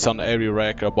decision based on every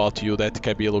record about you that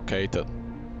can be located.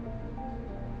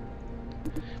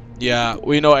 Yeah,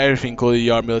 we know everything, including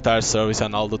your military service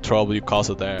and all the trouble you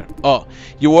caused there. Oh,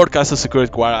 you work as a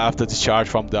security guard after discharge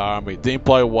from the army. The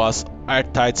employer was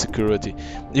airtight security.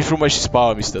 Information is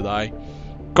power, Mr. Dai.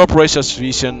 Corporations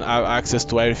vision have access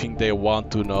to everything they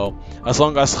want to know. As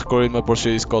long as recruitment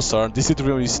procedure is concerned, this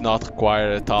interview is not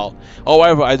required at all.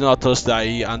 However, I do not trust the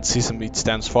IE and system it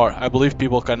stands for. I believe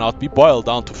people cannot be boiled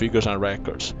down to figures and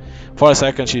records. For a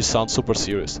second, she sounds super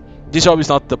serious. This job is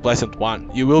not the pleasant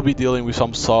one. You will be dealing with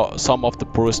some of the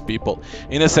poorest people.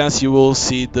 In a sense, you will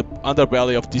see the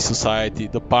underbelly of this society,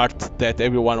 the part that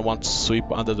everyone wants to sweep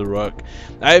under the rug.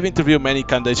 I have interviewed many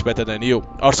candidates better than you,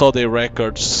 or so their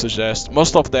records suggest.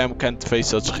 Most of them can't face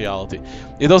such reality.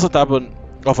 It doesn't happen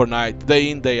overnight.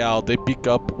 Day in, day out, they pick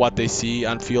up what they see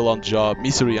and feel on the job.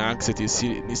 Misery, anxiety,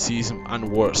 cynicism,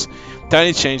 and worse.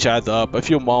 Tiny change adds up. A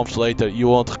few months later, you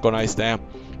won't recognize them.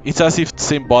 It's as if the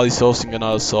same body is hosting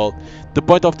another soul. The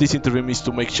point of this interview is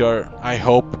to make sure, I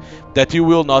hope, that you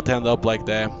will not end up like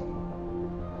them.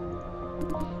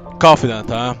 Confident,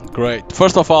 huh? Great.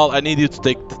 First of all, I need you to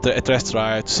take a test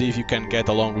drive to see if you can get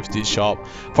along with this job.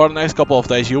 For the next couple of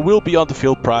days, you will be on the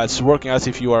field prides, working as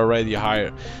if you are already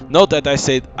hired. Note that I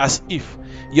said as if.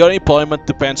 Your employment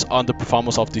depends on the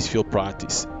performance of these field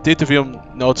practice. The interview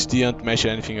notes didn't mention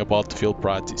anything about the field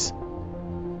practice.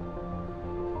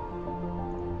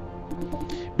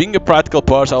 Being a practical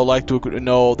person, I would like to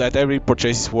know that every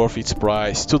purchase is worth its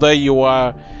price. Today you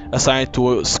are assigned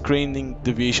to a screening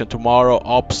division, tomorrow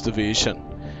ops division.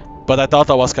 But I thought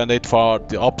I was candidate for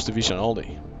the ops division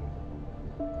only.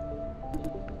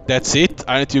 That's it?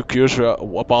 Aren't you curious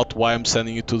about why I'm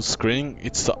sending you to the screening?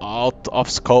 It's out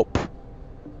of scope.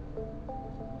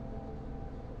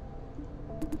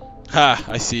 Ha,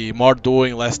 I see. More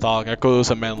doing, less talk. I could use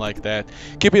a man like that.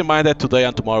 Keep in mind that today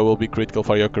and tomorrow will be critical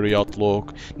for your career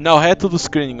outlook. Now head to the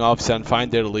screening office and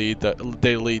find their lead,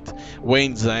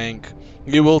 Wayne Zhang.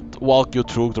 He will walk you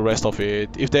through the rest of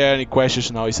it. If there are any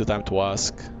questions, now is the time to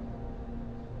ask.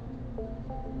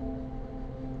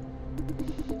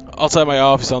 Outside my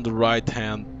office on the right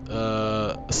hand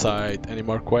side. Any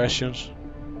more questions?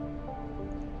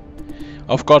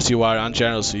 Of course you are, and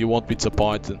generous, you won't be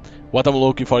disappointed. What I'm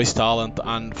looking for is talent,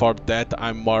 and for that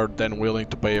I'm more than willing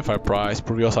to pay a fair price.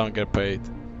 Prove yourself and get paid.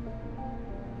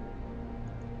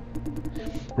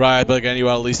 Right, but again, you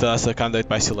are listed as a candidate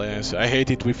by silence. I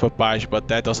hate it with a patch, but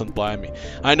that doesn't blind me.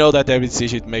 I know that every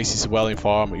decision it makes is well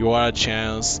informed. You are a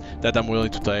chance that I'm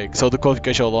willing to take. So the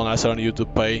qualification alone has earned you to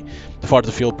pay for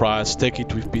the field price. Take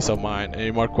it with peace of mind.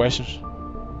 Any more questions?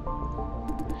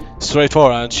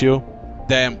 Straightforward, aren't you?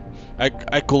 Damn, I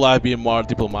could have been more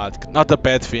diplomatic. Not a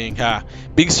bad thing, huh?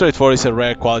 Being straightforward is a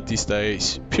rare quality these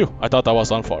days. Phew, I thought I was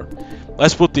done for.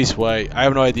 Let's put it this way, I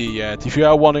have no idea yet. If you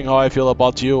are wondering how I feel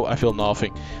about you, I feel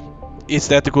nothing. Is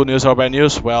that the good news or bad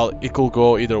news? Well, it could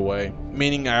go either way.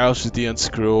 Meaning I also didn't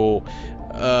screw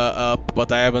up,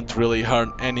 but I haven't really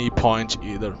earned any points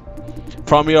either.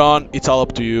 From here on, it's all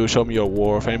up to you. Show me your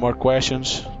worth. Any more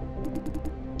questions?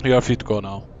 You are free to go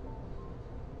now.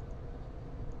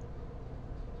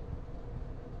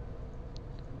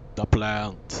 The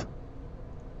plant.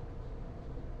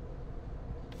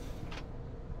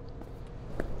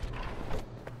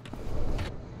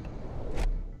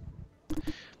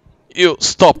 You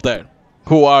stop there.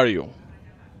 Who are you?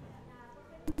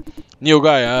 New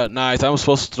guy, huh? Nice. I'm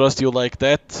supposed to trust you like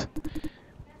that?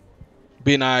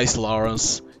 Be nice,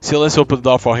 Lawrence. See, let's open the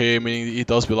door for him, meaning he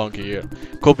does belong here.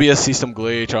 Could be a system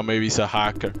glitch, or maybe he's a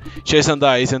hacker. Chase and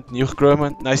I, isn't new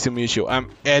recruitment? Nice to meet you. I'm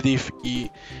Edith E.,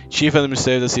 Chief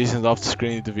Administrative Assistant of the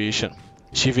Screening Division.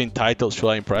 Chief in title, should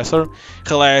I impress her?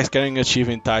 Relax, getting a chief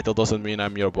in title doesn't mean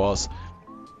I'm your boss.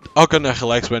 How can I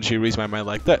relax when she reads my mind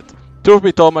like that? Truth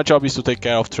be told, my job is to take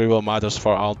care of trivial matters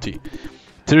for Auntie.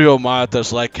 Trivial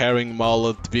matters like carrying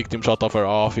mullet victims out of her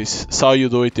office. Saw you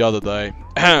do it the other day.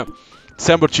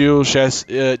 December 2,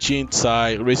 Jean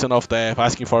Tsai, reason of death,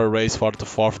 asking for a raise for the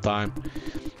 4th time.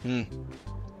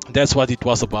 That's what it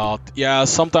was about. Yeah,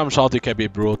 sometimes Auntie can be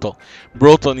brutal.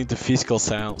 Brutal in the physical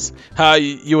sense. How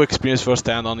you experienced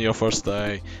firsthand on your first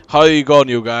day. How you go,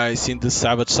 new guys? Seen the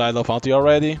savage side of Auntie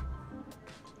already?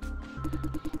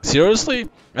 Seriously?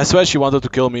 I swear she wanted to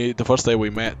kill me the first day we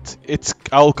met.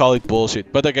 I'll call it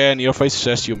bullshit, but again, your face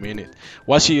suggests you mean it.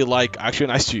 Was she like actually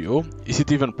nice to you? Is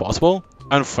it even possible?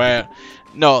 Unfair.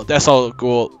 No, that's all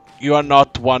cool. You are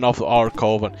not one of our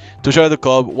coven. To join the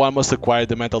club, one must acquire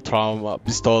the mental trauma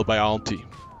bestowed by Auntie.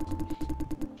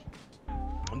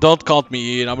 Don't count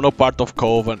me in, I'm no part of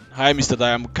Coven. Hi Mr.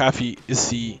 Dai, I'm Kathy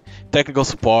C. Technical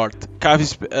support.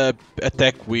 Kathy's a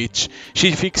tech witch.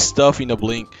 She fixes stuff in a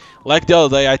blink. Like the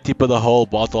other day, I tipped a whole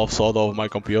bottle of soda over my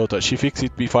computer. She fixed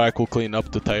it before I could clean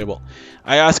up the table.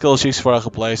 I asked L6 for a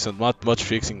replacement, not much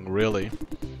fixing really.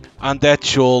 And that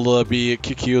should be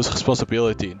QQ's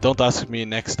responsibility. Don't ask me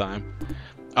next time.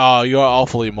 Oh, you are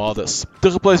awfully modest.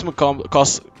 The replacement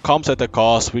comes at a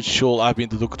cost which should have been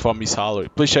deducted from my salary.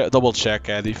 Please double check,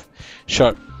 Edith.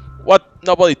 Sure. What?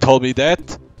 Nobody told me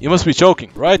that? You must be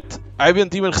joking, right? I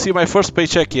haven't even received my first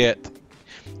paycheck yet.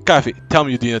 Kathy, tell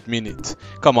me you didn't mean it.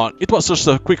 Come on, it was just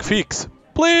a quick fix.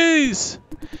 Please!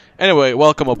 Anyway,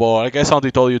 welcome aboard. I guess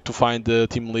Auntie told you to find the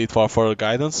team lead for further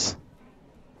guidance.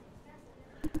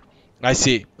 I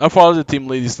see. Unfortunately, the team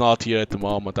lead is not here at the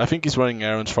moment. I think he's running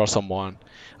errands for someone.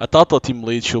 I thought the team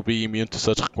lead should be immune to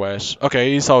such requests.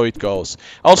 Okay, here's how it goes.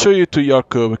 I'll show you to your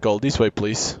cubicle. This way,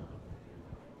 please.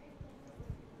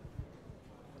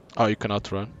 Oh, you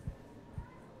cannot run.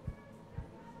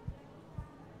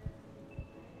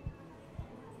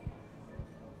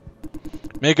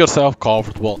 Make yourself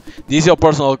comfortable. This is your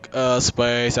personal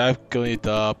space. I've cleaned it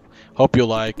up. Hope you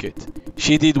like it.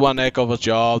 She did one heck of a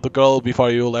job. The girl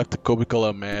before you left the cubicle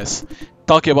a mess.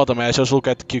 Talking about the mess, just look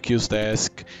at QQ's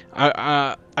desk.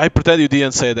 I pretend you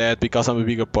didn't say that because I'm a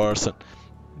bigger person.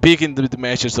 Big in the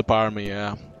matches department,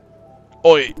 yeah.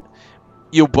 Oi,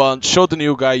 you bunch, show the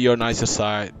new guy your nicer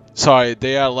side. Sorry,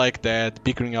 they are like that,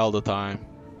 bickering all the time.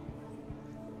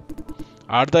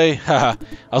 Are they? Haha,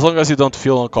 as long as you don't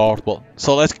feel uncomfortable.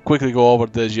 So let's quickly go over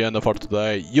the agenda for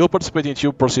today. You'll participate in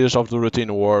 2 procedures of the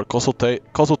routine work,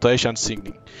 consultation and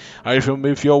singing. Are you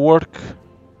familiar with your work?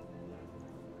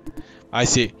 I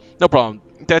see. No problem.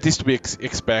 That is to be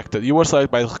expected. You were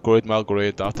selected by the recruitment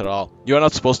algorithm after all. You are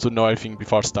not supposed to know everything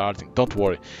before starting. Don't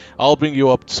worry. I'll bring you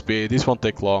up to speed. This won't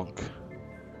take long.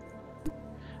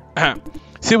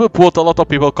 Simply put, a lot of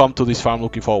people come to this farm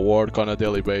looking for work on a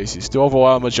daily basis. The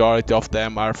overwhelming majority of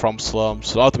them are from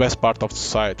slums, not the best part of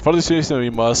society. For this reason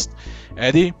we must...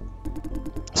 Eddie?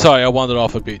 Sorry, I wandered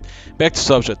off a bit. Back to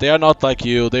subject. They are not like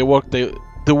you. The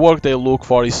work they look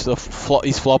for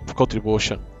is flop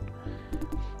contribution.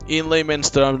 In layman's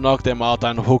terms, knock them out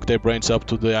and hook their brains up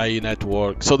to the IE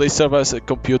network, so they serve as a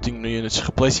computing units,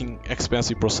 replacing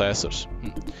expensive processors.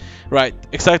 Right,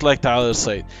 exactly like Tyler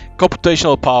said,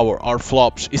 computational power, or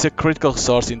FLOPS, is a critical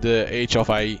resource in the age of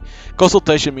IE.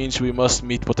 Consultation means we must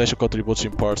meet potential contributors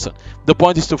in person. The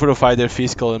point is to verify their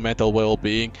physical and mental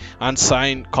well-being and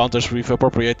sign contracts with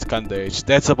appropriate candidates.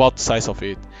 That's about the size of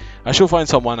it. I should find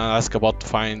someone and ask about the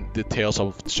fine details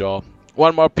of the job.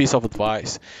 One more piece of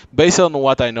advice. Based on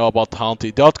what I know about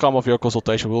Hunty, the outcome of your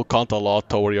consultation will count a lot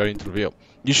toward your interview.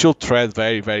 You should tread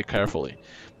very carefully.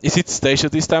 Is it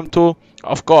staged this time too?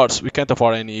 Of course, we can't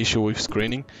afford any issue with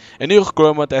screening. A new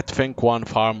recruitment at Feng Quan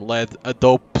Farm let a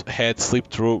dope head slip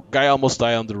through. Guy almost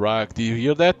died on the rack. Did you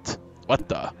hear that? What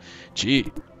the? Gee.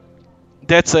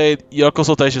 That said, your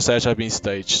consultation session has been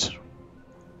staged.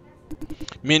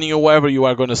 Meaning whoever you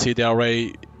are gonna see, they are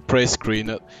already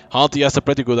pre-screened. Hunty has a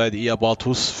pretty good idea about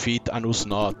who's fit and who's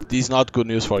not. This is not good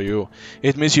news for you.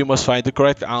 It means you must find the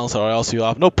correct answer or else you'll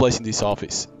have no place in this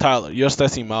office. Tyler, you're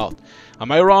stressing him out. Am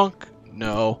I wrong?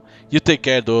 No. You take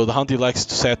care, dude. Hunty likes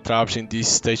to set traps in this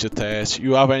stage of test.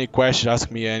 You have any questions, ask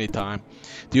me anytime.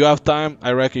 Do you have time?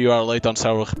 I reckon you are late on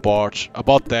several reports.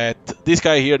 About that, this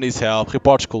guy here needs help.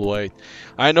 Reports could wait.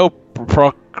 I know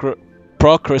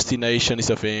procrastination is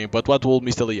a thing, but what will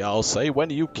Mr. Liao say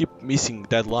when you keep missing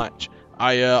deadlines?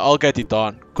 I'll get it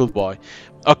done. Good boy.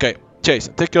 Okay,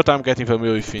 Jason, take your time getting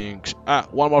familiar with things.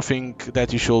 One more thing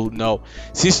that you should know.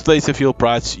 Since today's a field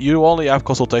price, you only have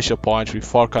consultation points with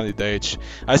 4 candidates.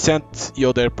 I sent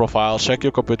you their profiles. Check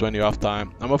your computer when you have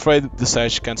time. I'm afraid the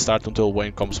search can't start until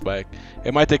Wayne comes back.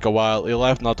 It might take a while. He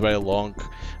left not very long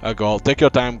ago. Take your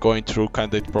time going through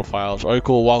candidate profiles, or you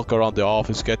could walk around the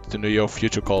office, get to know your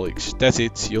future colleagues. That's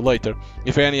it. See you later.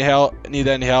 If you need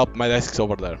any help, my desk is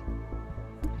over there.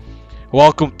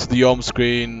 Welcome to the home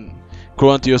screen.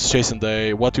 Current use Jason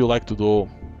Day. What do you like to do?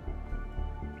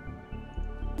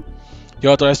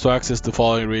 You're authorized to access the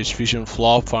following rich vision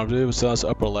flop pharmaceuticals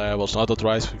upper levels, not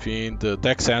authorized within the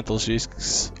Tech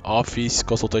Central's office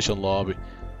consultation lobby.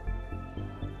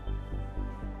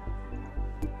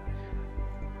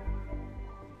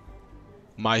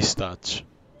 My stats.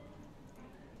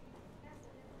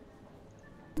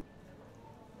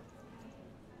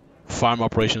 Farm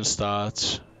operation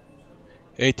stats.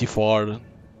 84.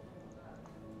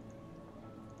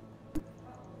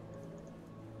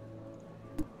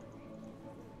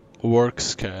 Work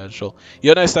schedule.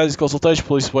 United States consultation,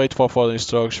 please wait for further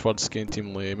instructions for the skin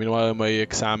team lead. Meanwhile, I may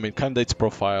examine candidates'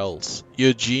 profiles.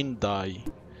 Eugene Dai.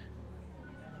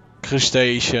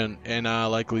 Crustacean, Anna,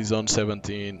 likely zone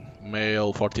 17.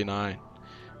 Male, 49.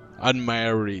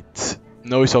 Unmarried.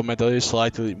 Noise of mentality,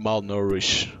 slightly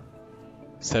malnourished.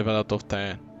 7 out of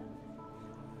 10.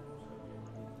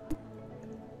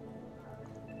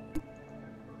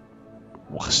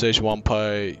 Stage 1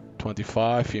 pay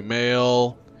 25.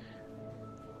 Female.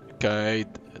 Okay,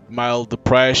 mild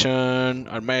depression,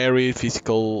 unmarried,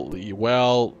 physically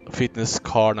well, fitness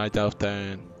score 9 out of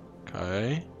 10.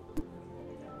 Okay.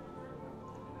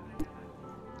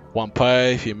 1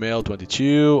 pay, female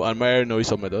 22, unmarried, no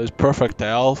use of medals, perfect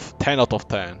health 10 out of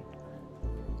 10.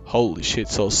 Holy shit,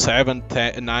 so 7,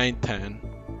 10, 9, 10.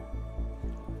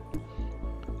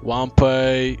 1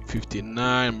 pay,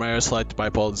 59, married, slight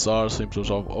bipolar disorder,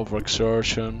 symptoms of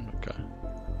overexertion. Okay.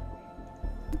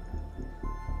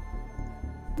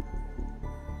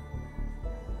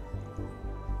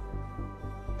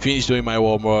 Finish doing my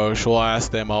homework. Should I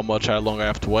ask them how long I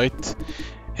have to wait?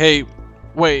 Hey,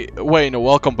 Wayne,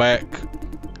 welcome back.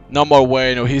 No more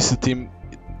Wayne, he's the team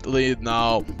lead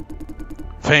now.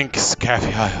 Thanks,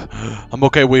 Kathy. I'm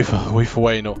okay with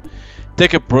Wayne.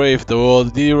 Take a breath,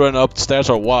 dude. Did you run up the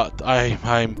stairs or what?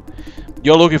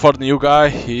 You're looking for the new guy?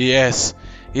 Yes,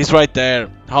 he's right there.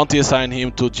 Hunty assigned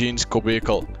him to Gene's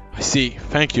cubicle. I see.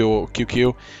 Thank you,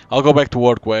 QQ. I'll go back to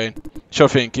work, Wayne. Sure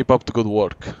thing. Keep up the good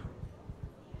work.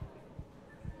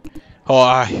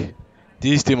 Oh,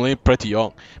 this team lead pretty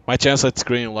young. My chance at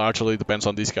screening largely depends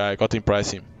on this guy. I got to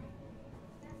impress him.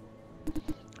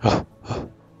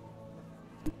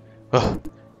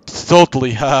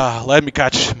 Totally. Let me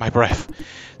catch my breath.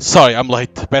 Sorry, I'm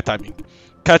late. Bad timing.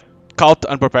 Caught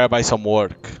unprepared by some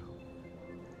work.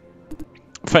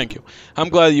 Thank you. I'm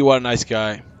glad you are a nice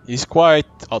guy. He's quite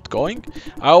outgoing.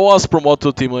 I was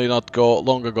promoted to team lead not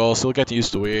long ago, still getting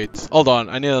used to it. Hold on,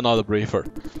 I need another briefer.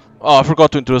 Oh, I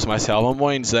forgot to introduce myself. I'm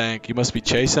Wayne Zhang. You must be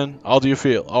Jason. How do you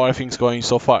feel? How are everything's going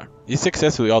so far? He's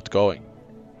successfully outgoing.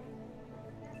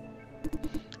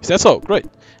 Is that so? Great.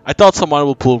 I thought someone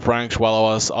would pull pranks while I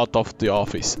was out of the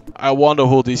office. I wonder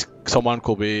who this someone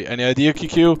could be. Any idea,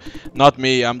 QQ? Not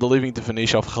me. I'm the living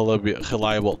definition of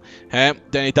reliable. Then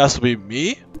it has to be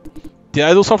me? Did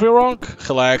I do something wrong?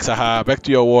 Relax, haha. Back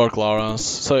to your work, Lawrence.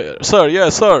 So, sir,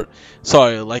 yes, sir.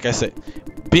 Sorry, like I said,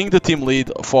 being the team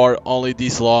lead for only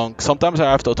this long, sometimes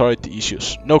I have authority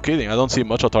issues. No kidding, I don't see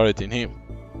much authority in him.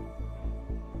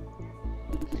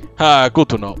 Ah, good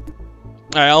to know.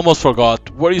 I almost forgot.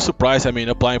 Were you surprised? I mean,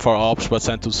 applying for ops but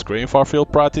sent to screen for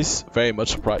field practice? Very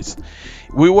much surprised.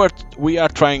 We are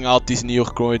trying out this new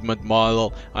recruitment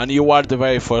model, and you are the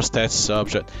very first test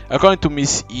subject. According to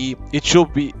Miss E, it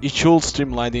should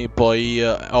streamline the employee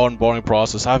onboarding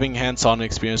process, having hands-on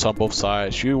experience on both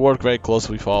sides. You work very close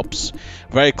with ops.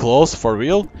 Very close, for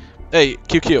real? Hey,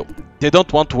 QQ, they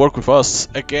don't want to work with us.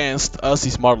 Against us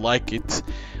is more like it.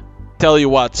 Tell you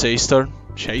what, Chester.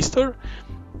 Chester?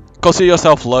 Consider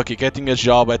yourself lucky getting a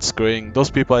job at screening. Those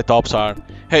people at ops are.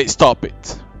 Hey, stop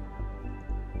it.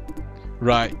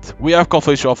 Right, we have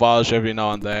conflicts of ours every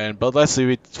now and then, but let's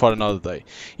leave it for another day.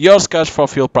 Your sketch for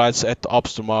field prides at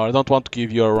ops tomorrow. I don't want to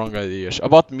give you wrong ideas.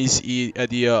 About Miss E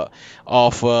idea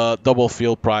of double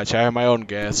field prides, I have my own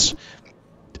guess.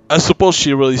 I suppose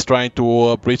she really is trying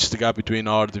to bridge the gap between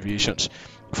our divisions.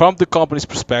 From the company's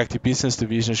perspective, business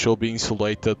divisions should be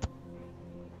insulated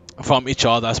from each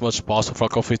other as much as possible for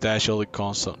confidential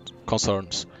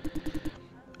concerns.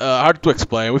 Hard to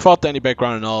explain. Without any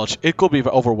background knowledge, it could be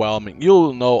overwhelming.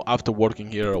 You'll know after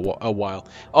working here a while.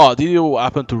 Oh, did you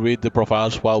happen to read the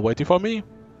profiles while waiting for me?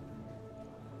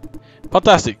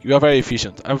 Fantastic, you are very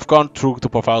efficient. I've gone through the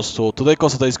profiles too. Today's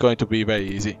consultation is going to be very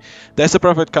easy. That's a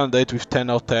perfect candidate with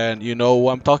 10 out of 10. You know who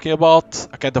I'm talking about?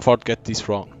 I can't afford to get this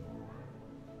wrong.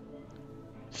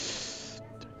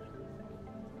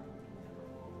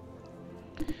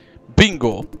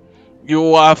 Bingo!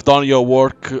 You have done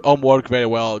your homework very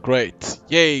well. Great.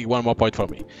 Yay, one more point for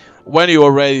me. When you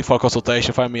are ready for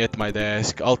consultation, find me at my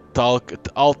desk.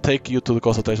 I'll take you to the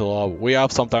consultation lab. We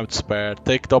have some time to spare.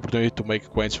 Take the opportunity to make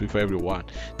acquaintance with everyone.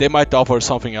 They might offer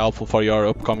something helpful for your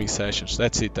upcoming sessions.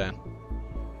 That's it then.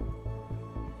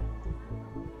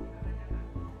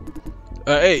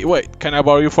 Hey, wait, can I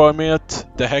borrow you for a minute?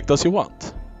 The heck does you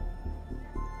want?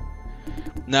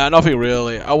 Nah, nothing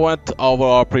really. I went over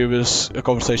our previous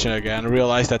conversation again and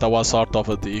realized that I was sort of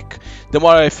a dick. The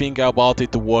more I think about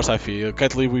it, the worse I feel.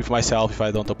 Can't live with myself if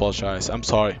I don't apologize. I'm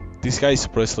sorry. This guy is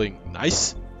seriously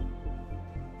nice.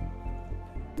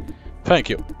 Thank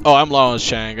you. Oh, I'm Lawrence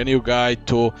Chang, a new guy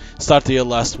to start here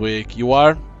last week. You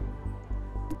are?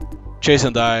 Chase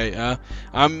and I.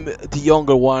 I'm the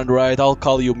younger one, right? I'll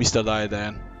call you Mr. Dai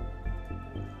then.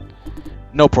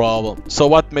 No problem. So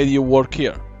what made you work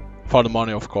here? For the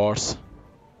money, of course.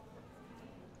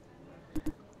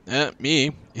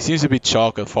 Me? He seems a bit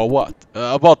shocked. For what?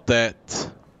 About that.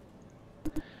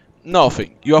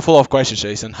 Nothing. You are full of questions,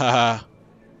 Jason. Haha.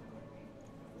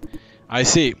 I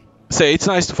see. Say, it's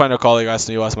nice to find a colleague as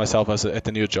new as myself at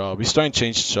a new job. He's trying to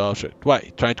change the subject.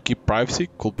 Why? Trying to keep privacy?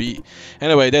 Could be.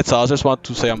 Anyway, that's all. I just want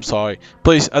to say I'm sorry.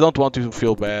 Please, I don't want you to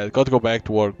feel bad. Got to go back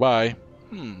to work. Bye.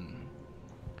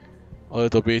 A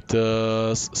little bit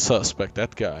suspect,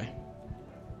 that guy.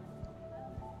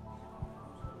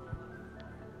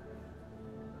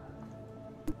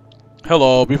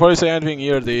 Hello, before you say anything,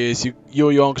 hear this.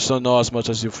 You youngs don't know as much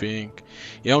as you think.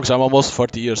 Youngs, I'm almost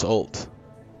 40 years old.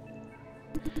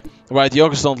 Right,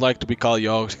 youngs don't like to be called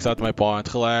youngs, exactly my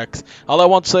point. Relax. All I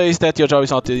want to say is that your job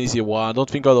is not an easy one. Don't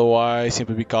think otherwise,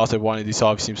 simply because everyone in this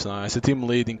office seems nice. The team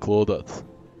lead included.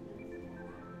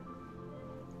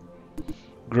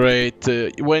 Great.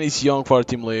 When he's young for a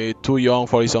team lead, too young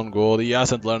for his own good, he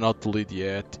hasn't learned how to lead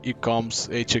yet. Here comes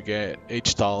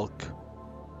H talk.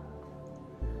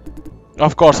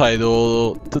 Of course I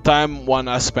do. The time one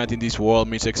has spent in this world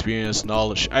means experience,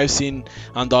 knowledge. I've seen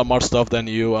and done more stuff than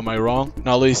you, am I wrong?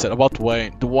 Now listen, about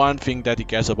Wayne, the one thing that he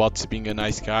cares about is being a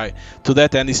nice guy. To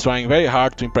that end he's trying very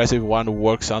hard to impress everyone who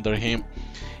works under him.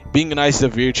 Being nice is a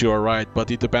virtue, alright, but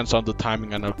it depends on the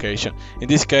timing and occasion. In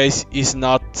this case, he's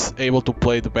not able to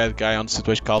play the bad guy on the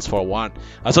situation calls for one.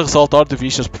 As a result, our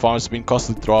division's performance has been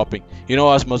constantly dropping. You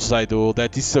know as much as I do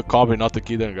that this is a company, not a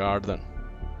kindergarten.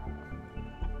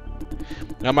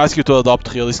 I'm asking you to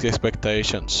adopt realistic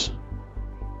expectations.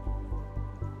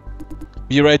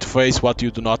 Be ready to face what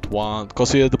you do not want.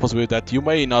 Consider the possibility that you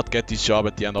may not get this job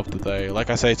at the end of the day.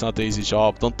 Like I say, it's not an easy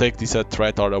job. Don't take this as a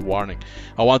threat or a warning.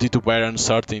 I want you to bear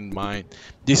uncertainty in mind.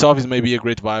 This office may be a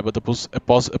great vibe, but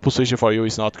a position for you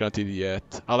is not guaranteed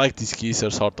yet. I like this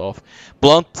geezer, sort of.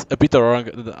 Blunt, a bit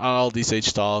arrogant, and all this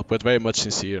age talk, but very much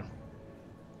sincere.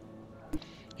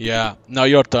 Yeah, now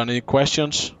your turn. Any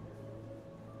questions?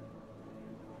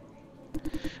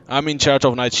 I'm in charge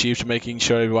of night shift, making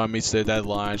sure everyone meets their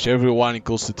deadlines. Everyone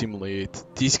includes the team lead.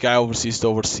 This guy oversees the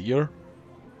overseer.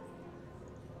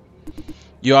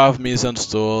 You have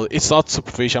misunderstood. It's not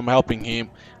superficial. I'm helping him.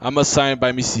 I'm assigned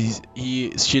by Mrs.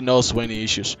 She knows when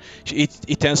issues. He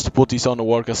tends to put his own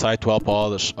work aside to help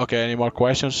others. Okay, any more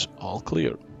questions? All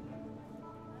clear.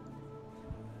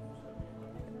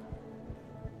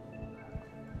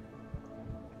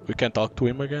 We can talk to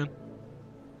him again.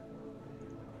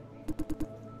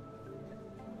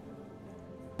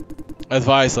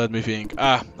 Advice, let me think.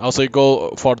 Also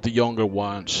go for the younger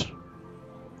ones.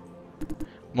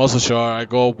 Most sure, I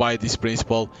go by this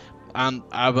principle and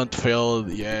I haven't failed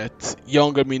yet.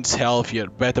 Younger means healthier,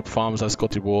 better performance as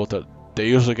contributor. They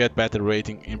usually get better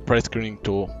rating in pre-screening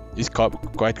too. Is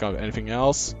quite anything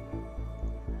else?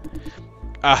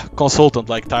 Consultant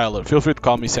like Tyler. Feel free to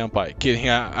call me senpai. Kidding,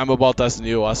 I'm about as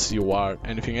new as you are.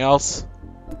 Anything else?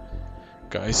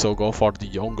 Okay, so go for the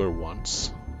younger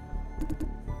ones.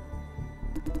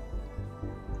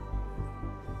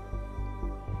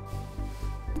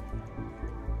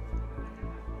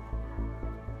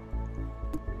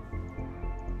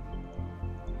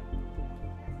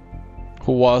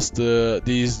 Who was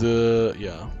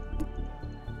yeah.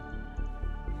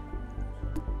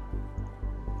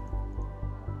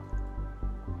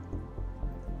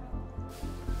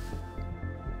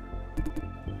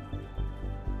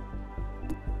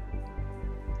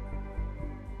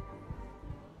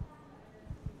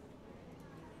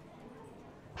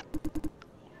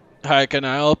 Hi, can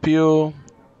I help you?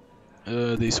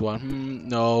 This one.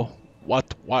 No.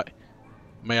 What? Why?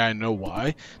 May I know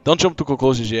why? Don't jump to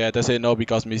conclusions yet. I say no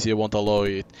because Missy won't allow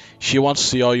it. She wants to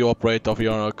see how you operate of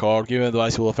your own accord. Giving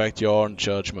advice will affect your own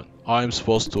judgment. I'm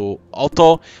supposed to.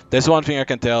 Although, there's one thing I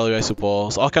can tell you, I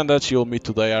suppose. All candidates you'll meet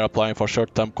today are applying for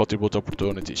short-term contribute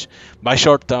opportunities. By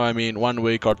short-term, I mean 1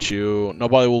 week or 2.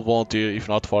 Nobody will volunteer if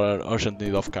not for an urgent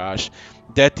need of cash.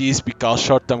 That is because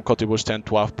short-term contributors tend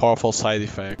to have powerful side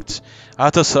effects.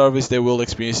 After service, they will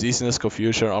experience dizziness,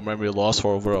 confusion, or memory loss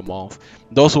for over a month.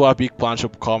 Those who have big plans to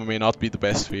become may not be the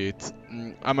best fit.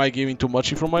 Am I giving too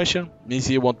much information?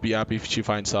 Missy won't be happy if she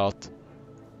finds out.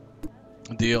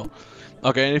 Deal.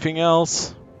 Okay, anything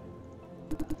else?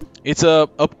 It's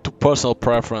up to personal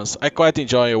preference. I quite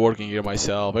enjoy working here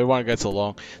myself. Everyone gets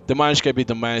along. The manager can be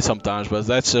demanding sometimes, but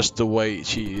that's just the way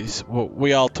she is.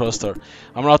 We all trust her.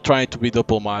 I'm not trying to be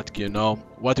diplomatic, you know.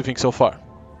 What do you think so far?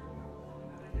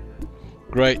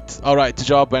 Great. Alright, the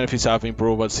job benefits have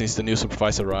improved since the new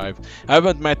supervisor arrived. I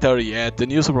haven't met her yet, the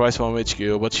new supervisor from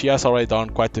HQ, but she has already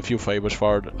done quite a few favors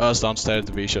for us downstairs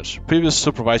divisions. Previous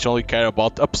supervisors only care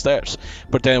about upstairs,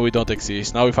 pretend we don't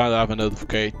exist. Now we finally have an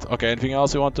advocate. Okay, anything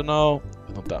else you want to know?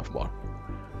 I don't have more.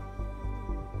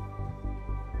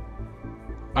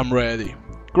 I'm ready.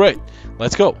 Great,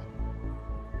 let's go.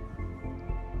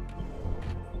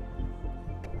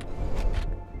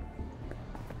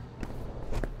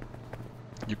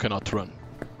 You cannot run.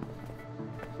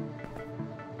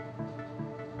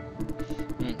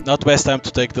 Not the best time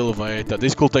to take the elevator.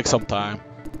 This could take some time.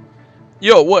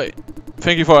 Yo, wait.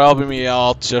 Thank you for helping me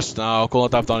out just now.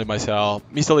 Couldn't have done it myself.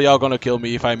 Mr. Liao gonna kill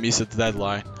me if I miss the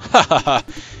deadline. Hahaha.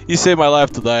 You saved my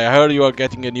life today. I heard you are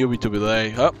getting a newbie today.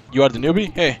 Huh? You are the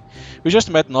newbie? Hey, we just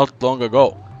met not long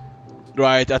ago.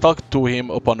 Right, I talked to him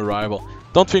upon arrival.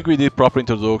 Don't think we did proper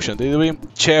introduction, did we?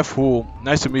 Chef Wu,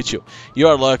 nice to meet you. You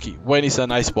are lucky. Wayne is a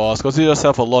nice boss. Consider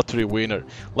yourself a lottery winner.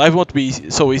 Life won't be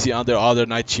so easy under other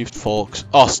night shift folks.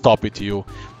 Oh, stop it, you.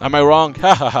 Am I wrong?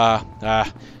 Ha ha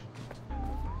ha.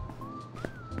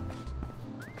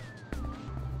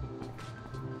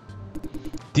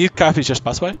 Did Kathy just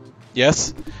pass by?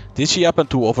 Yes. Did she happen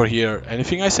to overhear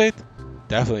anything I said?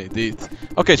 Definitely did.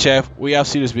 Okay, chef, we have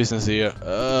serious business here.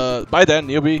 Bye then,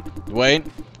 newbie. Wayne?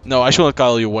 No, I shouldn't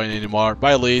call you Wayne anymore.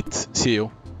 Bye, Lead. See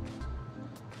you.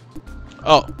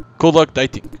 Oh, good luck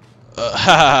dating.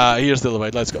 Haha, here's the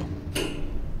elevator. Let's go.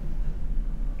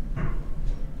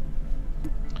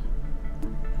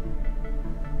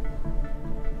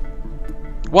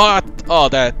 What? Oh,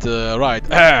 that,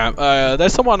 right.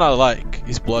 There's someone I like.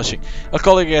 He's blushing. A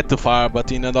colleague at the fire,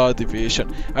 but in another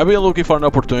division. I've been looking for an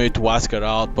opportunity to ask her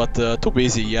out, but too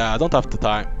busy. Yeah, I don't have the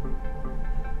time.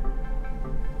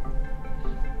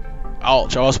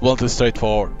 Ouch, I was bluntly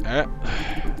straightforward.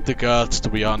 The guts, to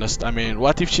be honest. I mean,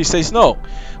 what if she says no?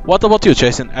 What about you,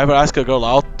 Jason? Ever ask a girl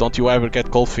out? Don't you ever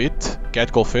get cold feet?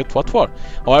 Get cold feet? What for?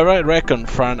 Oh, I reckon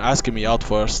Fran asking me out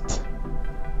first.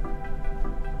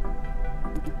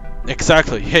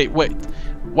 Exactly. Hey, wait.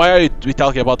 Why are we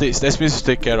talking about this? There's business to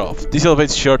take care of. This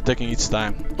elevator's sure taking its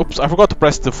time. Oops, I forgot to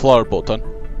press the floor button.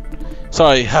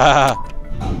 Sorry, haha.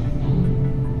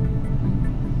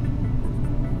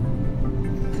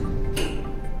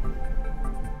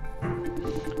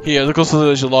 Here, the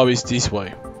consultation lobby is this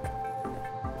way.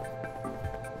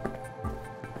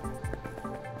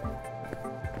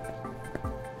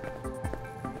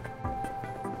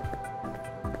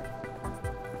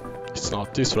 was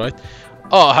not this, right?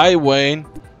 Oh, hi Wayne.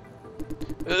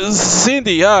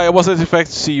 Cindy, yeah, I wasn't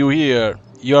expecting to see you here.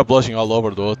 You are blushing all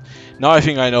over, dude. Now I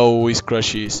think I know who his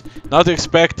crush is. Not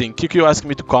expecting, QQ asked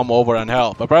me to come over and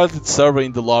help. Apparently the server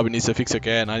in the lobby needs to fix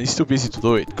again and he's too busy to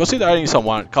do it. Considering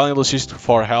someone, calling Lucius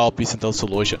for help isn't a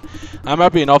solution. I'm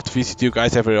happy enough to visit you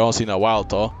guys every once in a while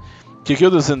though.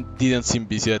 QQ didn't seem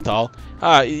busy at all.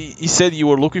 Ah, he said you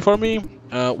were looking for me?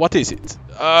 What is it?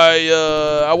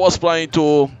 I was planning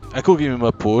to... I could give him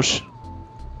a push.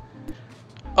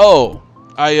 Oh,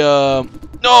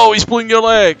 no, he's pulling your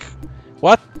leg!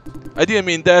 What? I didn't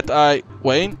mean that,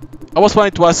 Wayne? I was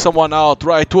planning to ask someone out,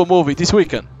 right, to a movie this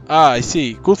weekend. Ah, I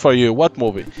see. Good for you. What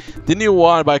movie? The new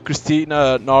one by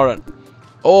Christina Noran.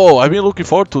 Oh, I've been looking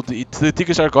forward to it. The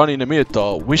tickets are gone in a minute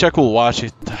though. Wish I could watch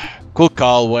it. Good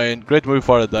call, Wayne. Great movie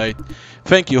for a date.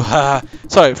 Thank you. Haha.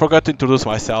 Sorry, forgot to introduce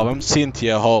myself. I'm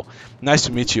Cynthia Ho. Nice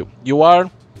to meet you. You are?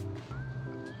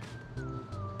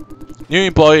 New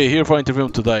employee here for interview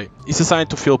today. It's assigned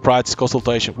to Phil Price's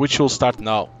consultation, which will start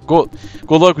now. Good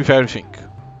luck with everything.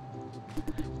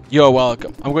 You're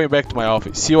welcome. I'm going back to my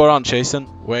office. See you around,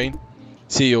 Jason. Wayne.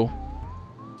 See you.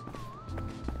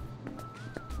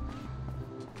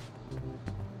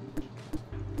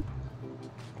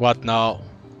 What now?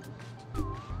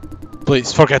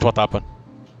 Please, forget what happened.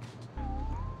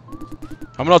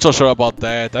 I'm not so sure about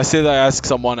that. I said I asked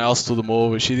someone else to the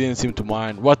movie. She didn't seem to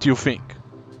mind. What do you think?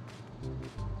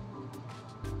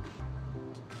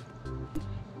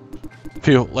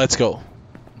 Phew, let's go.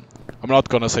 I'm not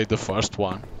gonna say the first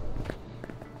one.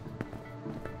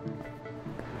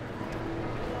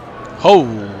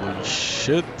 Holy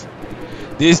shit.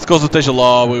 This consultation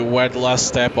lobby where the last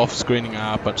step of screening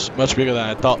happens. Much bigger than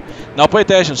I thought. Now pay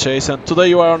attention, Jason. Today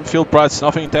you are on field price,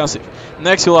 nothing intensive.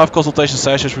 Next you'll have consultation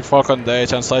sessions with 4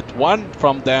 candidates and select one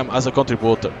from them as a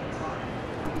contributor.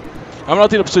 I'm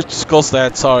not in a position to discuss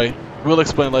that, sorry. We'll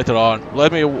explain later on.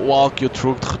 Let me walk you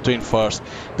through the routine first.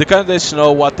 The candidates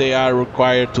know what they are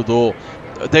required to do.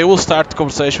 They will start the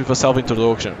conversation with a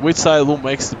self-introduction. Which side who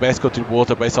makes the best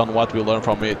contributor based on what we learn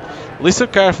from it. Listen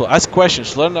carefully, ask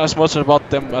questions, learn as much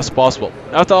about them as possible.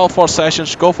 After all 4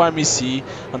 sessions, go find Miss C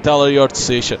and tell her your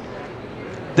decision.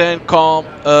 Then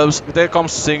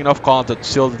comes singing of content,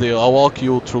 seal the deal. I'll walk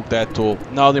you through that too.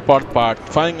 Now the important part,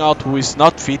 finding out who is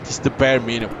not fit is the bare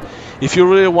minimum. If you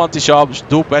really want the job,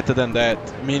 do better than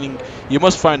that, meaning you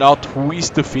must find out who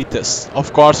is the fittest.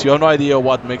 Of course, you have no idea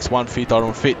what makes one fit or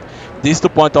unfit. This is the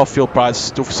point of field price,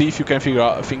 to see if you can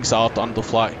figure things out on the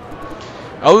fly.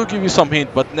 I will give you some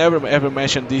hint, but never ever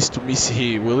mention this to Miss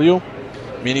He, will you?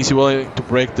 Meaning she's willing to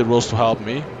break the rules to help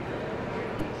me.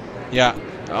 Yeah,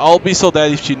 I'll be so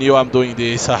dead if she knew I'm doing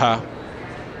this, haha.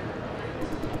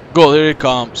 Good, here it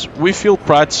comes. We feel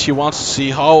pride she wants to see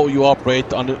how you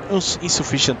operate under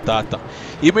insufficient data.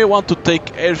 You may want to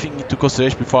take everything into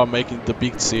consideration before making the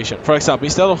big decision. For example,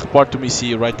 instead of reporting to me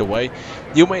see right away,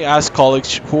 you may ask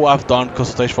colleagues who have done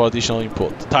consultation for additional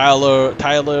input.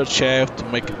 Tyler, Chef, to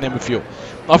name a few.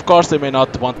 Of course, they may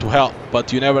not want to help,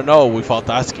 but you never know without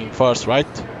asking first,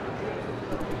 right?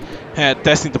 And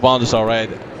testing the boundaries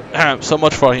already. So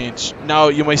much for hints. Now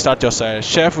you may start your search.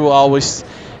 Chef will always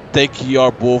take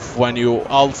your booth when you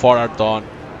all 4 are done.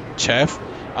 Chef?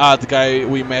 Ah, the guy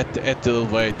we met at the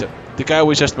elevator. The guy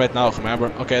we just met now, remember?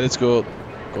 Okay, that's good.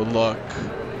 Good luck.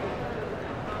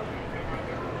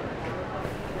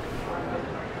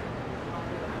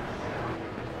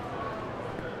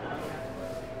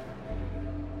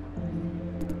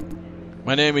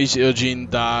 My name is Eugene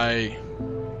Dai,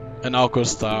 an awkward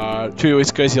star. Phew,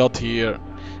 it's crazy out here.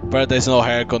 But there's no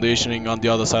air conditioning on the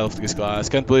other side of this glass.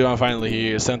 Can't believe I'm finally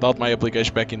here. Sent out my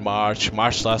application back in March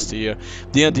last year.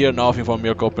 Didn't hear nothing from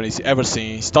your companies ever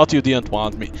since. Thought you didn't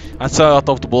want me. And so out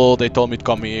of the blue they told me to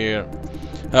come here.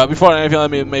 Before anything, let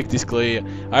me make this clear.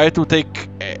 I have to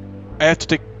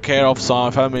take care of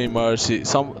some family emergency.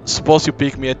 Suppose you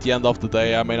pick me at the end of the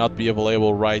day, I may not be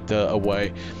available right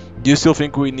away. Do you still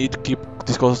think we need to keep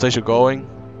this consultation going?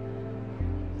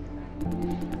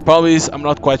 Probably is, I'm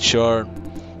not quite sure.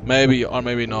 Maybe or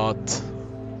maybe not.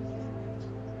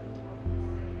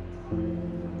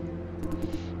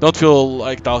 Don't feel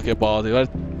like talking about it.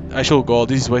 I should go.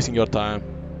 This is wasting your time.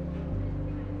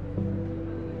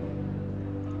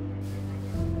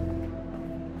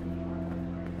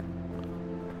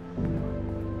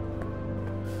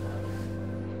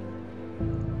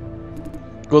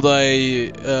 Good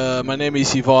day. My name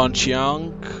is Yvonne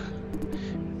Chiang.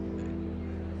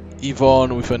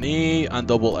 Yvonne with an E and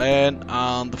double N,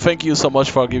 and thank you so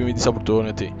much for giving me this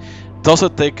opportunity.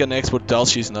 Doesn't take an expert to tell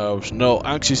she's nervous. No,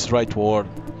 anxious is the right word.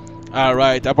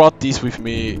 Alright, I brought these with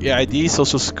me. Yeah, ID,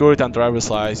 social security and driver's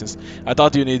license. I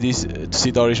thought you need this to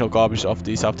see the original copies of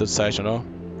these after the session, no?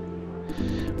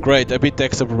 Great, I beat the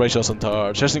extra preparations on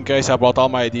third. Just in case, I brought all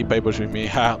my ID papers with me.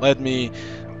 Ha, let me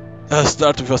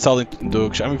start with a solid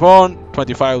introduction. I'm born,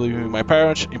 25, living with my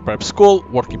parents, in prep school,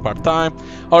 working part-time.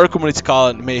 Our community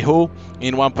called Mayhu,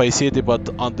 in one place city but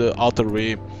on the outer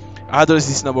rim. Address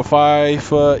is number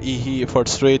 5, EE 4th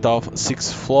Street of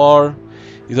 6th floor.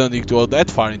 You don't need to go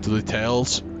that far into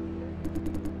details.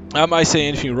 Am I saying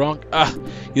anything wrong?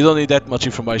 You don't need that much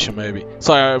information maybe.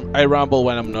 Sorry, I ramble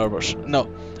when I'm nervous.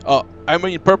 No. I'm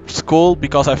in prep school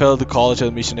because I failed the college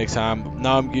admission exam.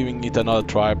 Now I'm giving it another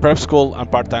try. Prep school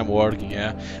and part-time working,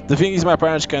 yeah. The thing is my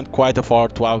parents can't quite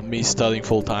afford to have me studying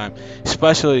full-time.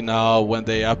 Especially now when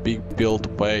they have big bill to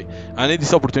pay. I need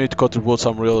this opportunity to contribute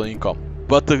some real income.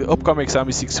 But the upcoming exam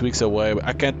is 6 weeks away.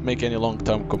 I can't make any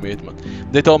long-term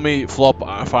commitment. They told me flop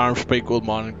farms pay good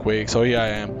money quick, so here I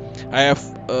am. I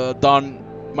have done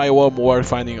my homework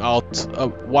finding out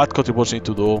what contributions need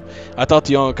to do. I thought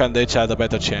younger candidates had a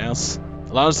better chance.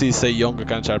 Honestly, say younger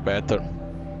candidates are better.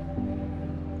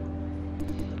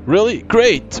 Really?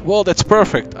 Great! Well, that's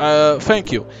perfect.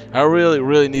 Thank you. I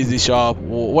really need this job.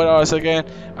 What else again?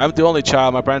 I'm the only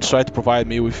child. My parents try to provide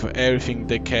me with everything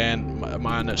they can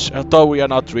manage. Although we are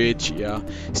not rich, yeah.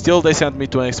 Still, they sent me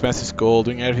to an expensive school,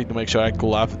 doing everything to make sure I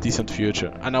could have a decent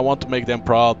future. And I want to make them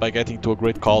proud by getting to a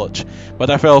great college.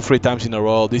 But I failed 3 times in a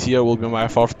row. This year will be my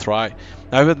 4th try.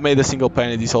 I haven't made a single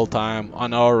penny this whole time,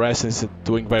 and our residents are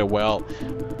doing very well.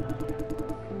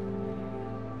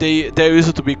 There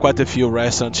used to be quite a few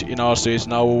restaurants in our streets.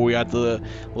 Now we are the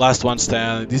last one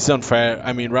standing. This is unfair.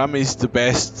 I mean, ramen is the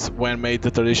best when made the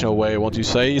traditional way, won't you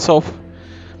say so?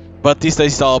 But these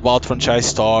days it's all about franchise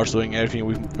stores doing everything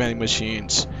with many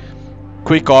machines.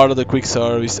 Quick order, the quick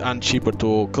service, and cheaper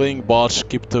too. Cleaning bots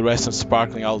keep the restaurant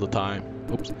sparkling all the time.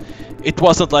 Oops. It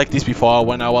wasn't like this before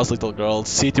when I was a little girl. The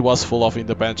city was full of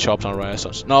independent shops and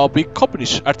restaurants. Now big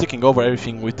companies are taking over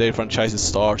everything with their franchise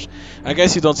stores. I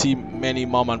guess you don't see many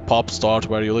mom and pop stores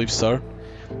where you live, sir.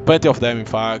 Plenty of them in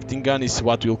fact. Tingan is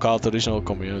what we'll call traditional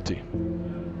community.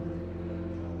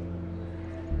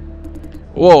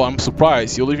 Whoa, I'm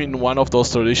surprised. You live in one of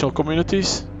those traditional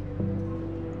communities?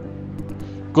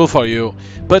 Good for you.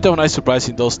 Plenty of nice surprises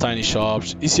in those tiny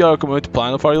shops. Is your community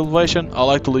plan for elevation? I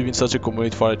like to live in such a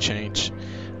community for a change.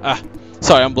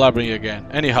 Sorry, I'm blabbering again.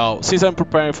 Anyhow, since I'm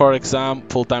preparing for exam,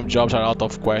 full-time jobs are out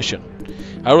of question.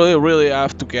 I really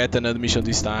have to get an admission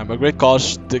this time. A great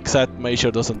college, the exact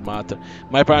major doesn't matter.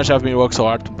 My parents have been working so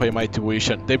hard to pay my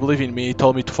tuition. They believe in me,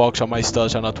 told me to focus on my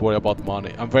studies and not worry about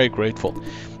money. I'm very grateful.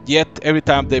 Yet, every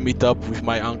time they meet up with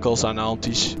my uncles and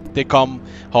aunties, they come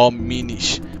home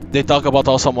meanish. They talk about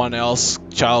how someone else's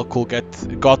child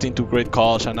could got into great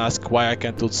college and ask why I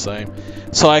can't do the same.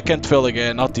 So I can't fail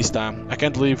again, not this time. I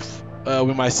can't live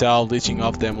with myself leeching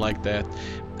off them like that.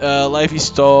 Life is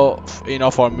tough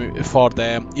enough for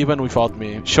them, even without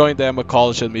me. Showing them a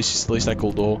college admission is the least I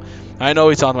could do. I know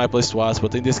it's not my place to ask,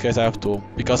 but in this case I have to,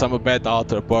 because I'm a bad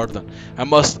daughter, a burden. I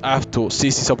must have to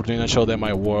seize this opportunity and show them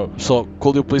my work. So,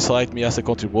 could you please select me as a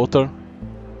contributor?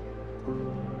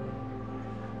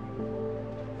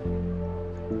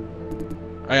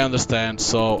 I understand,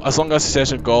 so as long as the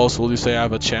session goes, will you say I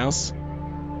have a chance?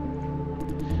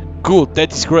 Good,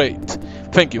 that is great.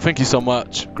 Thank you so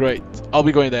much. Great. I'll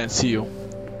be going there and see you.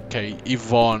 Okay,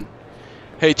 Yvonne.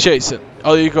 Hey Jason,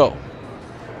 how do you go?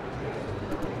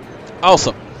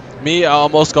 Awesome. Me, I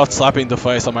almost got slapped in the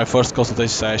face on my first consultation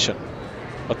session.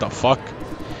 What the fuck?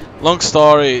 Long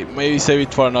story, maybe save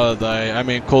it for another day. I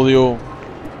mean, could you...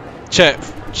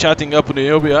 chatting up in the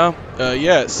newbie, huh?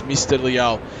 Yes, Mr.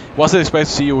 Liao. Wasn't expected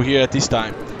to see you here at this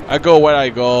time. I go where I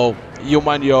go. You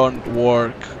mind your own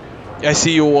work. I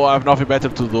see you have nothing better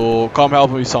to do. Come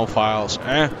help me with some files.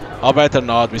 I'll better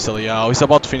not, Mr. Liao. It's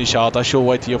about to finish out. I should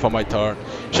wait here for my turn.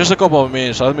 Just a couple of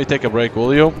minutes. Let me take a break,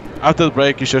 will you? After the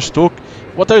break you just took?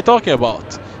 What are you talking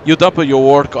about? You dumped your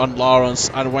work on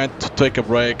Lawrence and went to take a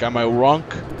break. Am I wrong?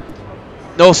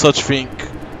 No such thing.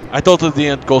 I totally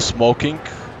didn't go smoking.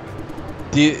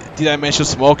 Did I mention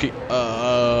smoking?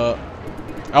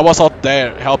 I was out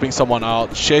there helping someone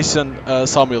out. Jason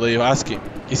saw me leave. Ask him.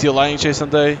 Is he lying, Jason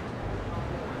Day?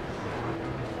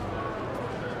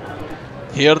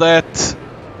 Hear that?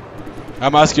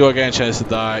 I'm asking you again, Jason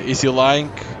Day. Is he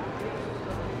lying?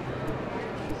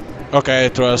 Okay, I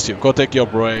trust you. Go take your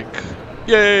break.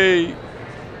 Yay!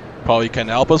 Probably can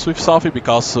help us with something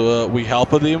because we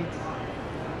helped him.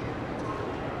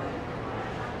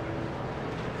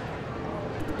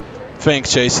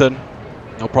 Thanks, Jason.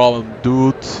 No problem,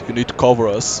 dude. You need to cover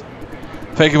us.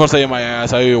 Thank you for saving my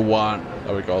ass. I owe you one.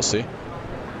 There we go, see?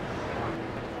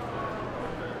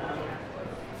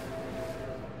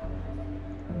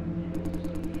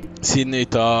 Sydney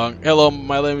Tong. Hello,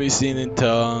 my name is Sydney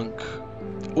Tong.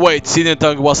 Wait, Sydney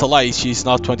Tong was a lie. She's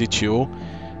not 22.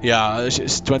 Yeah,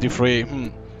 she's 23.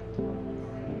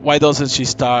 Why doesn't she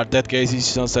start? That case, she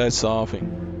just said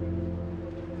something.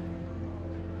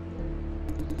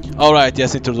 Alright,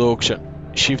 yes, introduction.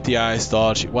 Shifty eyes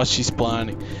thought what she's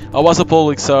planning. I was a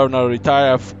public servant on a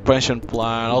retired pension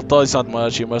plan. Although it's not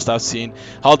much, you must have seen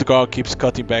how the girl keeps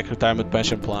cutting back retirement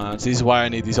pension plans. This is why I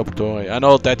need this opportunity. I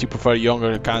know that you prefer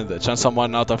younger candidates and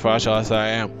someone not as fragile as I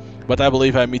am, but I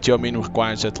believe I meet your minimum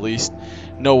requirements at least.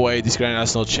 No way, this granny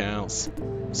has no chance.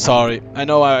 Sorry, I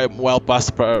know I'm well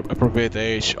past the appropriate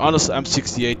age. Honestly, I'm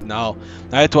 68 now.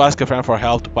 I had to ask a friend for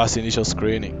help to pass the initial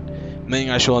screening.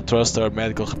 Meaning I shouldn't trust her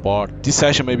medical report. This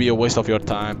session may be a waste of your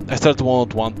time. I certainly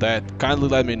won't want that. Kindly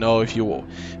let me know if you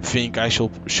think I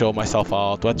should show myself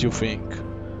out. What do you think?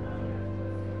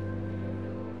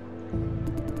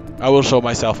 I will show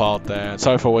myself out then.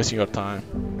 Sorry for wasting your time.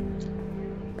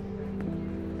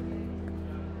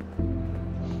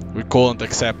 We couldn't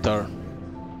accept her.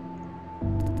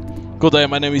 Good day,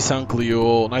 my name is Uncle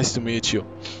Liu. Nice to meet you.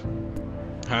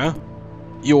 Huh?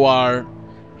 You are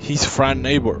his friend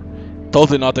neighbor.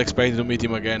 Totally not expecting to meet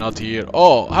him again out here.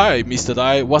 Oh, hi, Mr.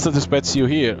 Dai. Wasn't expecting you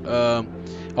here.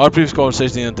 Our previous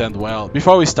conversation didn't end well.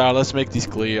 Before we start, let's make this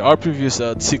clear. Our previous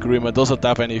disagreement doesn't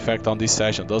have any effect on this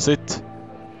session, does it?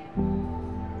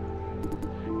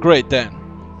 Great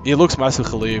then. He looks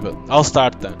massively relieved. I'll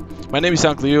start then. My name is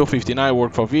Uncle Liu, 59,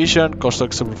 work for Vision,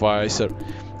 construction supervisor.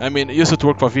 I mean, used to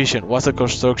work for Vision, was a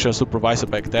construction supervisor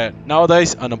back then.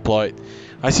 Nowadays, unemployed.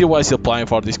 I see why he's applying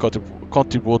for this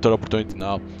contributor opportunity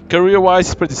now. Career-wise,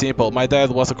 it's pretty simple. My dad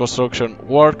was a construction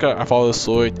worker, I followed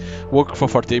suit, worked for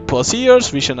 40 plus years.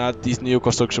 Vision had this new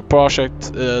construction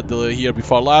project the year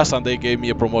before last, and they gave me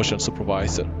a promotion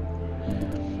supervisor.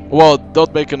 Well,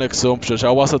 don't make an assumption,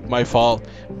 it wasn't my fault.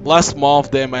 Last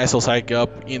month, them assholes hike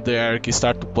up in the hierarchy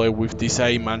start to play with this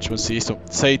AI management system.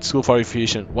 Say it's good for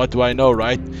efficient. What do I know,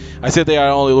 right? I said they are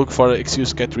only looking for an excuse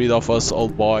to get rid of us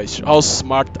old boys. How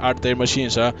smart are their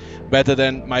machines, huh? Better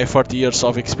than my 40 years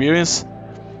of experience?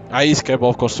 AI is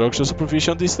capable of construction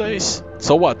supervision these days.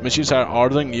 So what, machines are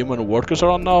ordering human workers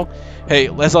around now? Hey,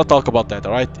 let's not talk about that,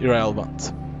 alright?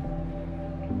 Irrelevant.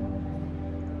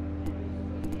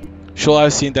 Should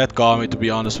have seen that coming, to be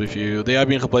honest with you. They have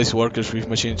been replaced workers with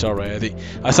machines already.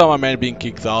 I saw my men being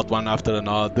kicked out one after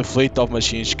another. The fleet of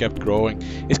machines kept growing.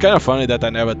 It's kind of funny that I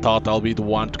never thought I'll be the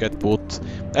one to get boot.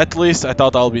 At least I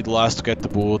thought I'll be the last to get the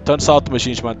boot. Turns out the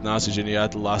machine's maintenance engineer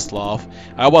had the last laugh.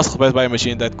 I was replaced by a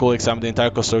machine that could examine the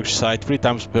entire construction site 3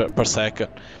 times per second.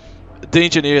 The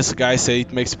engineer's guy said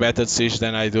it makes better decisions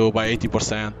than I do by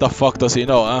 80%. The fuck does he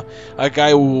know, huh? A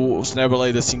guy who's never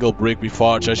laid a single brick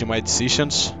before judging my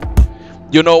decisions?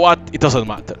 You know what? It doesn't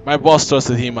matter. My boss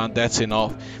trusted him and that's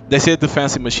enough. They said the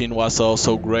fancy machine was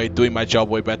so great, doing my job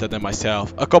way better than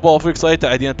myself. A couple of weeks later,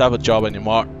 I didn't have a job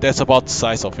anymore. That's about the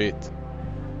size of it.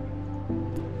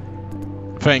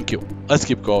 Thank you. Let's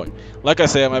keep going. Like I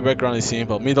said, my background is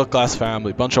simple. Middle class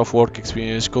family, bunch of work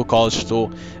experience, cool college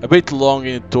too. A bit long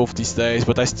in the tooth these days,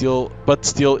 but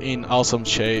still in awesome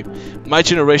shape. My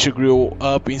generation grew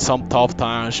up in some tough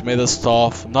times, made us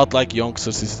tough, not like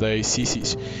youngsters these days,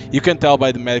 sissies. You can tell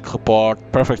by the medical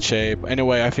report, perfect shape.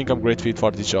 Anyway, I think I'm a great fit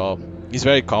for the job. He's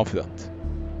very confident.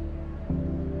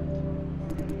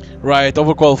 Right,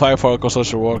 overqualified for a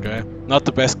construction worker. Not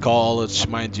the best college,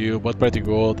 mind you, but pretty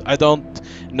good. I don't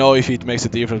know if it makes a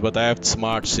difference, but I have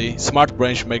smart, see? Smart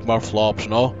brains make more flops,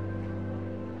 no?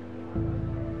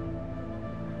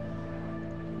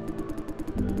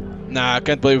 Nah, I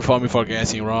can't believe you found me for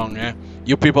guessing wrong, eh?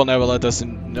 You people never let us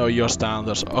know your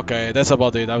standards. Okay, that's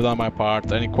about it. I've done my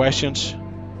part. Any questions?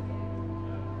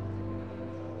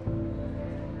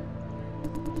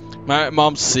 My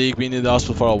mom's sick, been in the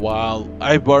hospital for a while.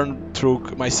 I burned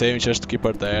through my savings just to keep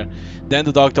her there. Then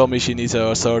the doctor told me she needs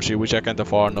a surgery, which I can't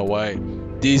afford, no way.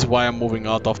 This is why I'm moving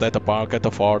out of that apartment, I can't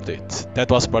afford it.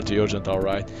 That was pretty urgent,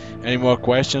 alright. Any more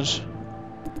questions?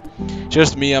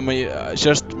 Just me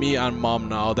and mom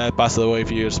now. Dad passed away a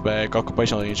few years back,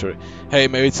 occupational injury. Hey,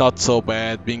 maybe it's not so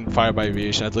bad being fired by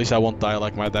Vision, at least I won't die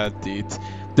like my dad did.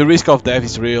 The risk of death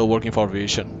is real working for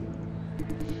Vision.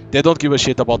 They don't give a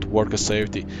shit about worker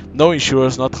safety. No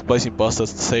insurance, not replacing busted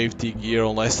safety gear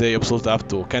unless they absolutely have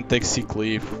to. Can't take sick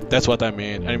leave. That's what I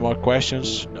mean. Any more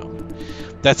questions? No.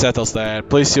 That settles that.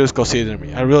 Please seriously consider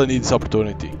me. I really need this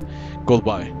opportunity.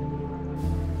 Goodbye.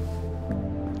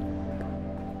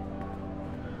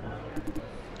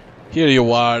 Here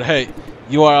you are. Hey,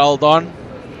 you are all done?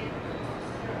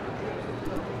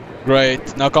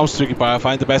 Great, now comes tricky part.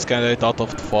 Find the best candidate out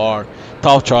of the four.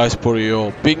 Tough choice for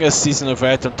you. Being a seasoned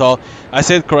veteran, though, I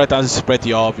said correct answer is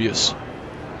pretty obvious.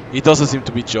 He doesn't seem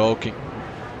to be joking.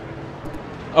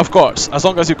 Of course, as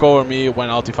long as you cover me when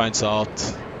Alti finds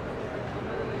out.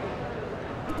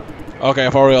 Okay,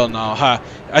 for real now. Ha,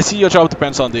 I see your job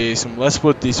depends on this. Let's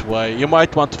put it this way. You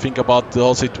might want to think about the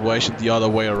whole situation the other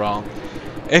way around.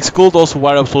 Exclude those who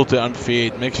were absolutely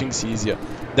unfit, make things easier.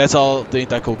 That's all the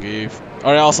hint I could give.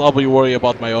 Or else I'll be worried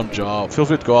about my own job. Feel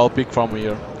free to go, I'll pick from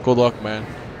here. Good luck, man.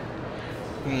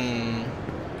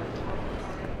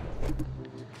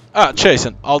 Ah,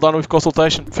 Jason, all done with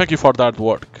consultation? Thank you for that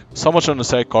work. So much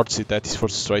unnecessary courtesy that is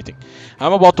frustrating.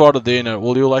 I'm about to order dinner.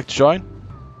 Would you like to join?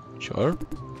 Sure.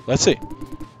 Let's see.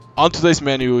 On today's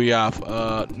menu we have,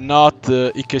 not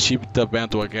the Ikeshita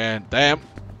Bento again. Damn.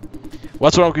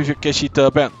 What's wrong with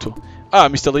Ikeshita Bento? Ah,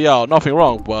 Mr. Liao, nothing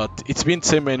wrong, but it's been the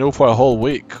same menu for a whole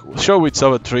week. Sure, we'd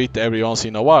serve a treat every once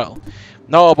in a while.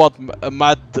 Now about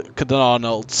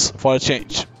McDonald's for a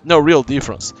change. No real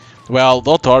difference. Well,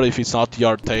 don't worry if it's not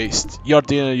your taste. Your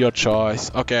dinner, your choice.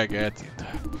 Okay, I get it.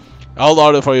 I'll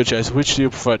order for your choice. Which do you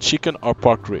prefer, chicken or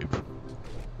pork rib?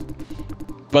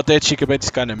 But that chicken bed is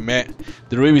kinda meh.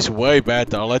 The rib is way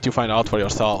better, I'll let you find out for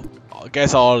yourself. I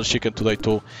guess I'll order chicken today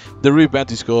too. The rib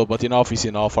bent is good, but enough is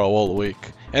enough for a whole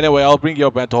week. Anyway, I'll bring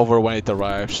your bent over when it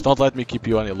arrives. Don't let me keep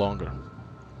you any longer.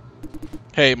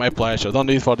 Hey, my pleasure. Don't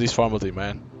need for this formality,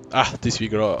 man. Ah, the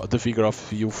figure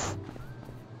of youth.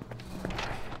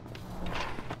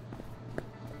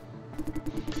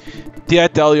 Did I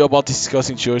tell you about this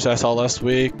disgusting church I saw last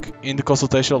week in the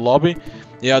consultation lobby?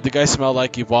 Yeah, the guy smelled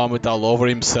like he vomited all over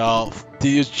himself. Did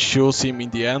you choose him in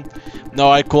the end? No,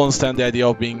 I couldn't stand the idea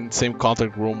of being in the same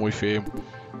contact room with him.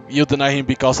 You deny him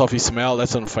because of his smell?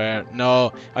 That's unfair.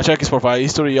 No, I checked his profile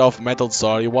history of mental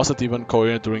disorder. He wasn't even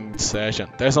coherent during the session.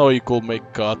 There's no way he could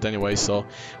make cut anyway, so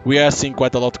we are seeing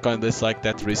quite a lot of candidates like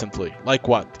that recently. Like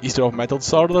what? History of mental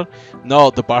disorder?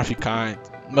 No, the barfy kind.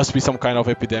 Must be some kind of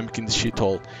epidemic in the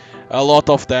shithole. A lot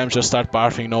of them just start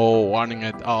barfing, no warning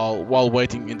at all, while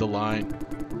waiting in the line.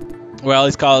 Well,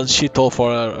 it's called shithole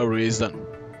for a reason.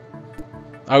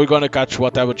 Are we gonna catch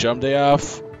whatever germ they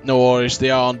have? No worries,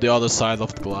 they are on the other side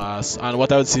of the glass. And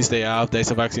whatever disease they have,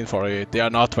 there's a vaccine for it. They are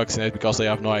not vaccinated because they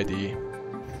have no ID.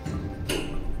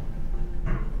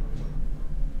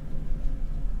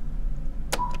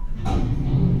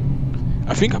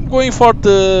 I think I'm going for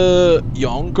the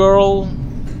young girl.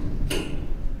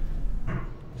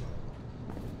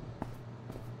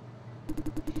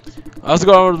 As the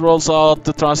government rolls out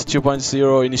the Transit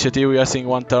 2.0 initiative, we are seeing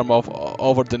one term of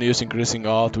over the news increasing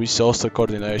out, which is hostile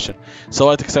coordination. So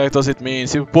what exactly does it mean?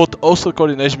 If we put hostile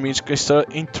coordination means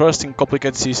interesting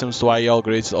complicated systems to IEL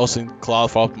grids, also in cloud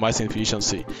for optimizing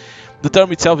efficiency. The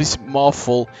term itself is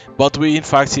mouthful, but we in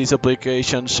fact see its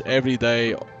applications every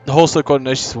day. Hostile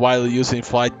coordination is widely used in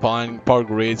flight planning, power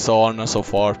grids, so on and so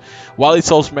forth. While it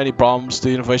solves many problems, the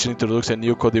innovation introduces a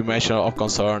new dimension of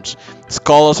concerns.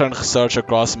 Scholars and research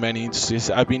across many industries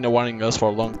have been warning us for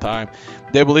a long time.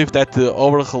 They believe that the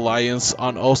over-reliance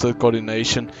on hostile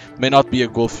coordination may not be a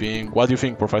good thing. What do you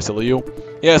think, Professor Liu?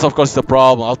 Yes, of course it's a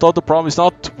problem, although the problem is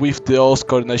not with the host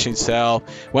coordination itself.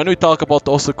 When we talk about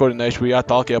hostile coordination, we are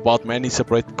talking about many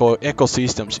separate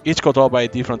ecosystems, each controlled by a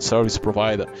different service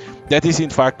provider. That is in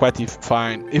fact quite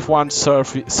fine. If one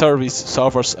service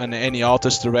suffers and any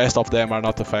outage, the rest of them are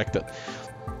not affected.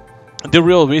 The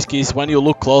real risk is when you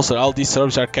look closer, all these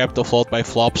services are kept afloat by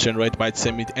flops generated by the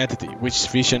same entity, which is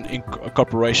Vision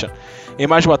Incorporation.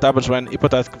 Imagine what happens when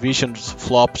hypothetical Vision's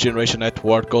flop generation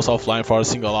network goes offline for a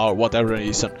single hour, whatever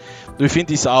reason. Within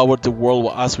this hour, the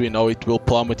world as we know it will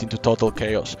plummet into total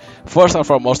chaos. First and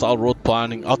foremost, all route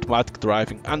planning, automatic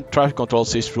driving, and traffic control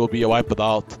systems will be wiped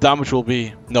out. The damage will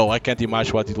be... no, I can't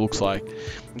imagine what it looks like.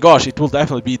 Gosh, it will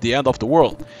definitely be the end of the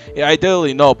world. Yeah,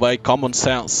 ideally no, by common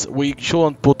sense. We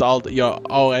shouldn't put all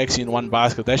our eggs in one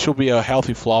basket. There should be a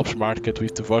healthy flops market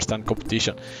with first-hand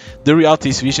competition. The reality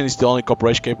is Vision is the only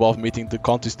corporation capable of meeting the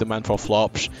country's demand for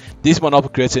flops. This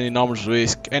monopoly creates an enormous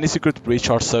risk. Any secret breach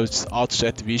or service outage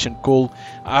at Vision could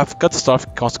have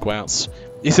catastrophic consequences.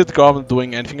 Is the government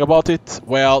doing anything about it?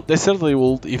 Well, they certainly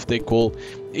would if they could.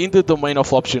 In the domain of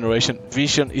flop generation,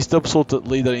 Vision is the absolute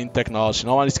leader in technology.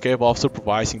 No one is capable of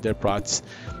supervising their practice.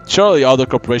 Surely other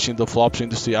corporations in the flops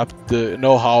industry have the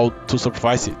know-how to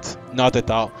supervise it. Not at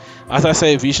all. As I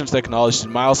say, Vision's technology is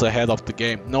miles ahead of the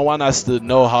game. No one has the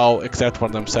know-how except for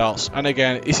themselves. And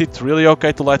again, is it really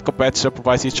okay to let competitors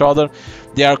supervise each other?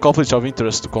 There are conflicts of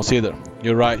interest to consider.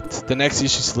 You're right. The next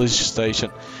issue is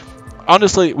legislation.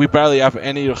 Honestly, we barely have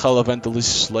any relevant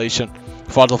legislation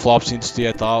for the flops industry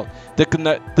at all.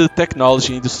 The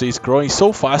technology industry is growing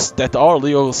so fast that our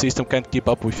legal system can't keep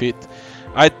up with it.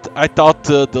 I thought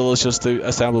the Legislative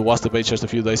Assembly was debated just a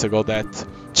few days ago that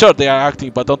sure they are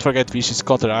acting, but don't forget Vision is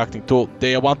counteracting too.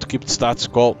 They want to keep the status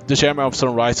quo. The chairman of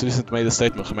Sunrise recently made a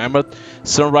statement. Remember,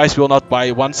 Sunrise will not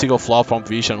buy one single flop from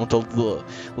Vision until the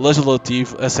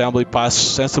Legislative Assembly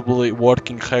passes sensibly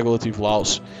working regulative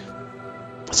laws.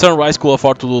 Sunrise could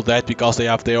afford to do that because they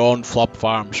have their own flop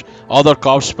farms. Other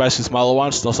cops, especially smaller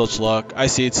ones, no such luck. I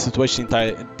see its situation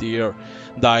dire.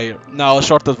 Now a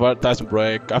short advertisement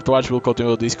break. Afterwards we'll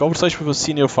continue this conversation with a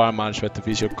senior farm manager at the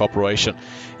Vision Corporation.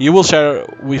 He will share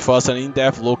with us an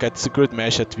in-depth look at the secret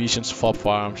mesh at Vision's flop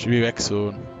farms. We'll be back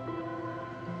soon.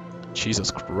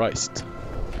 Jesus Christ.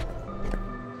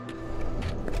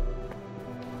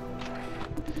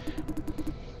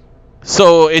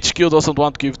 So HQ doesn't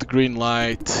want to give the green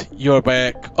light. You're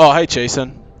back. Oh, hi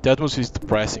Jason. The atmosphere is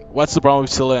depressing. What's the problem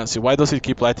with Silencio? Why does it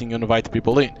keep letting you invite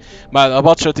people in? Man,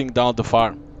 about shutting down the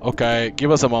farm. Okay,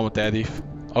 give us a moment, Eddie.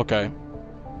 Okay.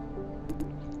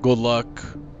 Good luck.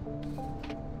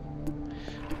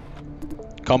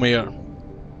 Come here.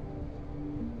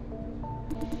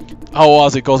 How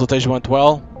was it? Consultation went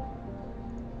well?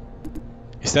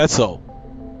 Is that so?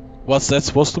 What's that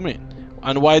supposed to mean?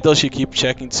 And why does she keep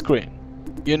checking the screen?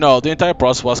 You know, the entire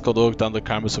process was conducted under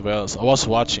camera surveillance. I was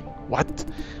watching. What?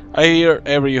 I hear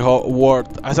every word.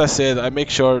 As I said, I make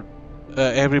sure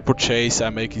every purchase I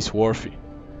make is worthy.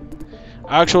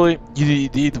 Actually, you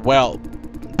did well.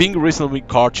 Being reasonably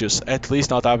cautious, at least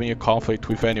not having a conflict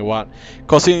with anyone.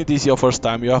 Considering this is your first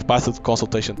time, you have passed the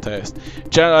consultation test.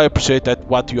 Generally, I appreciate that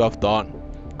what you have done.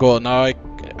 Go, now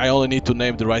I only need to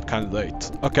name the right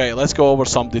candidate. Okay, let's go over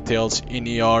some details in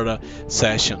your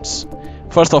sessions.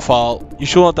 First of all, you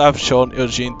shouldn't have shown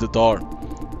Eugene the door.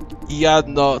 He had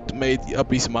not made up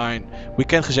his mind. We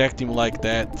can't reject him like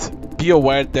that. Be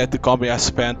aware that the company has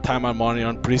spent time and money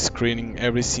on pre-screening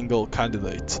every single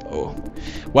candidate. Oh.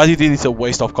 What you did is a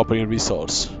waste of company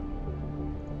resource.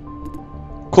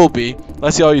 Could be.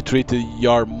 Let's see how you treated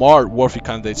your more worthy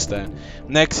candidates then.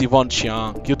 Next, Yvonne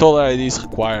Chiang. You told her it is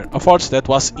required. Unfortunately, that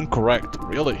was incorrect.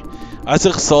 Really? As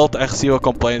a result, I received a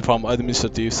complaint from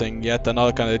administrative saying yet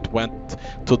another candidate went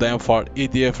to them for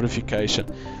EDA verification.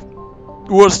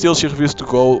 Worse still, she refused to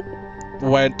go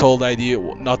when told ID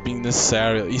not being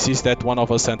necessary. He sees that one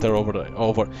of us sent her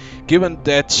over. Given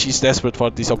that she's desperate for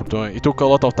this opportunity, it took a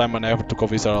lot of time and effort to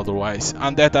convince her otherwise,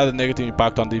 and that had a negative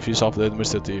impact on the views of the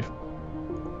administrative.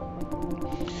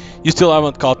 You still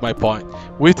haven't caught my point.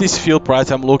 With this field price,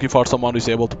 I'm looking for someone who is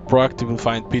able to proactively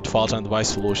find pitfalls and devise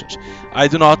solutions. I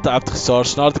do not have the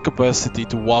resource nor the capacity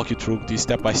to walk you through this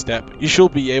step by step. You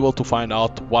should be able to find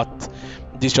out what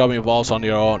this job involves on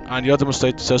your own, and you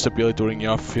demonstrate such ability during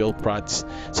your field practice.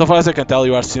 So far as I can tell,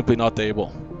 you are simply not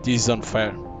able. This is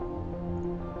unfair.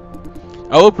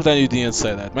 I will pretend you didn't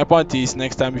say that. My point is,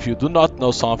 next time if you do not know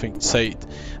something, say it.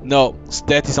 No,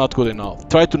 that is not good enough.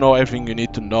 Try to know everything you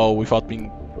need to know without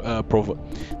being proven.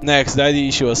 Next, that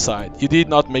issue aside, you did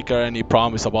not make her any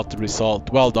promise about the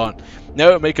result. Well done.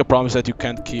 Never make a promise that you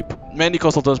can't keep. Many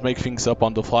consultants make things up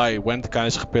on the fly when the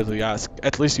candidates repeatedly ask.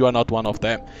 At least you are not one of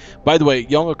them. By the way,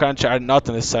 younger candidates are not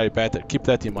necessarily better. Keep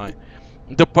that in mind.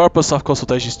 The purpose of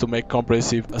consultation is to make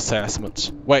comprehensive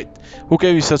assessments. Wait, who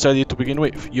gave you such idea to begin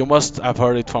with? You must have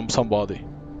heard it from somebody.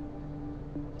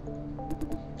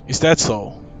 Is that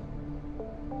so?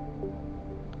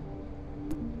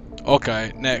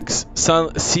 Okay, next.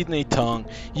 Sydney Tang.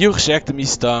 You rejected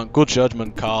Miss Tang. Good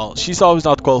judgment, Carl. She's always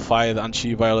not qualified and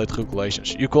she violates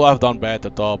regulations. You could have done better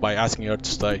though by asking her to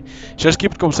stay. Just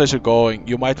keep the conversation going.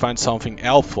 You might find something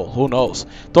helpful. Who knows?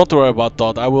 Don't worry about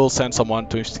that. I will send someone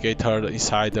to investigate her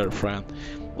insider friend.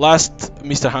 Last,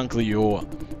 Mr. Hank Liu.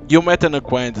 You met an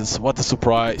acquaintance. What a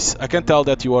surprise. I can tell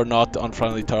that you are not on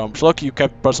friendly terms. Lucky you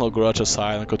kept personal grudge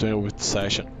aside and continued with the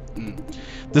session.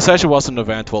 The session wasn't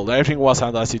eventful, everything was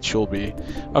handled as it should be.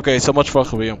 Okay, so much for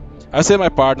review. I said my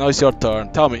part, now it's your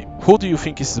turn. Tell me, who do you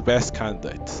think is the best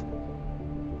candidate?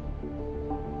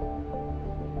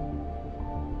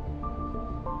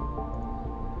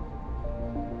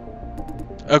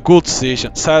 A good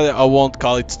decision. Sadly, I won't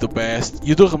call it the best.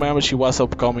 You do remember she was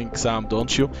upcoming exam,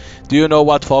 don't you? Do you know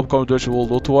what full upcoming will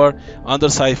do to her? Under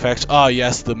side effects. Ah,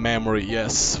 yes, the memory.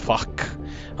 Yes, fuck.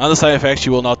 On the side effect,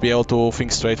 she will not be able to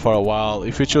think straight for a while.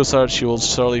 If you choose her, she will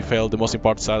surely fail the most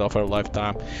important side of her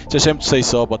lifetime. It's a shame to say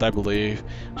so, but I believe.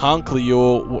 Hank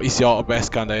Liu is your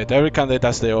best candidate. Every candidate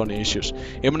has their own issues.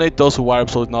 Eliminate those who are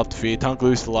absolutely not fit. Hank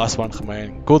Liu is the last one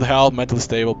remaining. Good health, mentally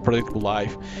stable, predictable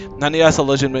life. And he has a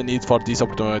legitimate need for this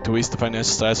opportunity to ease the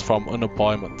financial stress from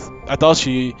unemployment. I thought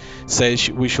she said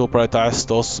we should prioritize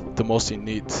those the most in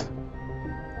need.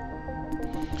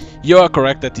 You are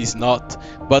correct that he's not,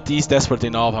 but he's desperate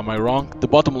enough, am I wrong? The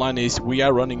bottom line is, we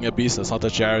are running a business, not a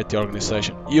charity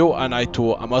organization. You and I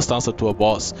too must answer to a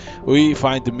boss. We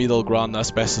find the middle ground as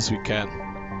best as we can.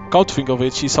 Come to think of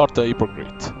it, she's sort of a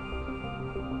hypocrite.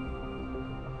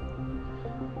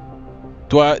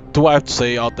 Do I have to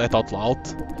say that out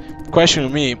loud?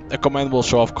 Questioning me, a commendable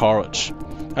show of courage.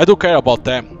 I do care about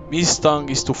them. Miss Tang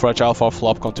is too fragile for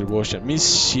flop contribution.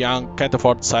 Miss Xiang can't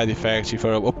afford side effects if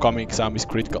her upcoming exam is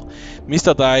critical.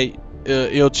 Mr. Dai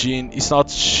Eugene is not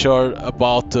sure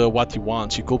about what he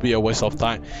wants. It could be a waste of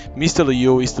time. Mr.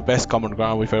 Liu is the best common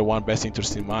ground with everyone's best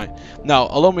interest in mind. Now,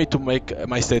 allow me to make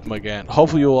my statement again.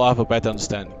 Hopefully you will have a better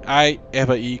understanding. I,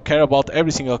 Eva E, care about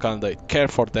every single candidate. Care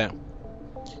for them.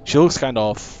 She looks kind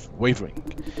of wavering.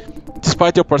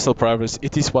 Despite your personal preference,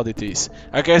 it is what it is.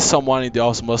 I guess someone in the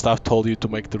office must have told you to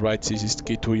make the right decisions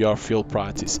key to your field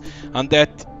practice. And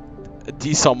that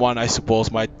this someone, I suppose,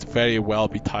 might very well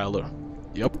be Tyler.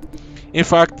 Yep. In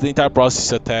fact, the entire process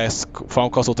is a task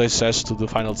from consultation session to the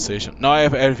final decision. Now I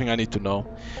have everything I need to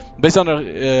know. Based on her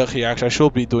reaction, I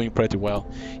should be doing pretty well.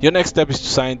 Your next step is to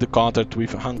sign the contract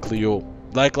with Hank Liu.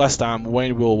 Like last time,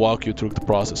 Wayne will walk you through the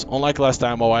process. Unlike last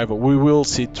time, however, we will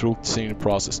see through the signing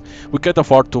process. We can't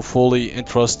afford to fully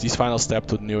entrust this final step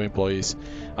to the new employees.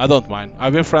 I don't mind.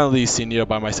 I've been friendly senior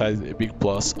by my side, a big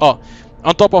plus. Oh,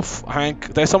 on top of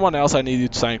Hank, there's someone else I need you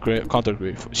to sign contract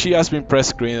with. She has been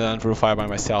pre-screened and verified by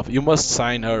myself. You must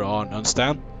sign her on,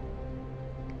 understand?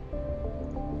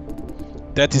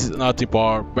 That is not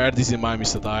important. Bear this in mind,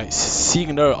 Mr. Dai.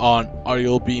 Sign her on, or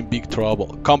you'll be in big trouble.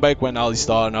 Come back when all is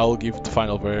done, and I will give the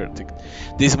final verdict.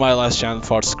 This is my last chance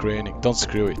for screening. Don't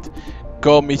screw it.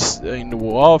 Go meet in the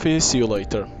office. See you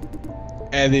later.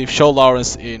 Eddie, show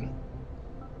Lawrence in.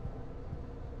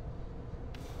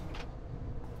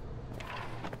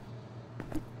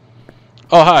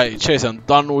 Oh hi, Jason.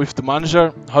 Done with the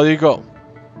manager? How did it go?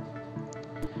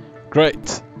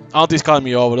 Great. Auntie's calling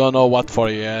me over, don't know what for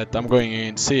yet. I'm going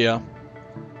in, see ya.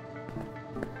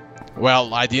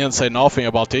 Well, I didn't say nothing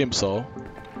about him, so...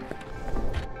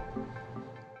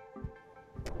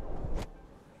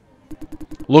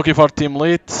 Looking for team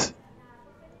lead.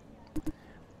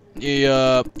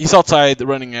 He's outside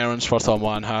running errands for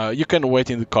someone. You can wait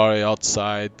in the car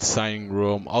outside the signing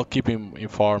room. I'll keep him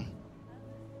informed.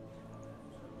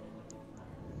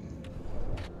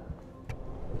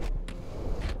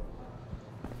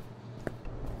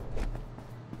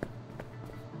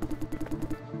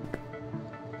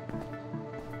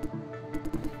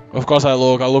 Of course I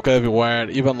look everywhere,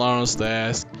 even Lauren's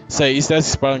desk. Say, his desk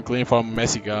is apparently clean for a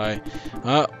messy guy.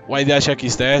 Why did I check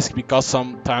his desk? Because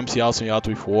sometimes he helps me out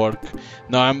with work.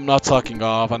 No, I'm not sucking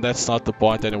off, and that's not the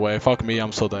point anyway. Fuck me,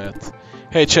 I'm so dead.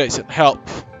 Hey Jason, help!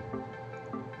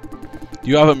 Do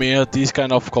you have a minute? This is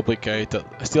kind of complicated.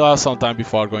 I still have some time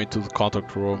before going to the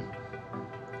contract room.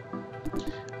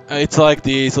 It's like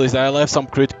this, Lisa. I left some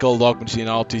critical documents in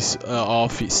Auntie's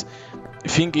office.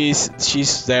 Thing is,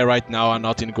 she's there right now and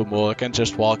not in a good mood. I can't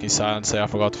just walk inside and say I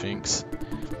forgot things.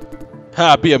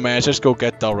 Ha, be a man, just go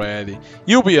get that ready.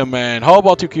 You be a man, how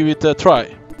about you give it a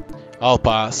try? I'll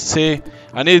pass. See,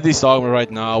 I need this document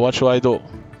right now, what should I do?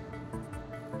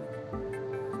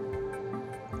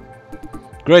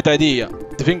 Great idea.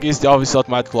 The thing is, the office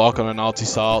automatic lock on an Auntie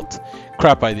out.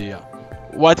 Crap idea.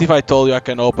 What if I told you I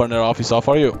can open their office door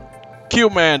for you?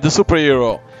 Q-Man, the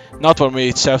superhero. Not for me,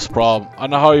 it's Chef's problem. I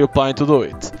know how you plan to do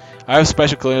it. I have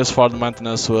special clearance for the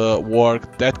maintenance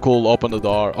work that could open the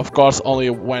door. Of course,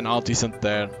 only when Auntie isn't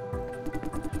there.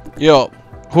 Yo,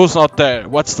 who's not there?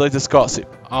 What's the latest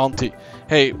gossip? Auntie.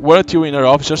 Hey, weren't you in her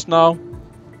office just now?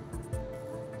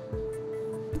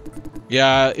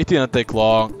 Yeah, it didn't take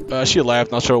long. She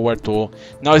left, not sure where to.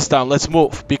 Now it's time, let's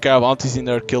move. Be careful, Auntie's in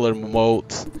her killer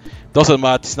mode. Doesn't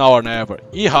matter, it's now or never.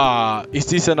 Yeehaw! Is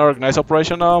this an organized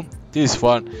operation now? This is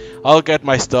fun. I'll get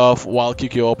my stuff while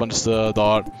Kiki opens the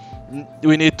door.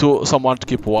 We need someone to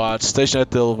keep watch. Station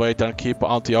at the elevator and keep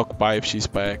Auntie occupied if she's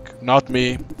back. Not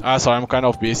me. Sorry, I'm kind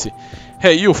of busy.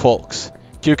 Hey, you folks.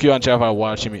 Kiki and Jeff are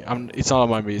watching me. It's none of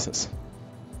my business.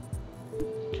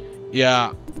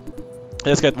 Yeah.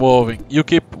 Let's get moving. You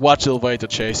keep watch the elevator,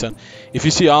 Jason. If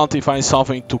you see Auntie, find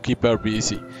something to keep her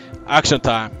busy. Action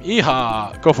time.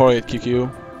 Yeehaw! Go for it, Kiki.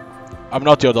 I'm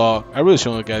not your dog. I really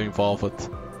shouldn't get involved.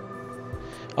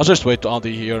 I'll just wait to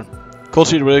Auntie here. Could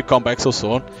she really come back so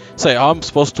soon? Say, I'm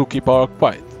supposed to keep her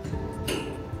quiet.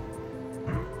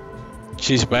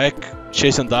 She's back.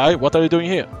 Chase and die? What are you doing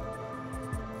here?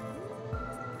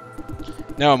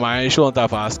 Never mind, you shouldn't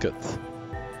have asked it.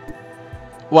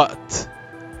 What?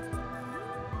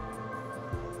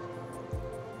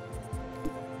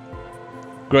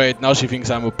 Great, now she thinks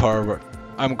I'm a pervert.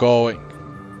 I'm going.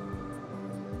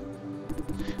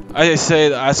 I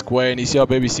said ask Wayne, is your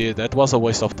babysitter? That was a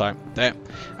waste of time. Damn,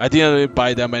 I didn't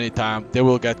buy them any time. They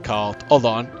will get caught. Hold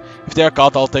on. If they are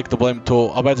caught, I'll take the blame too.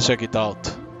 I better check it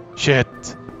out.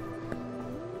 Shit.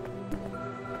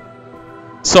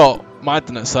 So,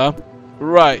 maintenance, huh?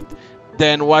 Right.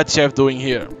 Then what's Chef doing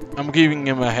here? I'm giving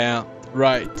him a hand.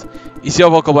 Right. Is your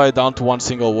vocabulary down to one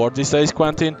single word these days,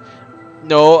 Quentin?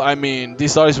 No, I mean,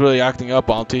 this star is really acting up,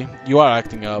 Auntie. You are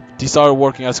acting up. This star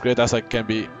working as great as I can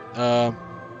be.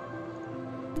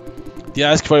 Did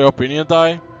I ask for your opinion,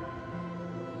 Di?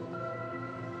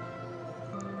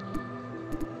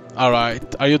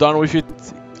 Alright, are you done with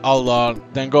it? All done.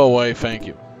 Then go away, thank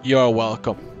you. You are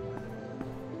welcome.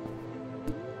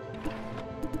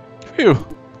 Phew,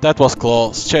 that was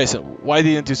close. Jason, why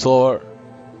didn't you slow her?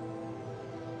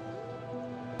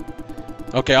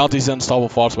 Okay, Auntie's unstoppable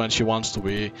force when she wants to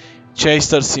be.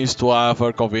 Chester seems to have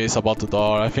her convinced about the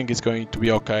door. I think it's going to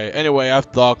be okay. Anyway, I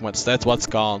have documents. That's what's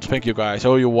counts. Thank you guys.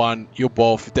 Oh, you won. You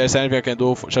both. If there's anything I can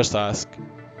do, just ask.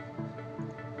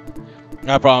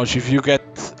 I promise. If you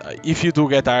do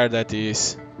get tired, that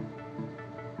is.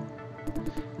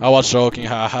 I was joking.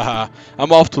 Ha ha ha.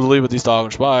 I'm off to live with these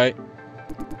dogs. Bye.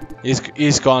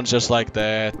 He's gone just like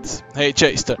that. Hey,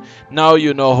 Chester. Now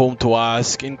you know whom to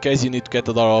ask in case you need to get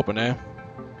the door open, eh?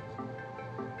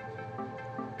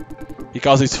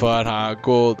 Because it's fun, huh?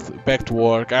 Good. Back to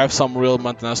work. I have some real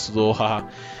maintenance to do, haha.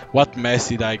 What mess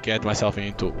did I get myself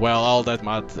into? Well, all that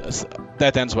matters.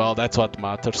 That ends well, that's what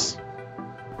matters.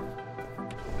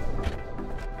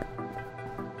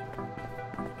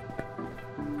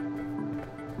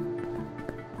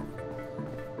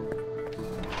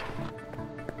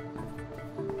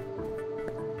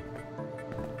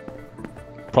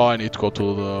 Probably need to go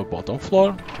to the bottom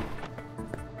floor.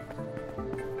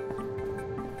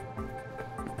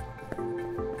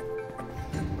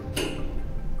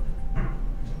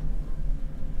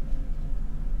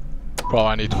 Probably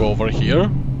I need to go over here.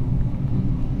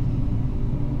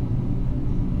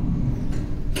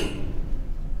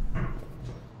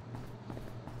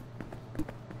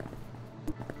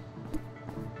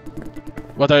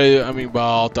 What I mean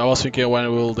about, I was thinking when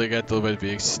will they get to the big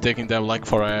It's taking them like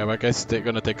forever. I guess they're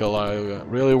gonna take a while.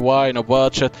 Really, why? No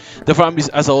budget. The farm is,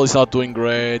 as always, not doing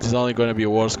great. It's only gonna be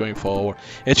worse going forward.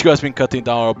 HQ has been cutting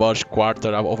down our budget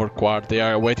quarter over quarter. They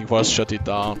are waiting for us to shut it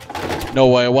down. No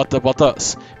way, what about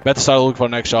us? Better start looking for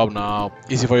next job now.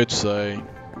 Easy for you to say.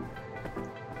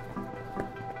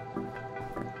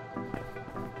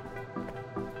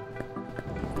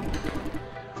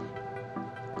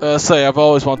 Say, I've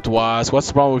always wanted to ask, what's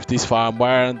the problem with this farm?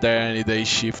 Why aren't there any day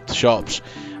shift shops?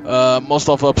 Most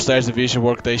of upstairs division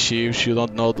work day shifts, you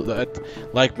don't know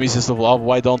that. Like Mrs. of Love,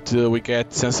 why don't we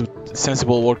get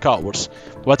sensible work hours?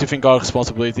 What do you think our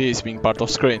responsibility is being part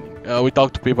of screening? We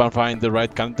talk to people and find the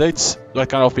right candidates. What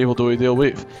kind of people do we deal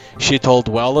with? Shit-old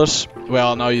welders?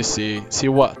 Well, now you see. See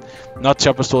what? Not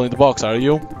Shepherd's tool in the box, are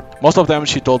you? Most of them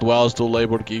shit-old welders do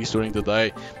labor gigs during the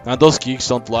day, and those gigs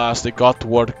don't last. They got to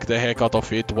work the heck out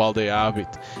of it while they have it,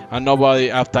 and nobody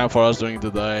have time for us during the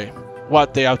day.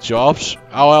 What, they have jobs?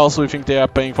 How else do you think they are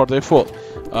paying for their food?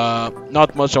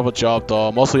 Not much of a job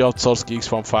though, mostly outsourced gigs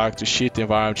from factory, shit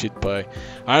environment, shit pay.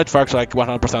 Aren't factories like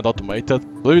 100%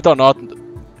 automated? Believe it or not,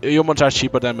 humans are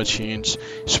cheaper than machines,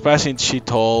 especially in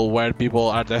shithole where people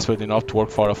are desperate enough to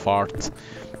work for a fart.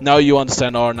 Now you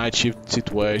understand our night shift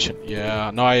situation.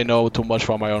 Yeah, now I know too much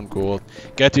for my own good.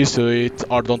 Get used to it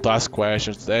or don't ask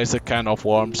questions. There is a can of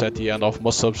worms at the end of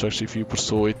most subjects if you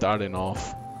pursue it hard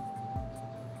enough.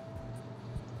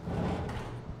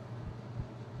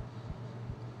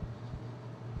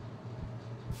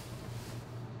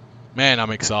 Man, I'm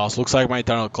exhausted. Looks like my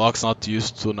internal clock's not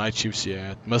used to night shifts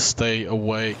yet. Must stay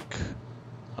awake.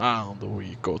 Ah, the way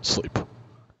you go to sleep.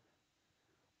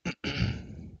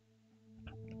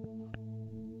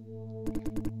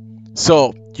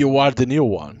 So, you are the new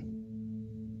one.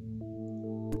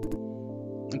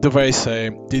 The very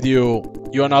same. Did you...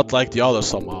 You are not like the others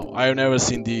somehow. I have never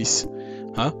seen these.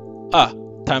 Huh? Ah,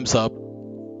 time's up.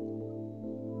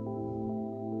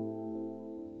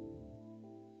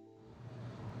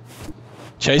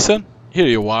 Jason? Here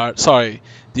you are. Sorry,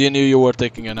 didn't know you were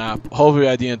taking a nap. Hopefully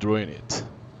I didn't ruin it.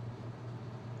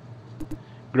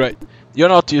 Great. You're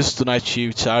not used to night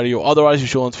shifts, are you? Otherwise you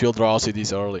shouldn't feel drowsy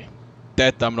this early.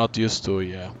 That I'm not used to,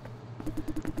 yeah.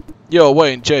 Yo,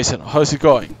 Wayne, Jason, how's it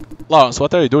going? Lawrence,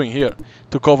 what are you doing here?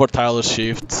 Took over Tyler's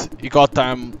shift. He got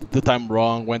the time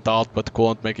wrong, went out but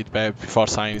couldn't make it back before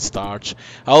signing starts.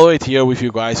 I'll wait here with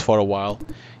you guys for a while.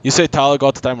 You say Tyler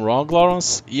got the time wrong,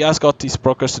 Lawrence? He has got this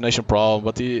procrastination problem,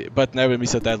 but never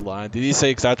missed a deadline. Did he say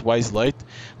exactly why he's late?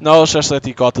 No, just that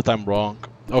he got the time wrong.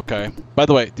 Okay. By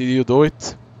the way, did you do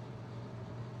it?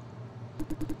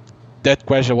 That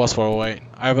question was for Wayne.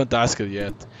 I haven't asked it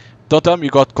yet. Don't tell me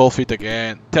you got cold feet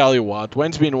again. Tell you what,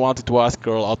 Wayne's been wanting to ask a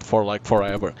girl out for like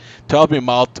forever. To help him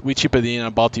out, we chipped in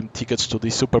and bought him tickets to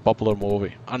this super popular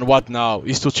movie. And what now?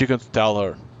 He's too chicken to tell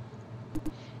her.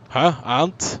 Huh?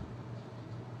 Aunt?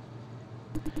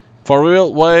 For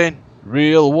real, Wayne?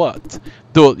 Real what?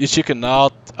 Dude, you chicken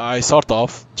out. I sort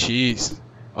of. Jeez.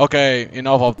 Okay,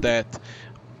 enough of that.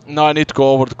 Now I need to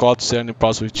go over the cottage and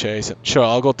process with Jason. Sure,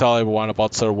 I'll go tell everyone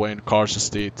about Sir Wayne Carson's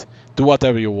deed. Do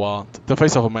whatever you want. The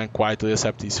face of a man quietly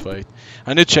accepts his fate.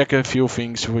 I need to check a few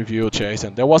things with you,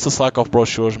 Jason. There was a slack of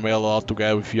brochures mailed out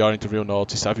together with your interview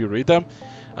notice. Have you read them?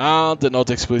 And the note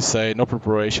explicitly say no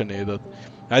preparation needed.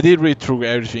 I did read through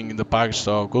everything in the package,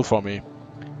 so good for me.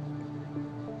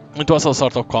 It was a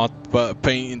sort of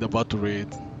pain in the butt to read.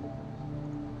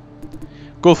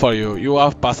 Good for you, you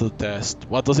have passed the test.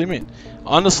 What does it mean?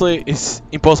 Honestly, it's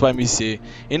imposed by Missy.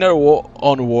 In her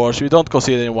own words, we don't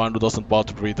consider anyone who doesn't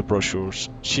bother to read the brochures.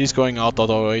 She's going out of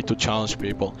her way to challenge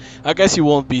people. I guess you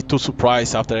won't be too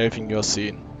surprised after everything you've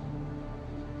seen.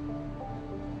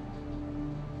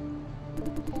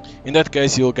 In that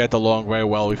case, you'll get along very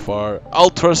well with her. I'll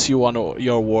trust you on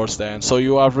your words then. So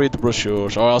you have read the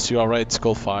brochures, or else you are ready to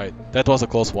Skull Fight. That was a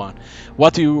close one.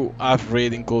 What you have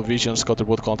read include visions,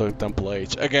 contribute contact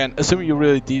templates. Again, assuming you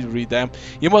really did read them,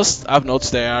 you must have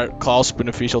noticed they are clause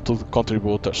beneficial to the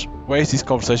contributors. Where is this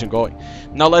conversation going?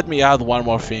 Now let me add one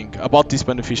more thing about this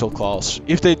beneficial clause.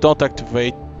 If they don't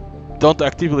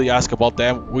actively ask about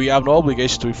them, we have no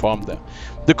obligation to inform them.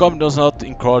 The company does not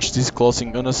encourage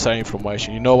disclosing unnecessary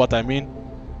information, you know what I mean?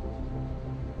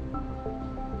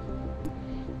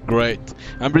 Great.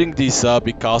 I'm bringing this up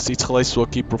because it relates to a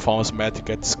key performance metric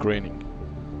at the screening.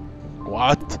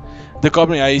 What? The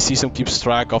company IE system keeps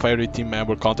track of every team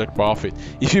member contract profit.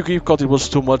 If you give contributors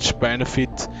too much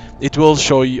benefit, it will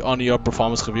show you on your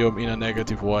performance review in a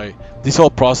negative way. This whole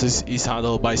process is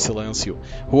handled by Silencio,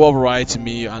 who overrides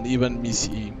me and even Miss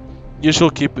E. You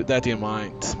should keep that in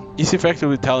mind. He's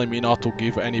effectively telling me not to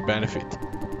give any benefit.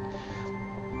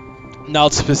 Now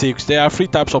the specifics, there are 3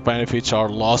 types of benefits or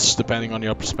losses depending on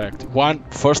your perspective. 1.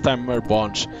 First timer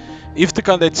bonus. If the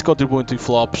candidate is contributing to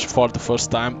flops for the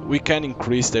first time, we can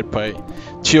increase their pay.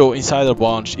 2. Insider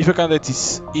bonus. If a candidate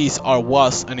is or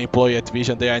was an employee at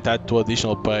Vision, they are entitled to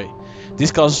additional pay.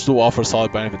 These classes do offer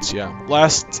solid benefits, yeah.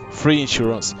 Last, free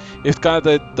insurance. If the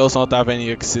candidate does not have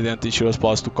any accident insurance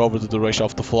policy to cover the duration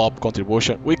of the flop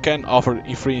contribution, we can offer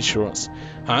free insurance.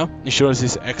 Huh? Insurance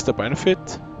is extra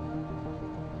benefit?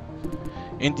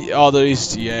 In the other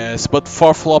is yes, but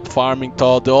for flop farming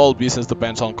though, the whole business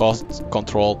depends on cost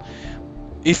control.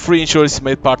 If free insurance is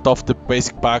made part of the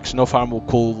basic package, no farm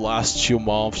could last 2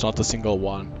 months, not a single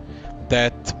one.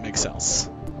 That makes sense.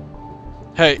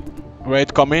 Hey, ready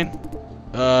to come in?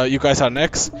 You guys are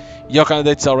next. Your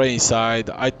candidate's already inside.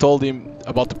 I told him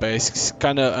about the basics,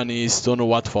 kinda uneasy, don't know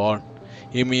what for.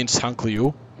 He means Hank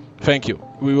Liu. Thank you,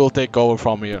 we will take over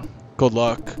from here. Good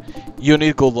luck. You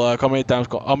need good luck.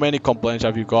 How many complaints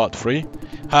have you got? 3?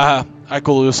 Haha, I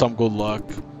could use some good luck.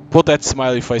 Put that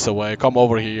smiley face away. Come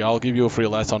over here. I'll give you a free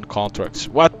lesson on contracts.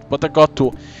 What? But I got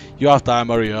to. You have time.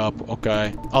 Hurry up.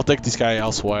 Okay. I'll take this guy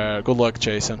elsewhere. Good luck,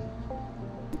 Jason.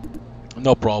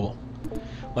 No problem.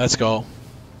 Let's go.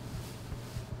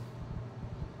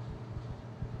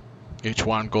 Each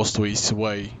one goes to his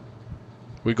way.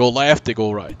 We go left, they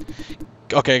go right.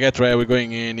 Okay, get ready, we're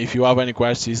going in. If you have any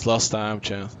questions, last time,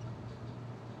 chance.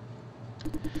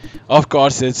 Of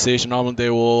course, it's a decision. Normally they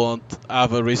won't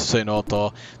have a reason to say no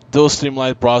to. Those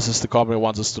streamlined process, the company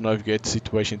wants us to navigate the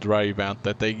situation in the rare event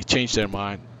that they change their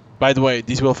mind. By the way,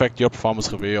 this will affect your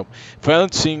performance review. If you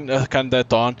haven't seen a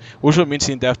candidate on, usually means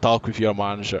in-depth talk with your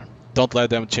manager. Don't let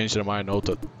them change their mind,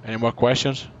 noted. Any more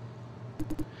questions?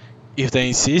 If they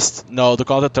insist, no, the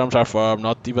contract terms are firm,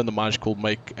 not even the manager could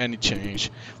make any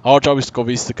change. Our job is to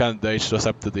convince the candidates to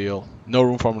accept the deal. No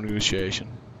room for negotiation.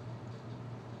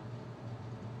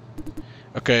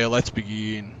 Okay, let's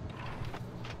begin.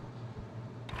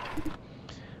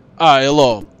 Ah,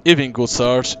 hello. Evening, good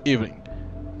sirs. Evening.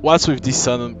 What's with this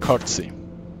sudden courtesy?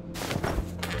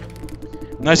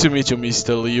 Nice to meet you,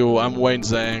 Mr. Liu. I'm Wayne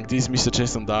Zhang. This is Mr.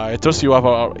 Jason Dai. I trust you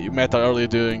met earlier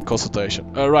during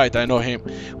consultation. Right, I know him.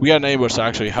 We are neighbors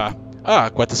actually, huh? Ah,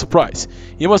 quite a surprise.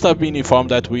 You must have been informed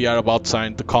that we are about to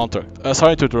sign the contract.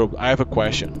 Sorry to interrupt, I have a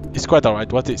question. It's quite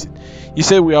alright, what is it? You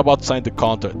say we are about to sign the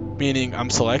contract, meaning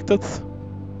I'm selected?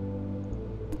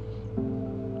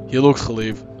 He looks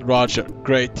relieved. Roger,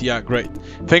 great, yeah, great.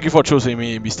 Thank you for choosing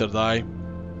me, Mr. Dai.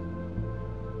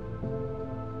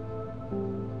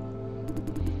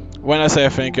 When I say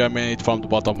thank you, I mean it from the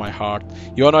bottom of my heart.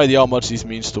 You have no idea how much this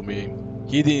means to me.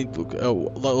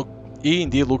 He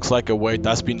indeed looks like a weight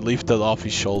that's been lifted off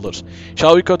his shoulders.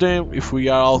 Shall we continue if we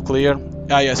are all clear?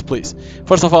 Ah yes, please.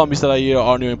 First of all, Mr. Ayer,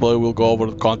 our new employee will go over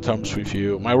the contract terms with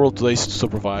you. My role today is to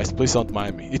supervise. Please don't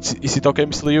mind me. Is it okay,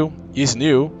 Mr. Liu? He's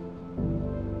new.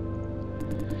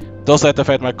 Does that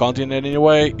affect my content in any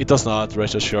way? It does not,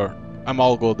 rest assured. I'm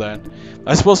all good then.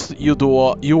 I suppose you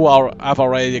have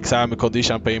already examined the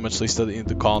condition payments listed in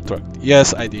the contract.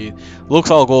 Yes, I did. Looks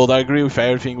all good. I agree with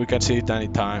everything. We can see it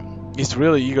anytime. He's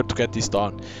really eager to get this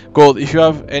done. Good. If you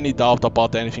have any doubt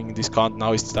about anything in this contract,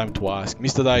 now it's time to ask.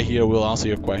 Mr. Dai here will answer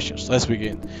your questions. Let's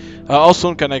begin. How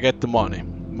soon can I get the money?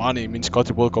 Money means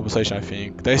contribution compensation, I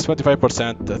think. There is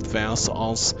 25% advance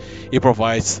once he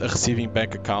provides a receiving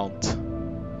bank account.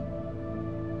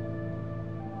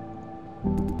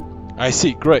 I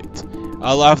see, great.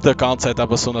 I'll have the account set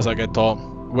up as soon as I get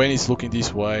home. When he's looking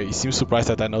this way, he seems surprised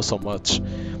that I know so much.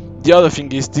 The other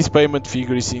thing is, this payment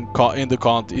figure is in the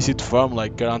account. Is it firm,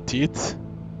 like guaranteed?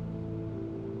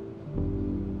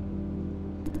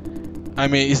 I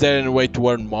mean, is there any way to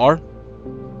earn more?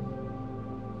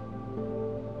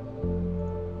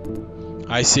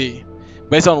 I see.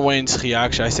 Based on Wayne's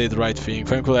reaction, I say the right thing.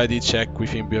 Thankfully, I did check with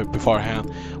him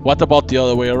beforehand. What about the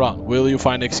other way around? Will you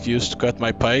find an excuse to cut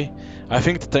my pay? I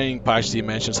think the training patch did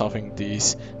mention something like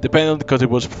this. Depending on the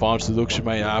contributor's performance, deduction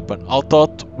may happen. I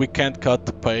thought we can't cut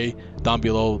the pay down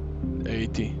below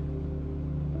 80.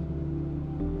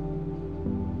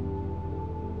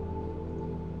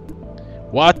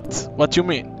 What? What you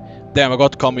mean? Damn, I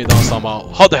got to calm me down somehow.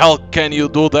 How the hell can you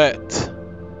do that?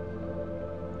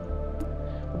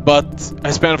 But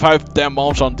I spent 5 damn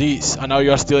months on this, and now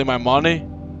you are stealing my money?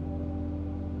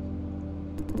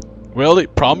 Really?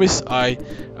 Promise? I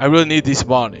really need this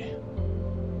money.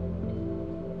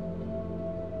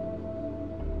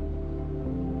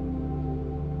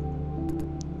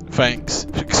 Thanks.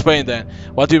 Explain then.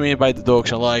 What do you mean by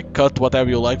deduction? Like, cut whatever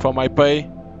you like from my pay?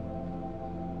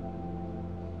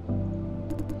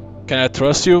 Can I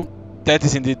trust you? That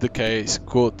is indeed the case.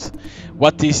 Good.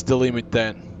 What is the limit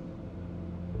then?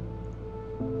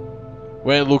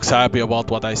 Wayne looks happy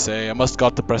about what I say. I must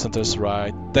got the percentages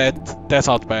right. That's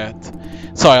not bad.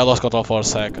 Sorry, I lost control for a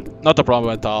second. Not a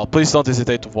problem at all. Please don't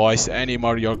hesitate to voice any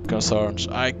more your concerns.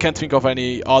 I can't think of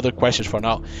any other questions for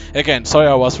now. Again, sorry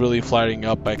I was really flaring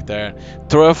up back there.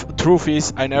 Truth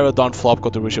is, I never done flop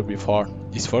contribution before.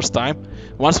 It's first time.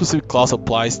 One specific clause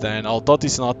applies then, although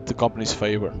it's not the company's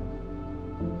favor.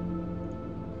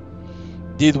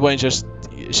 Did Wayne just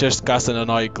cast an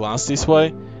annoyed glance this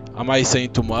way? Am I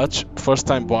saying too much? First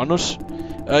time bonus?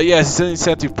 Yes, it's an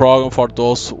incentive program for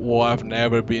those who have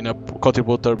never been a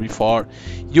contributor before.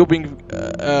 You being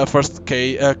perfect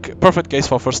case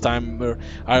for first timer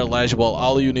are eligible.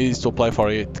 All you need is to apply for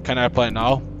it. Can I apply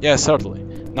now? Yes, certainly.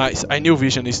 Nice. I knew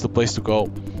Vision is the place to go.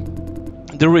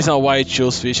 The reason why I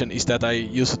chose Vision is that I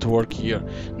used to work here.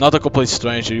 Not a complete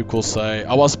stranger, you could say.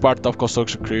 I was part of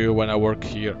construction crew when I worked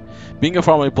here. Being a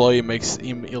former employee makes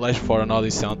him eligible for another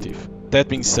incentive. That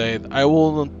being said, I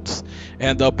wouldn't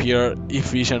end up here if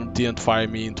Vision didn't fire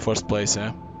me in the first place, eh?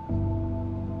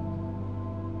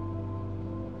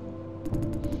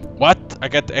 What? I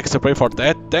get extra pay for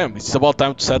that? Damn, it's about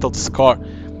time to settle the score.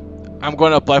 I'm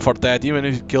gonna apply for that, even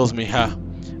if it kills me, huh?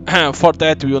 For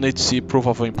that, we will need to see proof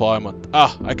of employment.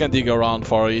 Ah, I can dig around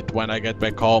for it when I get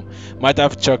back home. Might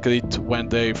have chucked it when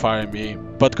they fire me.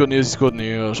 But good news is good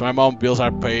news. My mom's bills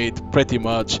are paid, pretty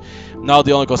much. Now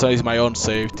the only concern is my own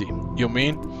safety. You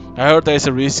mean? I heard there's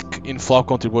a risk in flop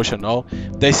contribution, no?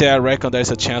 They say I reckon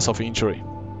there's a chance of injury.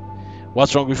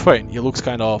 What's wrong with Wayne? He looks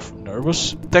kind of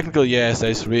nervous. Technically yes, there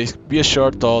is risk. Be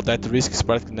assured though that the risk is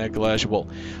practically negligible.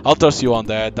 I'll trust you on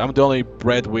that. I'm the only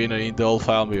breadwinner in the whole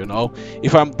family, you know.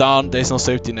 If I'm down, there's no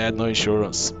safety net, no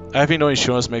insurance. Having no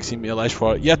insurance makes him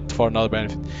eligible for another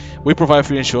benefit. We provide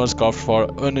free insurance coverage for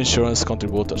uninsurance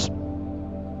contributors.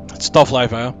 It's tough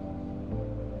life, huh?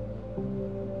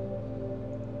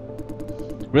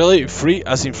 Really? Free?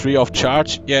 As in free of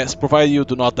charge? Yes, provided you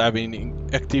do not have any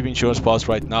active insurance policy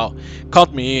right now.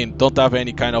 Count me in. Don't have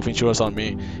any kind of insurance on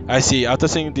me. I see. After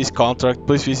signing this contract,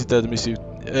 please visit the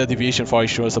administrative division for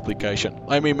insurance application.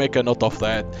 Let me make a note of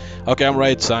that. Okay, I'm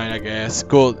ready to sign, I guess.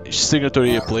 Cool. Signature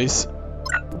here, please.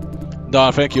 No,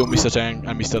 thank you, Mr. Chang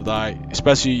and Mr. Dai.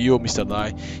 Especially you, Mr.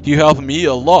 Dai. You helped me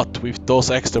a lot with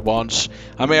those extra bonds.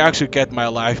 I may actually get my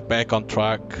life back on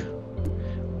track.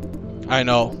 I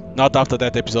know, not after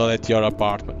that episode at your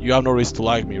apartment. You have no reason to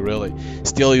like me, really.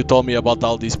 Still, you told me about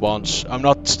all these bonds. I'm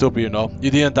not stupid, you know.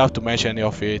 You didn't have to mention any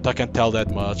of it. I can tell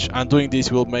that much. And doing this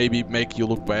will maybe make you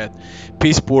look bad.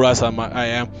 Peace poor as I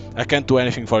am, I can't do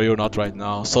anything for you, not right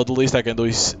now. So the least I can do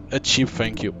is a cheap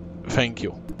thank you. Thank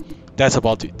you. That's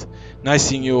about it. Nice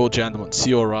seeing you, gentlemen. See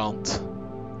you around.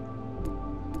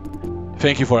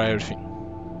 Thank you for everything.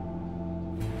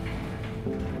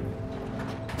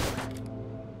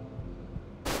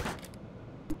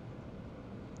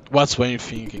 What's Wayne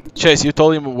thinking? Chase, you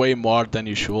told him way more than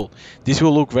you should. This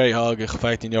will look very ugly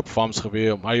reflected in your performance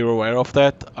review. Are you aware of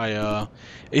that?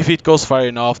 If it goes far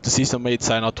enough, the system may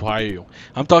decide not to hire you.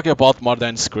 I'm talking about more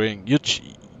than screening.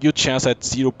 Your chance at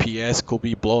 0 PS could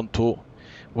be blown too.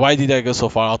 Why did I go so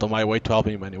far out of my way to help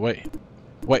him anyway?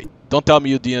 Wait, don't tell me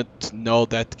you didn't know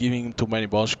that giving him too many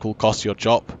bonds could cost your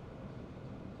job.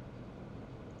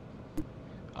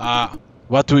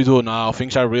 What do we do now?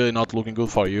 Things are really not looking good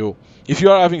for you. If you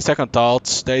are having second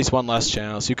thoughts, there is one last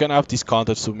chance. You can have these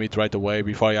contracts submit right away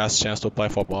before he has a chance to apply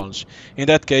for bonds. In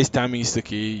that case, timing is the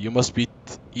key. You must beat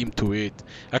him to it.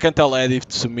 I can tell Eddie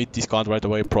to submit this contract right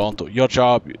away pronto. Your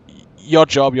job,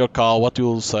 your call, what you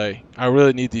will say. I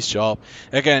really need this job.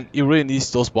 Again, he really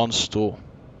needs those bonds too.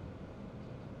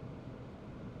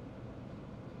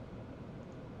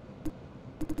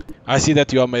 I see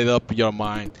that you have made up your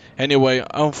mind. Anyway,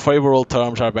 unfavorable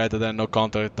terms are better than no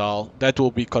contract at all. That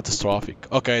will be catastrophic.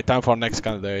 Okay, time for next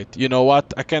candidate. You know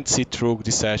what? I can't sit through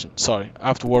this session. Sorry, I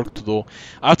have to work to do.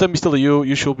 After Mr. Liu,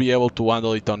 you should be able to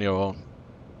handle it on your own.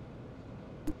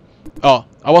 Oh,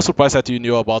 I was surprised that you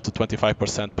knew about the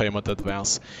 25% payment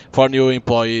advance. For new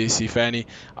employees, if any,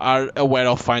 are aware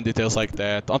of fine details like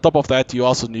that. On top of that, you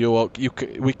also knew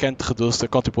we can't reduce the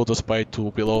contributors pay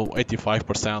to below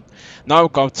 85%. Now I'm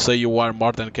going to say you are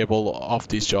more than capable of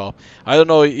this job. I don't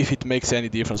know if it makes any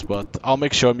difference, but I'll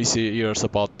make sure Missy hears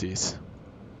about this.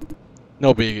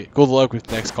 No biggie. Good luck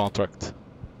with next contract.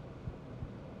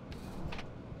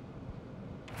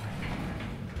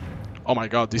 Oh my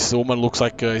god, this woman looks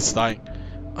like it's dying.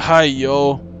 Hi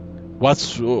yo,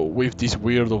 what's with this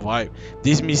weirdo vibe?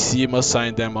 This Missy must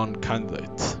sign them on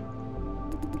candidate.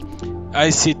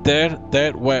 I sit there,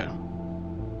 where?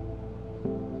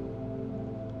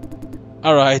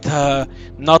 Alright,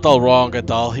 not all wrong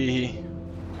at all, he.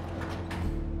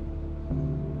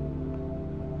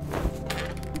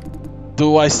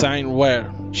 Do I sign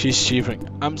where? She's shivering.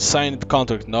 I'm signing the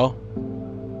contract, no?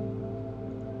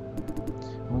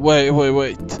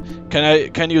 Wait.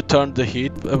 Can you turn the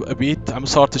heat a bit? I'm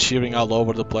sort of shivering all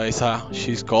over the place, huh?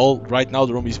 She's cold. Right now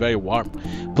the room is very warm.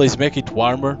 Please make it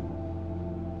warmer.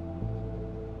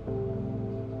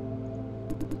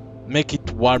 Make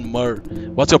it warmer.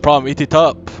 What's your problem? Eat it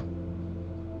up.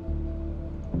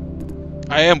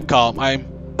 I am calm.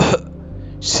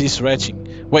 She's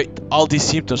retching. Wait, all these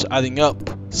symptoms adding up.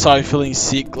 Sorry, feeling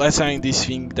sick. Let's sign this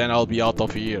thing, then I'll be out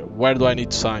of here. Where do I need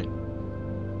to sign?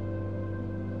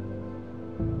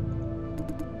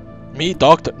 Me,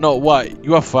 doctor? No, why?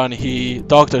 You are funny.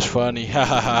 Doctor's funny. Ha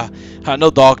ha ha.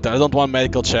 No doctor. I don't want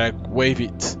medical check. Waive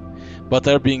it. But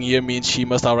her being here means she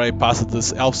must already pass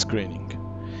this health screening.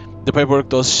 The paperwork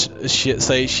does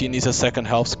say she needs a second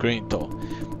health screening though.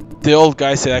 The old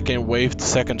guy said I can waive the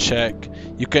second check.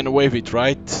 You can waive it,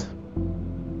 right?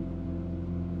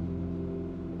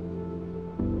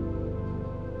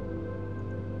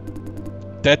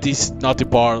 That is not the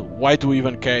part. Why do we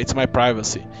even care? It's my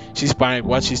privacy. She's panicking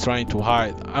what she's trying to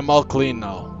hide. I'm all clean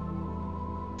now.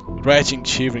 Retching,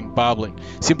 shivering, babbling.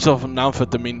 Symptoms of an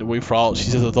amphetamine withdrawal.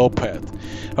 She's a dope head.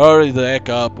 Hurry the heck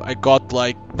up. I got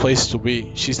like place to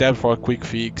be. She's there for a quick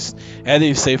fix.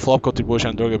 Eddie say flop contribution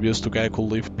and drug abuse together could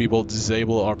leave people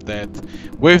disabled or dead.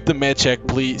 Waive the med check,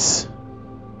 please.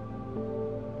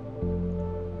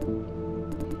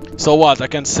 So what? I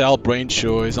can sell brain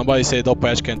shoes. Somebody said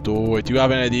Dopatch can do it. You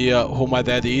have an idea who my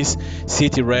dad is?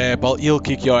 City rep. He'll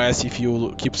kick your ass if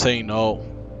you keep saying no.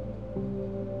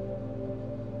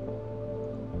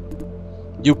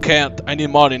 You can't. I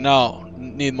need money now.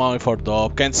 Need money for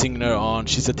Dope. Can't sing her on.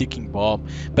 She's a ticking bomb.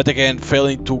 But again,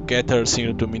 failing to get her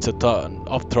singer to means a ton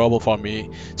of trouble for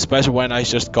me. Especially when I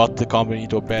just got the company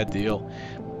into a bad deal.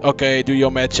 Okay, do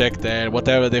your med check there.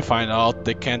 Whatever they find out,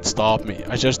 they can't stop me.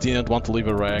 I just didn't want to leave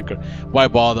a record. Why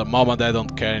bother? Mom and dad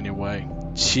don't care anyway.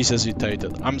 She's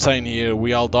hesitated. I'm saying here,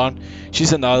 we all done?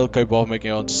 She's an adult capable of making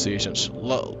her own decisions.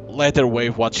 Let her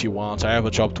wave what she wants. I have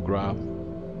a job to grab.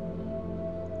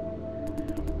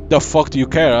 The fuck do you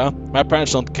care, huh? My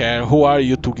parents don't care. Who are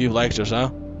you to give lectures, huh?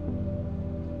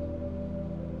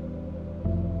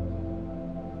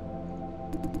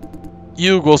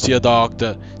 You go see a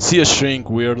doctor. See a shrink,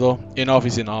 weirdo. Enough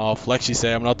is enough. Like she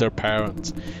said, I'm not their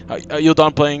parents. Are you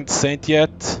done playing Saint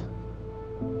yet?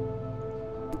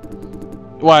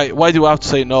 Why do I have to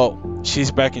say no?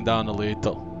 She's backing down a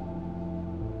little.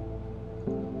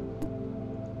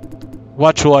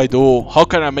 What should I do? How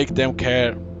can I make them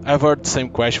care? I've heard the same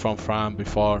question from Fran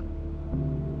before.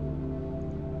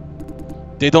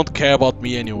 They don't care about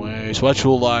me anyways. What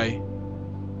should I?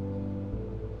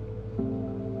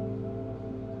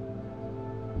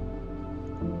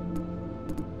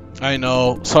 I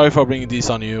know. Sorry for bringing this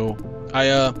on you.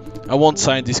 I won't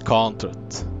sign this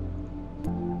contract.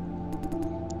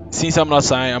 Since I'm not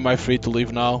signing, am I free to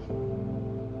leave now?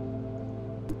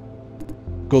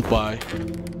 Goodbye.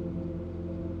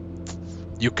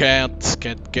 You can't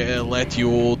let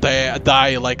you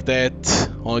die like that,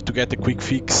 only to get a quick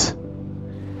fix.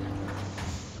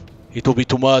 It will be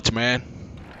too much, man.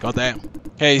 Goddamn.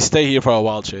 Hey, stay here for a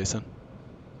while, Jason.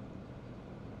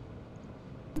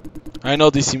 I know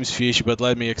this seems fishy, but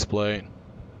let me explain.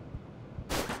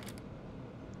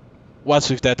 What's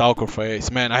with that awkward face?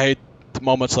 Man, I hate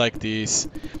moments like this.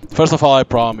 First of all, I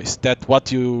promise that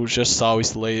what you just saw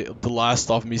is the last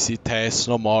of Missy tests,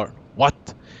 no more. What?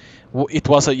 It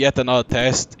was yet another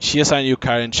test. She assigned you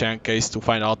Karen Chang case to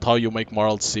find out how you make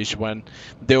moral decisions when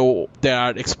there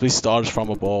are explicit orders from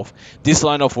above. This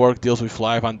line of work deals with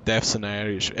life and death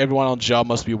scenarios. Everyone on the job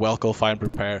must be well qualified and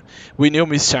prepared. We knew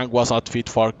Miss Chang was not fit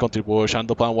for contribution, and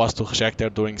the plan was to reject her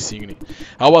during signing.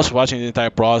 I was watching the entire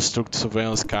process through the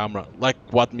surveillance camera, like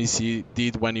what Missy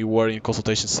did when you were in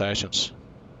consultation sessions.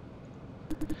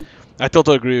 I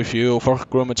totally agree with you. For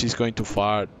recruitment, she's going too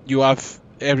far. You have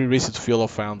every reason to feel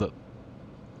offended.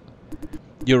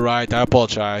 You're right, I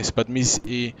apologize, but Miss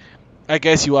E, I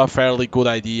guess you have a fairly good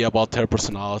idea about her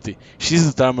personality. She's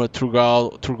determined to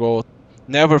go,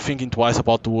 never thinking twice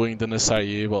about doing the necessary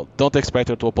evil. Don't expect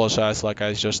her to apologize like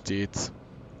I just did.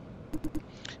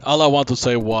 All I want to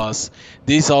say was,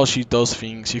 this is how she does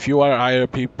things. If you are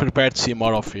hired, be prepared to see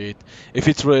more of it. If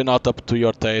it's really not up to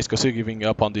your taste because you're giving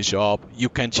up on this job, you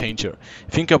can change her.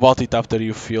 Think about it after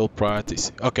you feel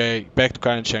practice. Okay, back to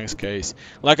Karen Chang's case.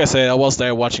 Like I said, I was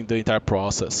there watching the entire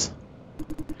process.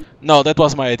 No, that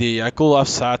was my idea. I could have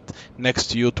sat next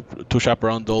to you to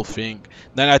chaperone the whole thing.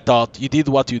 Then I thought, you did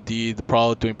what you did,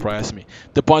 probably to impress me.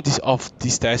 The point of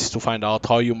this test is to find out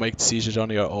how you make decisions on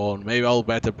your own. Maybe I'll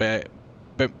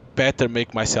better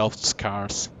make myself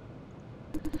scarce.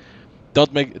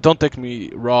 Don't take me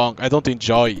wrong, I don't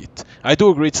enjoy it. I do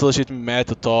agree it's a legitimate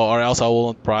method or else I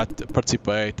wouldn't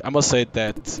participate. I must say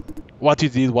that what you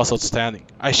did was outstanding.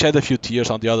 I shed a few tears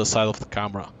on the other side of the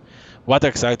camera. What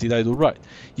exactly did I do right?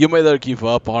 You made her give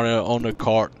up on her own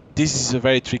accord. This is a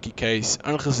very tricky case.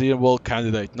 Unreasonable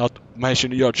candidate, not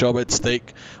mentioning your job at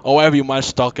stake. However, you managed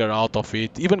to talk her out of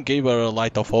it, even gave her a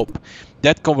light of hope.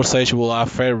 That conversation will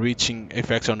have far-reaching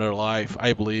effects on her life,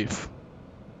 I believe.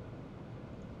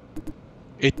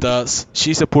 It does.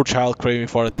 She's a poor child craving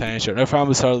for attention. Her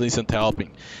family certainly isn't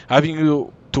helping. Having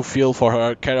you to feel for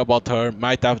her, care about her,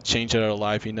 might have changed her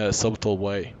life in a subtle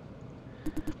way.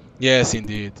 Yes,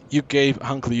 indeed. You gave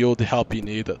Hank Liu the help he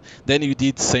needed. Then you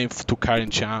did the same to Karen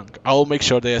Chang. I will make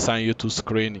sure they assign you to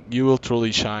screening. You will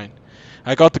truly shine.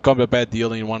 I got to come a bad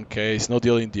deal in one case, no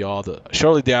deal in the other.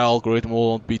 Surely the algorithm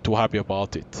won't be too happy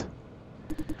about it.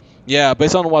 Yeah,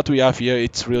 based on what we have here,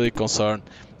 it's really a concern.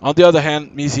 On the other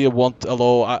hand, Missy won't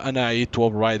allow an AI to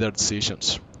override their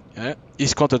decisions.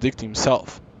 He's contradicting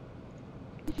himself.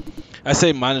 I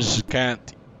say managers can't.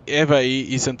 Eva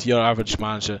E isn't your average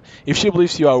manager. If she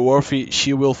believes you are worthy,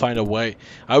 she will find a way.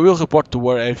 I will report to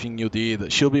her everything you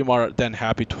did. She'll be more than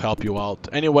happy to help you out.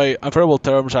 Anyway, unfavorable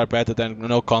terms are better than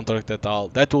no contract at all.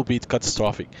 That will be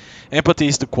catastrophic. Empathy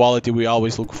is the quality we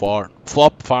always look for.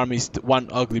 Flop Farm is one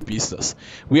ugly business.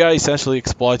 We are essentially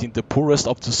exploiting the poorest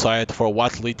of society for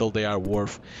what little they are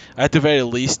worth. At the very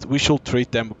least, we should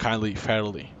treat them kindly,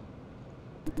 fairly.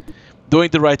 Doing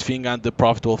the right thing and the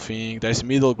profitable thing, there's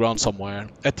middle ground somewhere.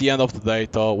 At the end of the day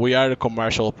though, we are a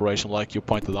commercial operation like you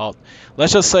pointed out.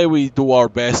 Let's just say we do our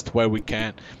best where we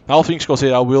can. All things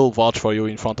considered, I will vouch for you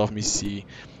in front of Miss C.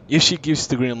 If she gives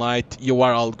the green light, you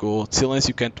are all good. Silence,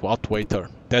 you can't outwait her.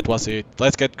 That was it.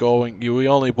 Let's get going. You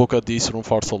will only book this room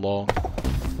for so long.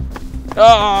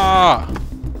 Ah!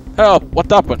 Help! What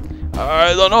happened?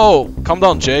 I don't know. Calm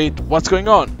down, Jade. What's going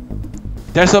on?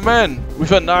 There's a man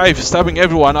with a knife stabbing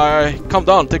everyone. Calm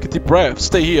down. Take a deep breath.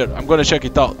 Stay here. I'm gonna check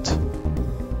it out.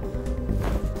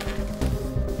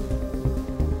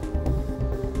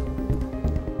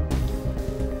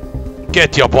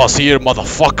 Get your boss here,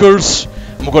 motherfuckers!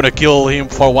 I'm gonna kill him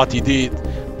for what he did.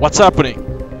 What's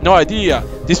happening? No idea.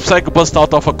 This psycho busts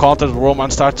out of a contact room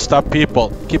and starts to stab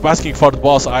people. Keep asking for the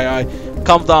boss, I.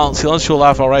 Calm down, Silencio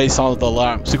laugh already sounded the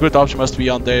alarm. Secret option must be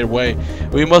on their way.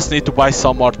 We must need to buy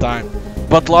some more time.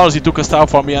 But Lars, he took a stab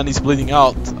for me and he's bleeding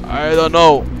out. I don't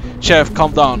know. Chef,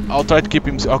 calm down. I'll try to keep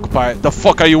him occupied. The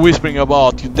fuck are you whispering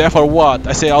about? You deaf or what?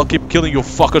 I say I'll keep killing you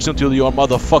fuckers until your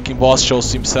motherfucking boss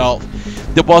shows himself.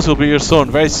 The boss will be here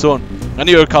soon, very soon. And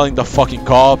you're calling the fucking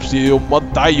cops. You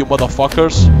die, you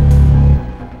motherfuckers.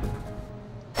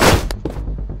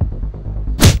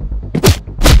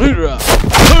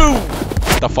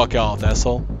 Get the fuck out,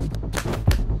 asshole.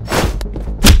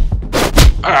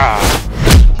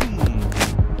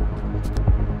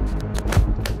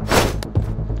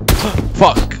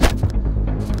 Fuck.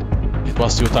 It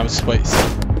was 2 times space.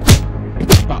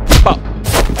 Pop, pop.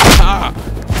 Ah.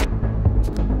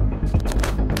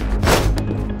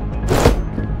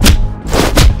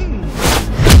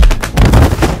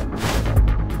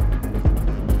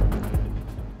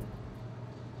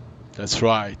 That's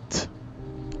right.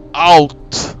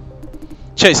 Out!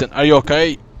 Jason, are you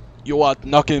okay? You what,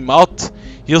 knocking him out?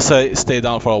 He'll stay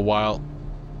down for a while.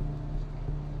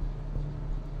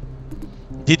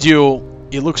 Did you...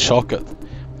 He looks shocked.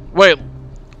 Wait,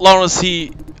 Lawrence,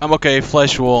 I'm okay,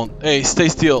 flesh wound. Hey, stay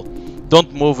still.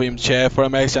 Don't move him, Chef. For a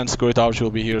max and security officer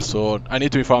will be here soon. I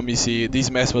need to inform EC.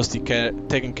 This mess must be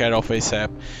taken care of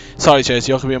ASAP. Sorry, Chase,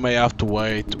 you may have to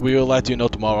wait. We will let you know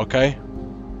tomorrow, okay?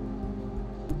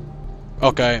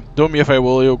 Okay, do me a favor,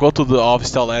 will you? Go to the office,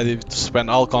 tell Eddie to spend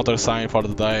all contracts signed for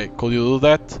the day. Could you do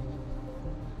that?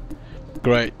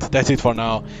 Great, that's it for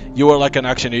now. You were like an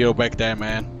action hero back there,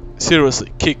 man.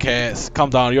 Seriously, kick ass. Calm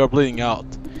down, you're bleeding out.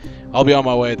 I'll be on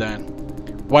my way then.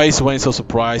 Why is Wayne so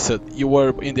surprised? You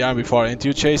were in the army before, ain't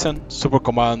you, Jason? Super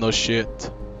commando shit.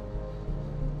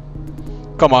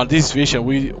 Come on, this vision,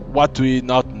 what do we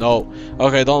not know?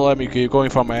 Okay, don't let me keep going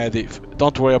from Eddie.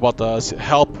 Don't worry about us.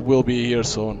 Help will be here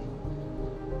soon.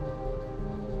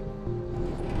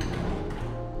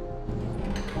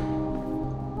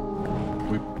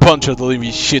 Punch the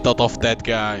living shit out of that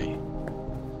guy.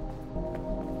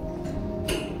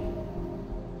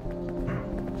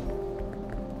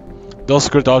 Those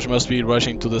security must be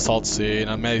rushing to the salt scene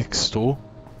and medics too.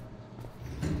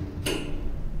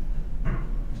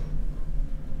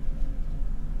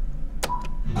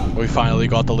 We finally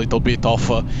got a little bit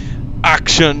of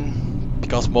action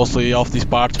because mostly of this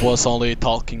part was only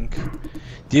talking.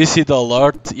 Do you see the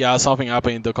alert? Yeah, something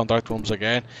happened in the contract rooms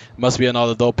again. Must be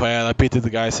another dope head. I pitied the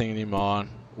guy singing him on.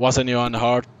 Was anyone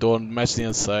hurt? Don't match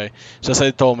didn't say. Just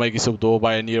said told Maggie subdued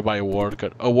by a nearby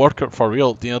worker. A worker for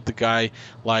real? Didn't the guy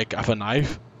like have a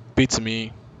knife? Beats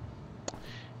me.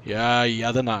 Yeah, he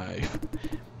had a knife.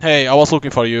 Hey, I was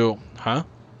looking for you. Huh?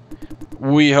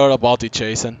 We heard about it,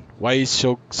 Jason. Why is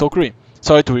so green?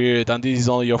 Sorry to hear it, and this is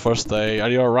only your first day. Are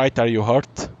you alright? Are you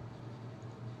hurt?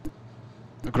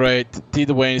 Great. Did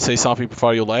Wayne say something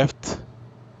before you left?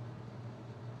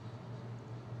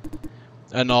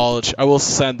 Acknowledge. I will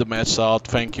send the match out.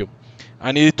 Thank you.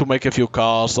 I needed to make a few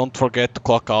calls. Don't forget to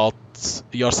clock out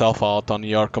yourself out on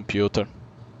your computer.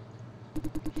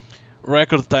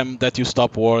 Record the time that you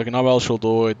stop work. No one else should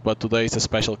do it, but today is a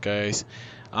special case.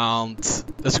 And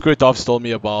the security officer told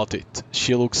me about it.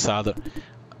 She looks sadder.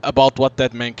 About what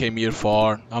that man came here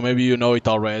for. Or maybe you know it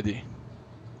already.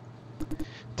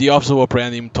 The officer who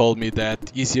apprehended him told me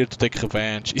that he's here to take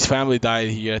revenge. His family died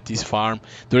here at his farm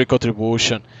during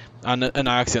contribution. And an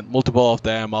accident, multiple of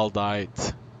them all died.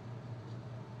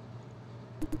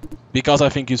 Because I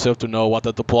think you deserve to know what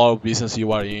a deplorable business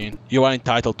you are in. You are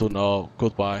entitled to know.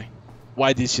 Goodbye.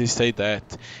 Why did she say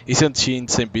that? Isn't she in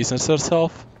the same business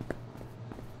herself?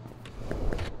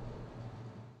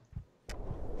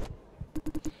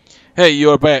 Hey,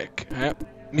 you're back.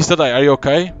 Mr. Dai, are you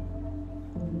okay?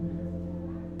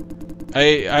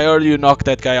 I heard you knocked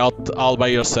that guy out all by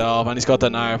yourself and he's got a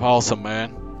knife. Awesome,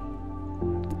 man.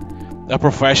 A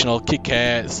professional, kick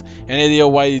ass. Any idea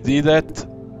why he did that?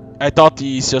 I thought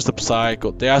he's just a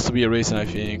psycho. There has to be a reason, I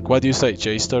think. What do you say,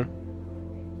 Chester?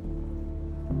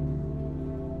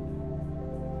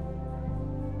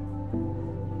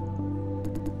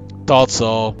 Thought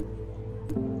so.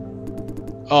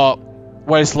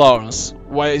 Where's Lawrence?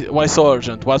 Why so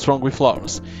urgent? What's wrong with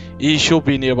Lawrence? He should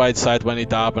be nearby the site when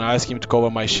it happened. I asked him to cover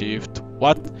my shift.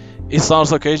 What? It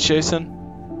sounds okay, Jason?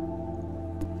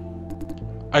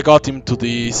 I got him to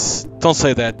this. Don't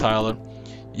say that, Tyler.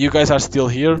 You guys are still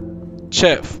here?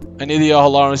 Chef, any idea how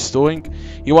Lawrence is doing?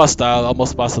 He was tired,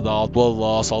 almost passed out, blood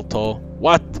loss, although.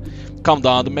 What? Calm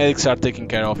down, the medics are taking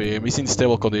care of him. He's in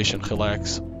stable condition,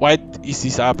 relax. Why is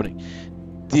this happening?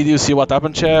 Did you see what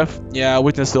happened, Chef? Yeah, I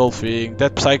witnessed the whole thing.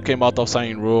 That psych came out of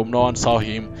signing room, no one saw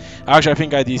him. Actually, I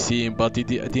think I did see him, but I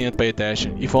didn't pay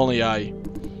attention. If only I.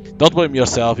 Don't blame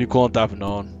yourself, you couldn't have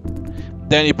known.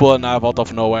 Then he pulled a knife out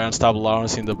of nowhere and stabbed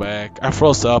Lawrence in the back. I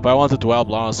froze up, I wanted to help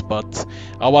Lawrence, but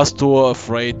I was too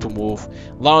afraid to move.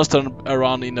 Lawrence turned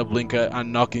around in a blink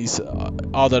and knocked his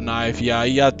other knife, yeah,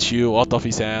 he had two out of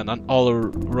his hand, and all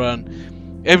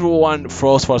run. Everyone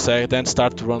froze for a second, then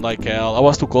started to run like hell. I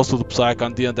was too close to the psych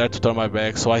and didn't dare to turn my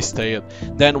back, so I stayed.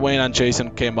 Then Wayne and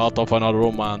Jason came out of another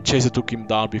room and Jason took him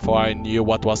down before I knew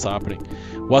what was happening.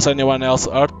 Was anyone else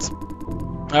hurt?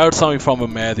 I heard something from a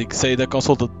medic, say the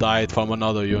consultant died from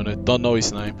another unit, don't know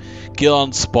his name. Killed on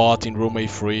the spot in room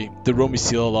A3, the room is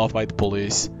sealed off by the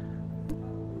police.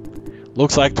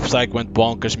 Looks like the psych went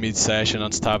bonkers mid-session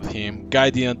and stabbed him. Guy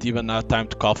didn't even have time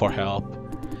to call for help.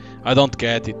 I don't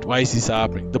get it, why is this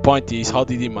happening? The point is, how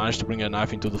did he manage to bring a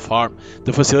knife into the farm?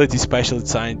 The facility is specially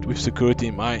designed with security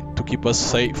in mind, to keep us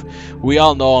safe. We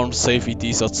all know how safe it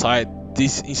is outside.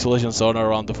 This insulation zone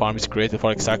around the farm is created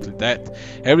for exactly that.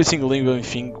 Every single living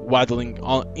thing waddling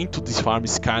into this farm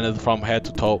is scanned from head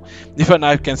to toe. If a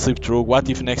knife can slip through, what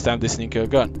if next time they sneak a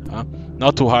gun? Huh?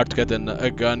 Not too hard to get a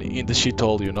gun in the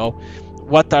shithole, you know.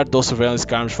 What are those surveillance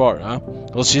cameras for? Huh?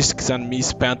 Logistics and me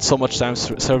spent so much time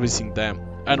servicing them.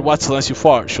 And what's Silencio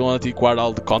for? Shouldn't he guard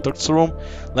all the contacts room?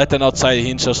 Let an outside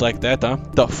hinge just like that, huh?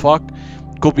 The fuck?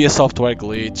 Could be a software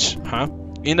glitch, huh?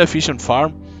 Inefficient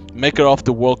farm? Maker of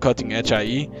the world-cutting edge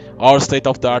IE, our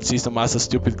state-of-the-art system has a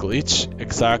stupid glitch?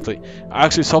 Exactly.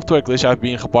 Actually, software glitch have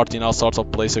been reported in all sorts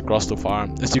of places across the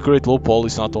farm. A security loophole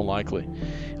is not unlikely.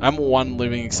 I'm one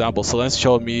living example. Silencio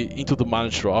showed me into the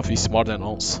manager office more than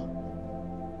once.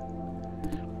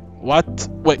 What?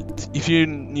 Wait, if you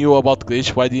knew about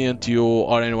glitch, why didn't you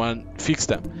or anyone fix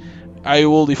them? I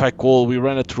would if I could. We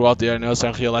ran it throughout the areas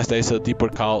and realized there is a deeper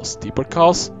cause. Deeper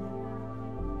cause?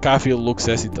 Cavill looks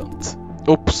hesitant.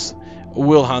 Oops,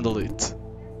 we'll handle it.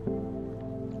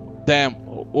 Damn,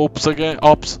 oops again,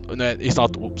 oops, no, it's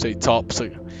not oops, it's ops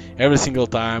again. Every single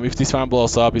time, if this fan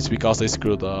blows up, it's because they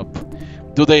screwed up.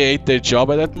 Do they hate their job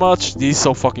that much? This is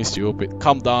so fucking stupid.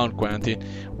 Calm down, Quentin.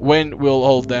 When we'll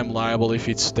hold them liable if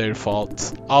it's their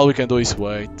fault? All we can do is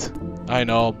wait. I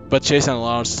know, but Chase and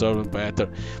Lawrence deserve better.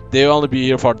 They'll only be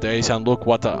here for days and look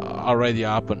what already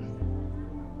happened.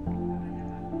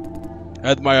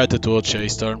 Admire attitude,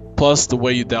 Chester. Plus the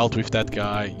way you dealt with that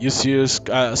guy. You serious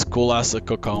as cool as a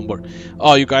cucumber.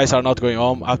 Oh, you guys are not going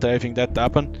home after everything that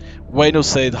happened? Wayne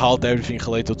said halt everything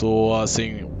related to a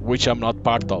thing which I'm not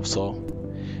part of, so.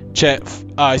 Chef,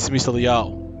 it's Mr.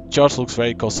 Liao. George looks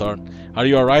very concerned. Are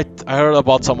you alright? I heard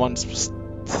about someone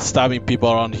stabbing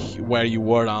people around where you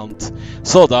were, and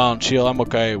slow down, chill, I'm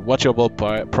okay. Watch your blood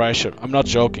pressure. I'm not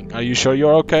joking. Are you sure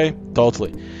you're okay?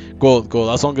 Totally. Good,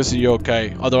 good, as long as you're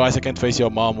okay. Otherwise I can't face your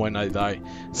mom when I die.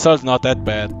 It's not that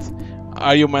bad.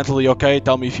 Are you mentally okay?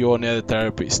 Tell me if you need a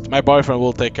therapist. My boyfriend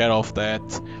will take care of that.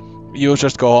 You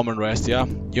just go home and rest, yeah?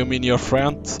 You mean your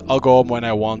friend? I'll go home when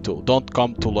I want to. Don't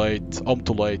come too late. Home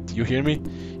too late. You hear me?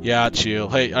 Yeah, chill.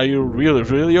 Hey, are you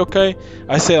really okay?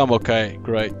 I say I'm okay.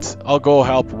 Great. I'll go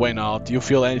help Wayne out. You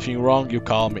feel anything wrong? You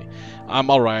call me. I'm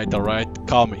alright.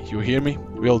 Call me. You hear me?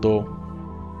 Will do.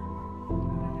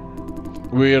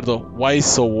 Weirdo, why is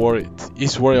so worried?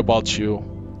 He's worried about you.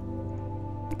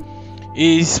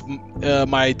 He's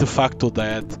my de facto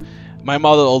dad. My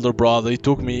mother's older brother. He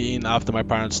took me in after my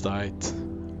parents died.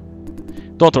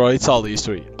 Don't worry, it's all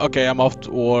history. Okay, I'm off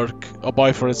to work. A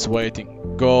boyfriend's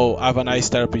waiting. Go, have a nice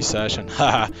therapy session.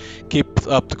 Haha, keep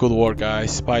up the good work,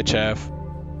 guys. Bye, Chef.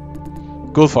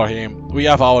 Good for him. We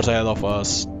have hours ahead of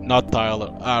us. Not Tyler.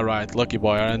 Alright, lucky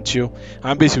boy, aren't you?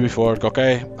 I'm busy with work,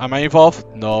 okay? Am I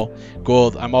involved? No.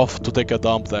 Good, I'm off to take a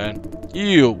dump then.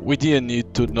 We didn't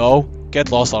need to know.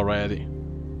 Get lost already.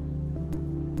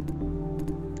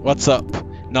 What's up?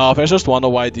 No, I just wonder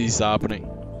why this is happening.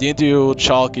 Didn't you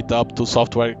chalk it up to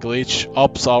software glitch?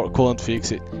 Ops couldn't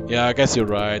fix it. Yeah, I guess you're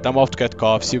right. I'm off to get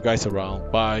coffee. See you guys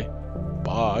around. Bye.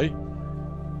 Bye.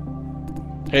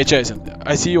 Hey Jason,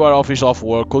 I see you are official off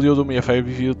work. Could you do me a favor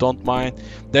if you don't mind?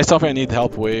 There's something I need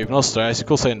help with. No stress, you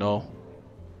could say no.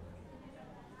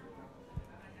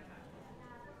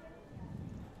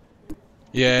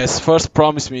 Yes, first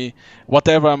promise me,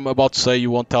 whatever I'm about to say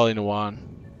you won't tell anyone.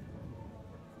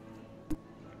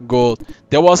 Good.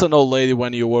 There was an old lady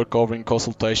when you were covering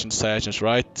consultation sessions,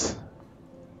 right?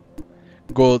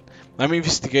 Good. I'm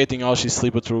investigating how she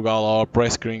slipped through our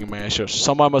pre-screening measures.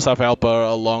 Someone must have helped her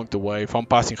along the way, from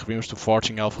passing reviews to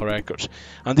forging alpha records.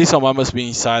 And this someone must be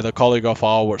inside, a colleague of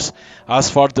ours.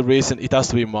 As for the reason, it has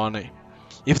to be money.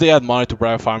 If they had money to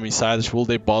bribe farm insiders, would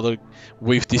they bother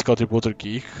with this contributor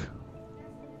geek?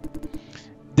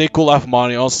 They could have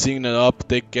money on seeing it up,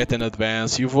 they get in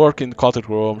advance. You work in the contact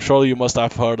room, surely you must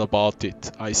have heard about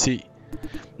it. I see.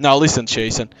 Now listen,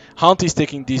 Jason. Hunt is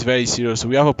taking this very serious.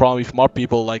 We have a problem if more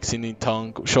people like Xin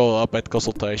Tong show up at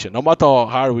consultation. No matter how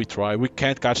hard we try, we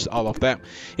can't catch all of them.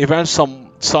 Even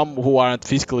some who aren't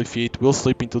physically fit will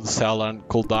slip into the cell and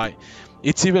could die.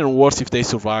 It's even worse if they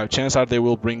survive. Chances are they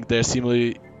will bring their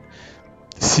similarly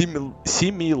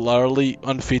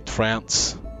unfit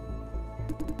friends.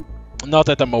 Not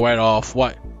that I'm aware of.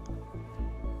 Why?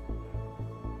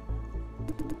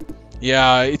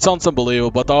 Yeah, it sounds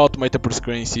unbelievable, but our automated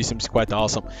pre-screening system is quite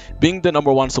awesome. Being the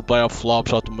number one supplier of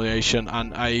flops automation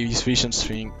and IAV's vision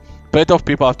thing, plenty of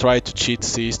people have tried to cheat the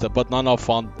system, but none have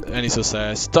found any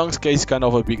success. Tong's case is kind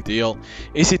of a big deal.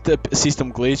 Is it a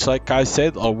system glitch like I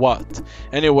said, or what?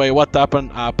 Anyway, what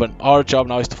happened happened. Our job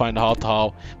now is to find out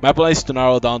how. My plan is to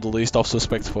narrow down the list of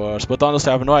suspects first, but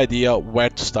honestly I have no idea where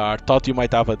to start. Thought you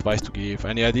might have advice to give.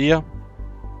 Any idea?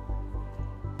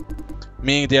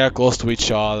 Meaning they are close to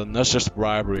each other, not just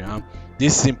bribery, huh?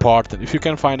 This is important. If you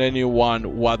can find anyone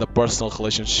who had a personal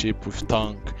relationship with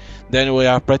Tong, then we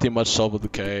have pretty much solved the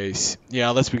case. Yeah,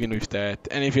 let's begin with that.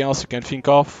 Anything else you can think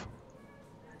of?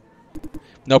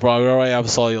 No problem, we already have a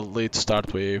solid lead to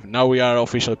start with. Now we are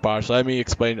officially part, so let me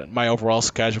explain my overall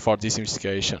schedule for this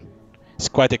investigation. It's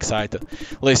quite excited.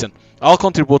 Listen, all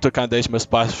contributor candidates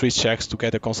must pass 3 checks to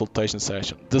get a consultation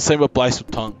session. The same applies to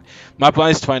Tong. My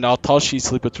plan is to find out how she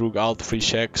slipped through all the 3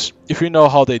 checks. If we know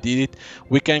how they did it,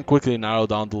 we can quickly narrow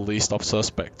down the list of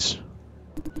suspects.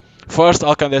 First,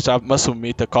 all candidates must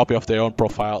submit a copy of their own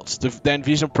profiles. Then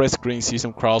Vision pre-screening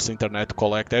system crawls the internet to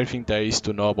collect everything there is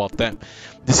to know about them.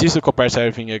 The system compares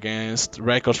everything against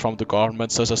records from the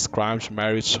government, such as crimes,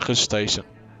 marriage, registration.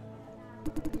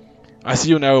 I see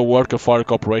you never work for a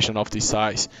corporation of this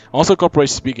size. Also,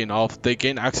 corporations big enough, they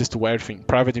gain access to everything,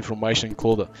 private information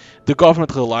included. The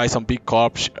government relies on big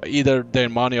corps, either their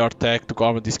money or tech, to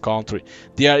govern this country.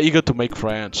 They are eager to make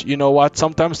friends. You know what?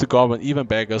 Sometimes the government even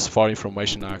begs us for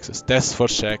information access. That's the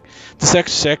first check. The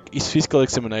second check is physical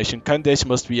examination. Candidates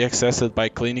must be accessed by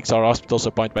clinics or hospitals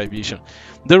appointed by Vision.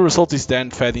 The result is then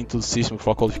fed into the system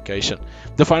for qualification.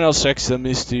 The final check is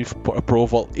administrative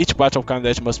approval. Each batch of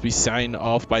candidates must be signed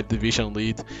off by the Vision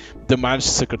lead, the manager,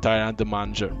 secretary, and the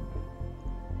manager.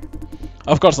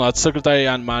 Of course not, secretary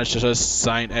and manager just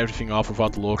sign everything off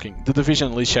without looking. The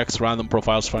division lead checks random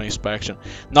profiles for inspection.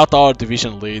 Not our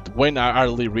division lead. Wayne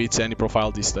hardly reads any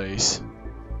profile these days.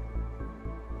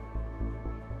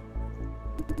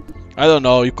 I don't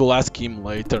know, you could ask him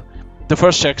later. The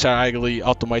first checks are highly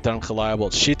automated and reliable.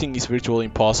 Cheating is virtually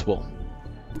impossible.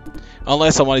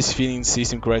 Unless someone is feeding the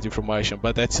system correct information,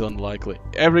 but that's unlikely.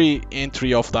 Every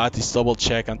entry of that is double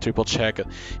checked and triple checked.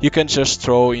 You can just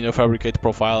throw in a fabricated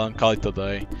profile and call it a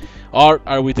day. Or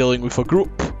are we dealing with a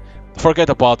group? Forget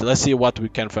about it, let's see what we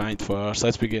can find first.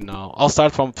 Let's begin now. I'll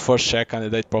start from the first check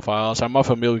candidate profiles. I'm more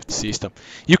familiar with the system.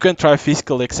 You can try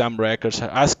physical exam records.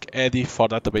 Ask Eddie for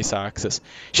database access.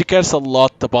 She cares a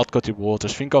lot about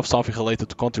contributors. Think of something related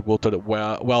to contributor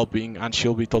well-being and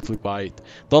she'll be totally by it.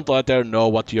 Don't let her know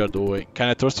what you're doing. Can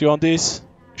I trust you on this?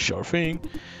 Sure thing.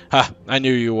 Ha, I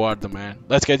knew you were the man.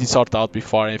 Let's get it sorted out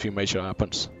before anything major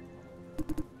happens.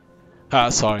 Ha,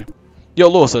 sorry. Yo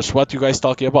losers, what you guys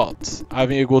talking about?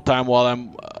 Having a good time while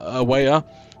I'm away, huh?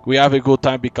 We have a good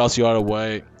time because you are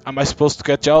away. Am I supposed to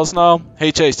get jealous now?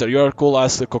 Hey Chaser, you're cool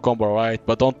as a cucumber, right?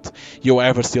 But don't you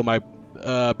ever steal my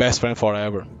best friend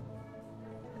forever.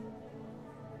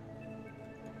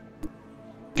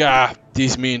 Gah,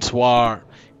 this means war.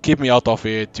 Keep me out of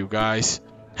it, you guys.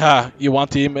 Ha, you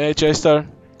want him, eh Chaser?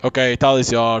 Okay, Tal is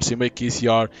yours, you make kiss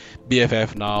your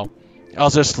BFF now. I'll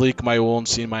just lick my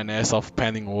wounds in my nest of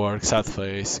pending work, sad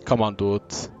face. Come on, dude.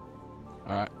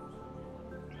 Alright.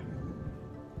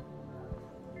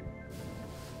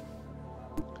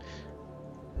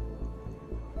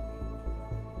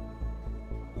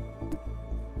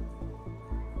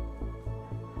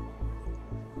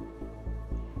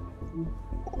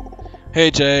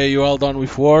 Hey Jay, you all done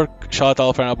with work? Shall I tell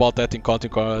a friend about that in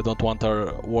content? I don't want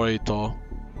her worried though.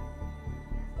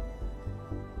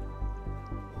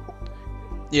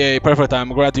 Yay, perfect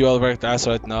time. I'm glad you all worked ass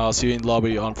right now. See you in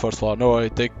lobby on first floor. No worry,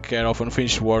 take care of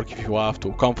unfinished work if you have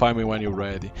to. Come find me when you're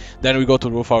ready. Then we go to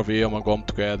the roof RV and we'll go home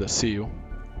together. See you.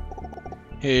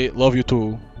 Hey, love you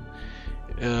too.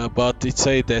 But it's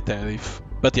a dead end.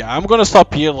 But yeah, I'm gonna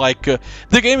stop here. Like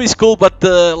the game is cool, but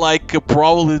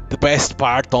probably the best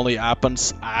part only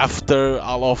happens after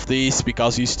all of this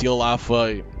because you still have,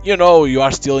 you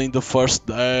are still in the first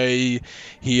day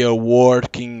here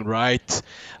working, right?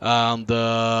 And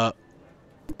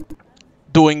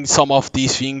doing some of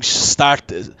these things,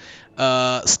 starting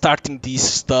these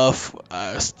stuff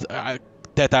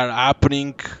that are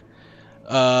happening.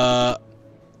 Uh,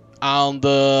 and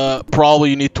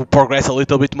probably you need to progress a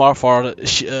little bit more for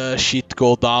shit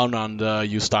go down and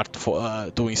you start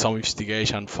doing some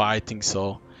investigation fighting.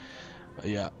 So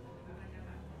yeah,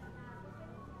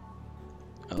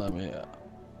 let me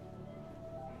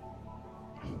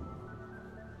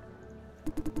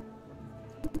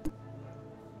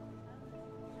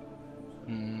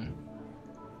mm,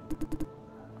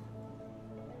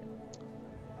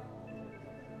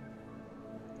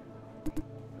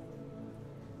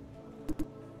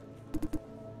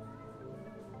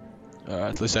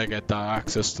 at least I get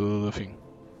access to the thing.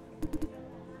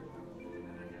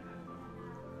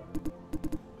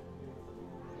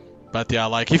 But yeah,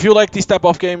 like if you like this type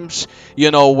of games,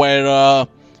 where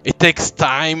it takes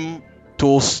time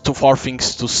to for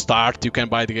things to start, you can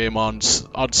buy the game on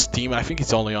Steam. I think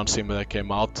it's only on Steam that it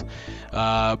came out.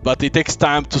 But it takes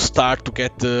time to start to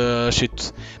get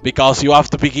shit because you have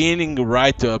the beginning,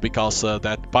 right? Because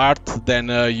that part, then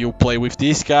you play with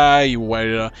this guy.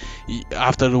 Where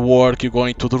after the work, you go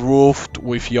into the roof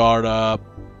with your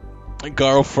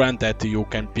girlfriend that you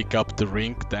can pick up the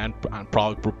ring then and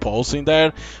probably propose in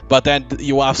there. But then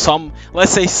you have some,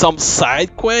 let's say, some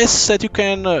side quests that you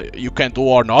can do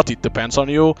or not, it depends on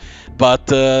you. But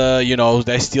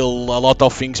there's still a lot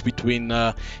of things between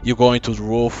you going to the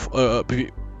roof,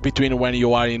 between when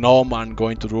you are in home and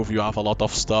going to the roof. You have a lot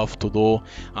of stuff to do,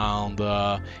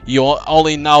 and you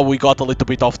only now we got a little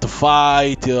bit of the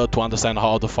fight to understand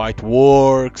how the fight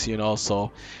works,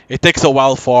 so it takes a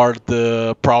while for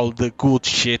the good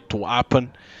shit to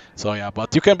happen. So yeah,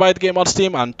 but you can buy the game on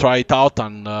Steam and try it out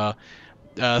and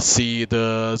see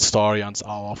the story and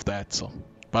all of that. So,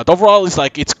 but overall,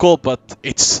 it's cool, but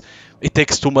it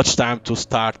takes too much time to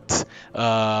start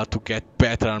to get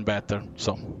better and better.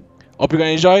 So, hope you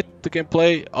guys enjoyed the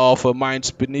gameplay of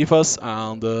Minds Beneath Us,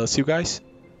 and see you guys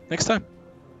next time.